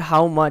is. Look at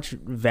how much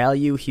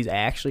value he's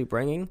actually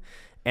bringing.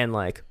 And,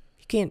 like,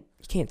 you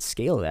can't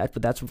scale that,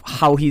 but that's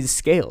how he's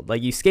scaled.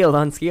 Like, you scale the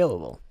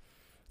unscalable.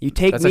 You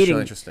take that's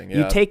meetings. Interesting. Yeah.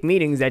 You take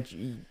meetings that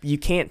you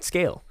can't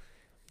scale.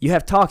 You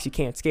have talks you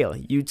can't scale.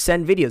 You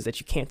send videos that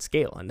you can't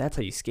scale, and that's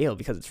how you scale,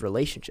 because it's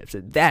relationships.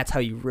 That's how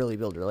you really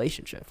build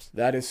relationships.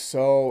 That is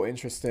so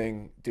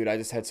interesting, dude. I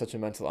just had such a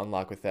mental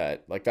unlock with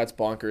that. Like, that's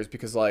bonkers,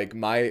 because like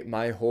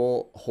my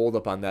whole hold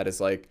up on that is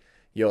like,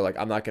 yo, like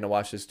I'm not gonna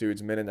watch this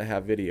dude's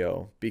 1.5-minute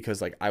video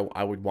because like I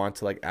would want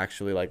to like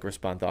actually like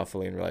respond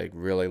thoughtfully and like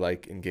really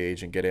like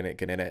engage and get in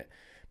it.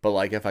 But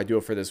like if I do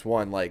it for this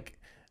one, like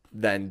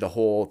then the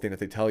whole thing that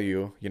they tell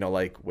you, you know,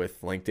 like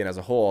with LinkedIn as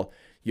a whole,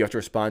 you have to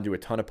respond to a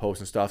ton of posts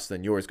and stuff, so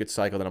then yours gets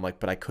cycled. And I'm like,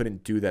 but I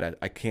couldn't do that.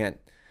 I can't.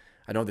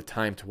 I don't have the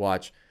time to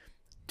watch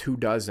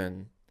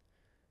 24.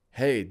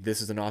 Hey,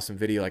 this is an awesome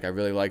video. Like, I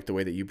really like the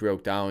way that you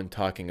broke down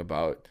talking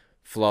about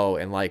flow.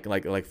 And like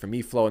for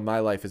me, flow in my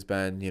life has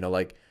been, you know,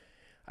 like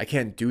I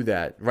can't do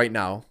that right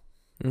now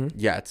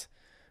yet.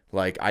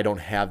 Like, I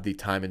don't have the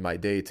time in my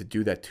day to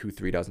do that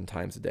 2-3 dozen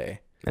times a day.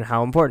 And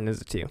how important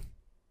is it to you?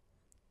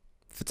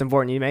 If it's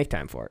important, you make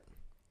time for it.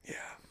 Yeah.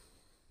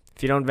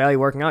 If you don't value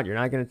working out, you're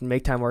not going to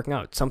make time working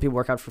out. Some people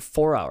work out for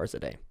 4 hours a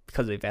day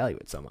because they value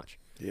it so much.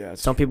 Yeah.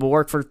 Some people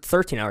work for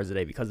 13 hours a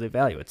day because they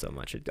value it so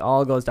much. It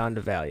all goes down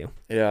to value.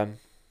 Yeah.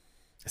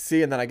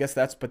 See, and then I guess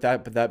then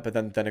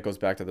it goes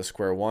back to the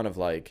square one of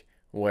like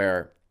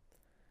where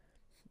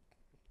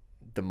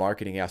the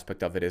marketing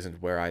aspect of it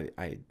isn't where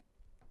I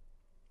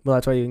Well,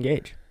 that's why you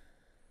engage.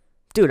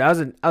 Dude, I was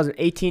an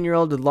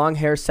 18-year-old with long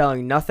hair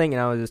selling nothing,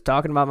 and I was just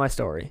talking about my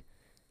story.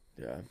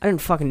 Yeah. I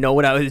didn't fucking know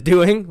what I was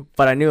doing,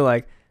 but I knew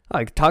like, oh,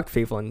 I could talk to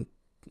people, and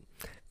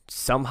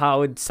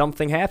somehow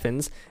something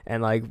happens,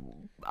 and like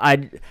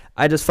I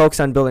just focus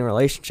on building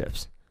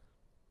relationships.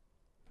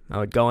 I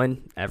would go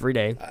in every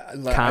day,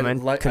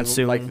 comment,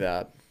 consume. I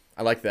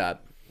like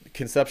that.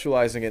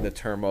 Conceptualizing in the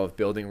term of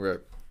building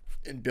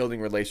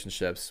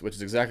relationships, which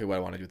is exactly what I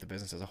want to do with the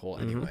business as a whole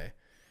anyway.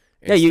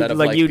 Instead of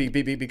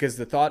because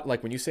the thought,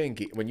 like when you say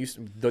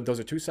those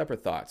are two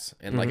separate thoughts,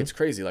 and like it's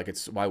crazy, like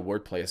it's why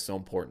wordplay is so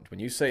important. When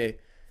you say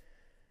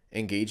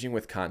engaging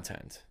with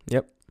content,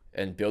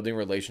 and building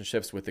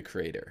relationships with the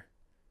creator,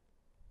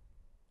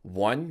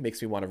 one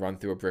makes me want to run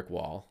through a brick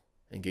wall.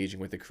 Engaging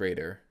with the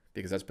creator,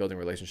 because that's building a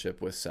relationship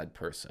with said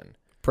person.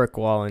 Brick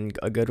wall in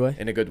a good way?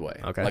 In a good way.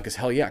 Okay. Like, as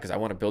hell yeah, because I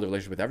want to build a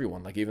relationship with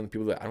everyone. Like, even the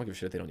people that I don't give a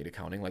shit if they don't need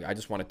accounting. Like, I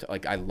just want to,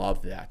 like, I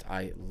love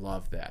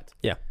that.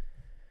 Yeah.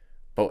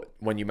 But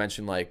when you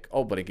mention, like,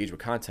 oh, but engage with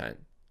content,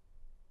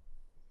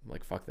 I'm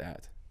like, fuck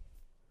that.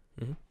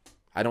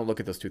 I don't look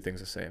at those two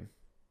things the same.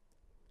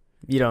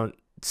 You don't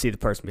see the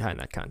person behind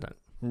that content?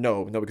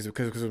 No, because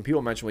when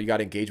people mention, well, you got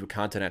to engage with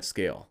content at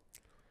scale,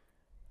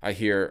 I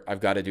hear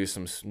I've got to do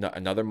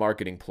another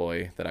marketing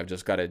ploy that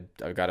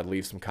I've got to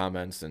leave some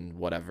comments and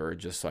whatever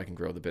just so I can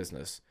grow the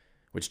business,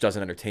 which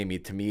doesn't entertain me.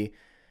 To me,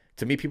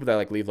 people that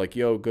like leave like,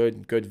 yo,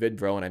 good vid,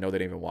 bro, and I know they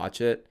didn't even watch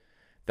it.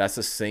 That's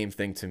the same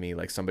thing to me,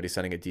 like somebody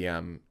sending a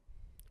DM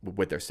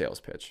with their sales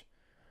pitch.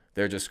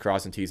 They're just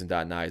crossing T's and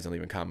dotting I's and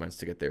leaving comments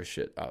to get their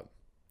shit up.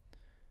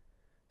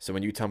 So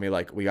when you tell me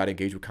like we got to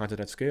engage with content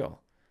at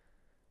scale,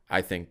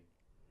 I think,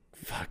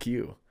 fuck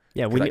you.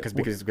 Yeah, because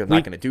we're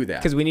not going to do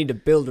that. Because we need to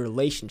build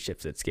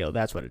relationships at scale.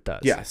 That's what it does.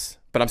 Yes.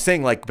 But I'm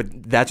saying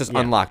but that just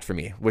unlocked for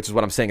me, which is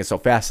what I'm saying is so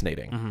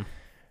fascinating. Mm-hmm.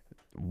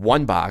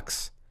 One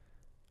box,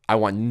 I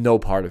want no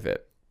part of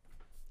it.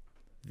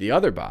 The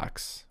other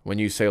box, when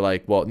you say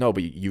well, no,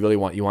 but you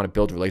want to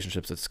build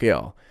relationships at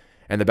scale.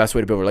 And the best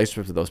way to build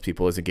relationships with those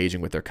people is engaging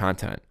with their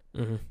content.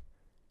 Mm-hmm.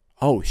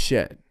 Oh,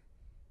 shit.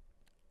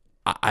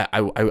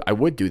 I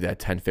would do that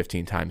 10,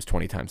 15 times,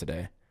 20 times a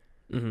day.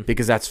 Mm-hmm.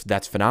 Because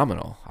that's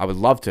phenomenal. I would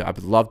love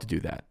to do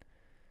that.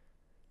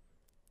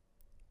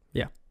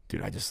 Yeah.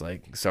 Dude, I just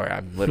sorry,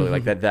 I'm literally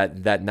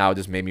that now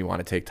just made me want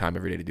to take time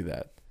every day to do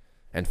that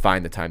and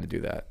find the time to do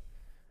that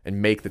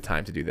and make the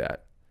time to do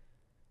that.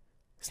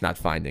 It's not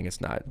finding, it's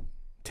not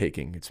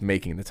taking, it's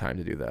making the time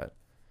to do that.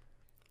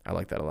 I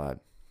like that a lot.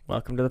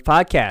 Welcome to the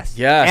podcast.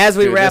 Yes. As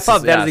we wrap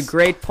up, that is a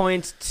great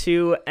point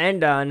to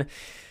end on.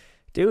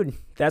 Dude,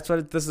 that's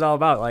what this is all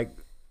about.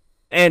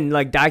 And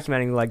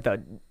documenting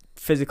the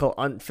physical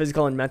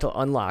and mental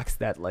unlocks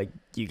that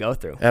you go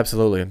through.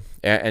 Absolutely.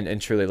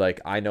 And truly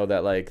I know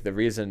that the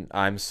reason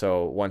I'm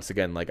so once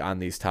again on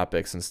these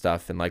topics and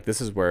stuff and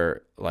this is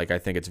where I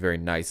think it's very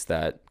nice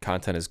that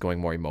content is going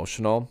more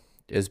emotional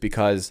is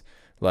because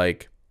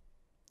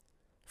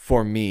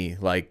for me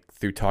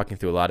through talking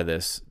through a lot of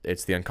this,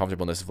 it's the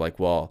uncomfortableness of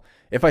well,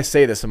 if I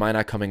say this, am I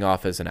not coming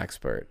off as an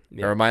expert?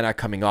 Yeah. Or am I not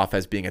coming off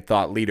as being a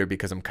thought leader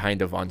because I'm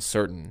kind of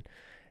uncertain?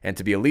 And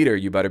to be a leader,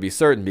 you better be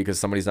certain because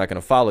somebody's not going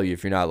to follow you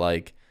if you're not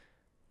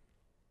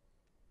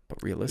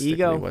but realistically,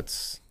 ego.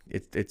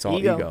 It's all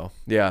ego.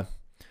 Yeah.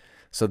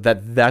 So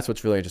that's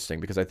what's really interesting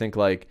because I think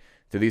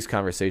through these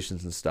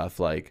conversations and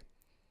stuff, I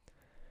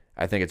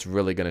think it's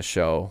really going to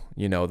show,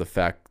 the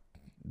fact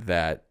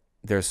that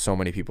there's so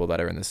many people that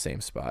are in the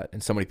same spot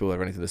and so many people that are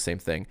running through the same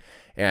thing.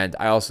 And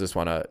I also just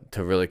want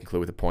to really conclude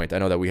with a point. I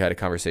know that we had a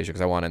conversation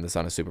because I want to end this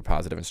on a super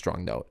positive and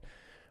strong note.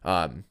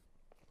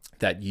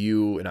 That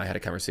you and I had a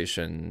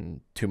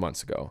conversation 2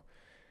 months ago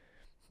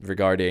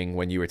regarding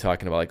when you were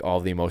talking about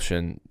all the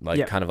emotion,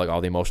 kind of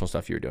all the emotional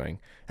stuff you were doing.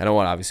 I don't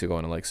want to obviously go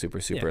into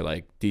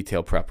super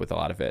detailed prep with a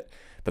lot of it,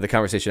 but the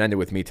conversation ended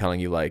with me telling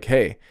you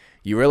hey,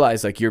 you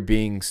realize you're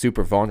being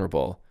super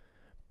vulnerable,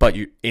 but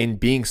in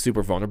being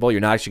super vulnerable, you're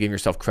not actually giving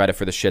yourself credit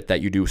for the shit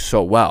that you do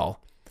so well.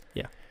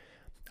 Yeah.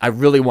 I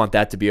really want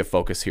that to be a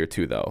focus here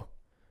too, though,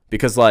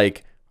 because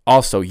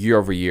also year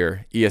over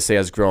year, ESA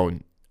has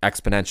grown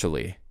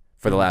exponentially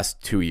for the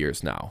last 2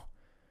 years now.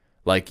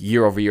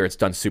 Year over year, it's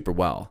done super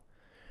well.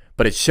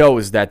 But it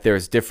shows that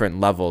there's different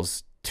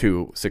levels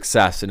to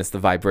success, and it's the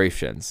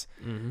vibrations.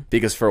 Mm-hmm.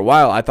 Because for a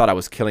while, I thought I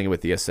was killing it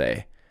with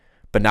ESA.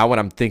 But now when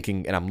I'm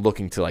thinking and I'm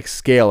looking to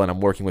scale and I'm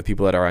working with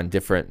people that are on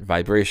different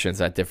vibrations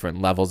at different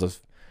levels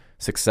of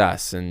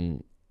success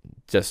and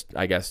just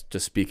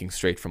speaking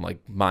straight from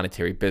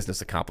monetary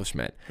business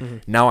accomplishment. Mm-hmm.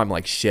 Now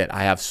I'm shit,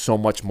 I have so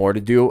much more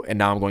to do. And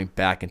now I'm going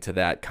back into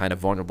that kind of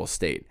vulnerable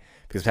state.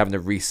 Because having to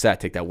reset,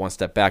 take that one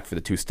step back for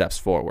the 2 steps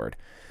forward.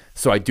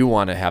 So I do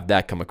want to have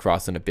that come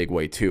across in a big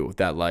way too,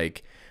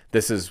 that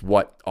this is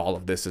what all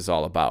of this is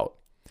all about.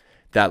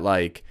 That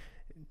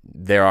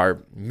there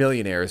are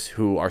millionaires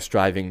who are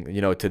striving,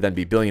 to then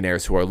be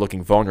billionaires who are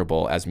looking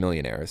vulnerable as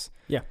millionaires.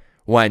 Yeah.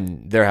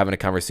 When they're having a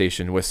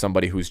conversation with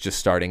somebody who's just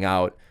starting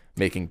out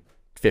making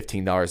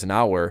 $15 an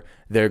hour,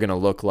 they're going to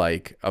look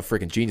like a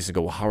freaking genius and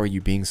go, well, how are you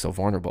being so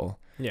vulnerable?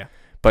 Yeah.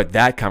 But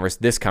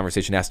this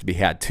conversation has to be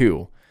had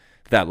too.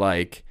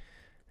 That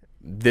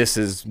this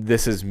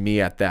is me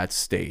at that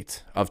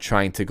state of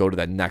trying to go to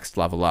that next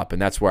level up.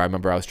 And that's where I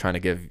remember I was trying to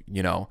give,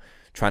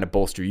 trying to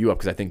bolster you up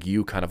because I think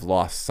you kind of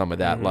lost some of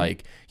that. Mm-hmm.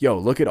 Yo,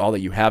 look at all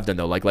that you have done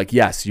though.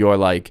 Yes,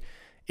 you're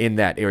in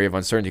that area of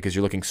uncertainty because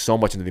you're looking so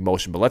much into the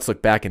emotion, but let's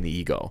look back in the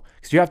ego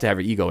because you have to have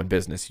your ego in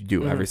business. You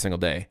do every single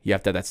day. You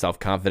have to have that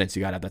self-confidence.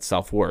 You got to have that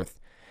self-worth.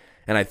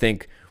 And I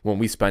think when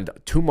we spend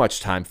too much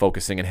time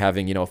focusing and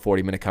having, a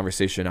 40-minute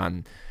conversation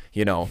on,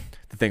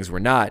 the things we're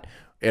not,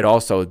 it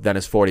also then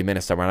is 40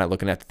 minutes that we're not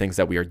looking at the things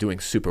that we are doing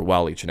super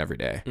well each and every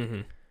day.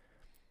 Mm-hmm.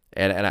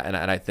 And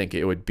I think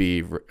I'd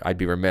be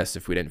remiss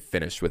if we didn't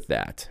finish with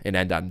that and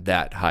end on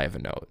that high of a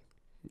note.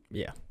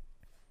 Yeah.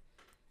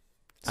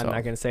 So, I'm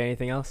not going to say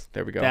anything else.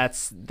 There we go.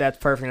 That's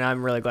perfect. And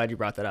I'm really glad you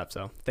brought that up.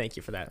 So thank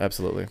you for that.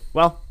 Absolutely.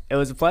 Well, it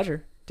was a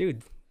pleasure,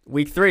 dude.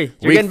 Week 3.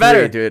 You're getting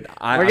better, dude.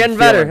 We're getting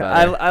better.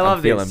 I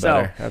love these. Better.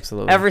 So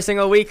absolutely. Every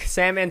single week,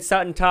 Sam and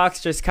Sutton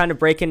talks, just kind of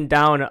breaking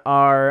down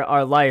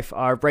our life,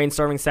 our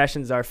brainstorming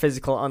sessions, our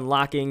physical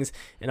unlockings,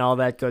 and all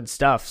that good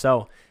stuff.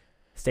 So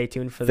stay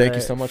tuned for Thank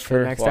you so much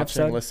for next watching,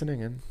 episode.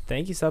 Listening, and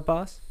thank you, Sub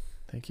Boss.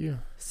 Thank you.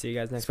 See you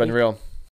guys next week. It's been real.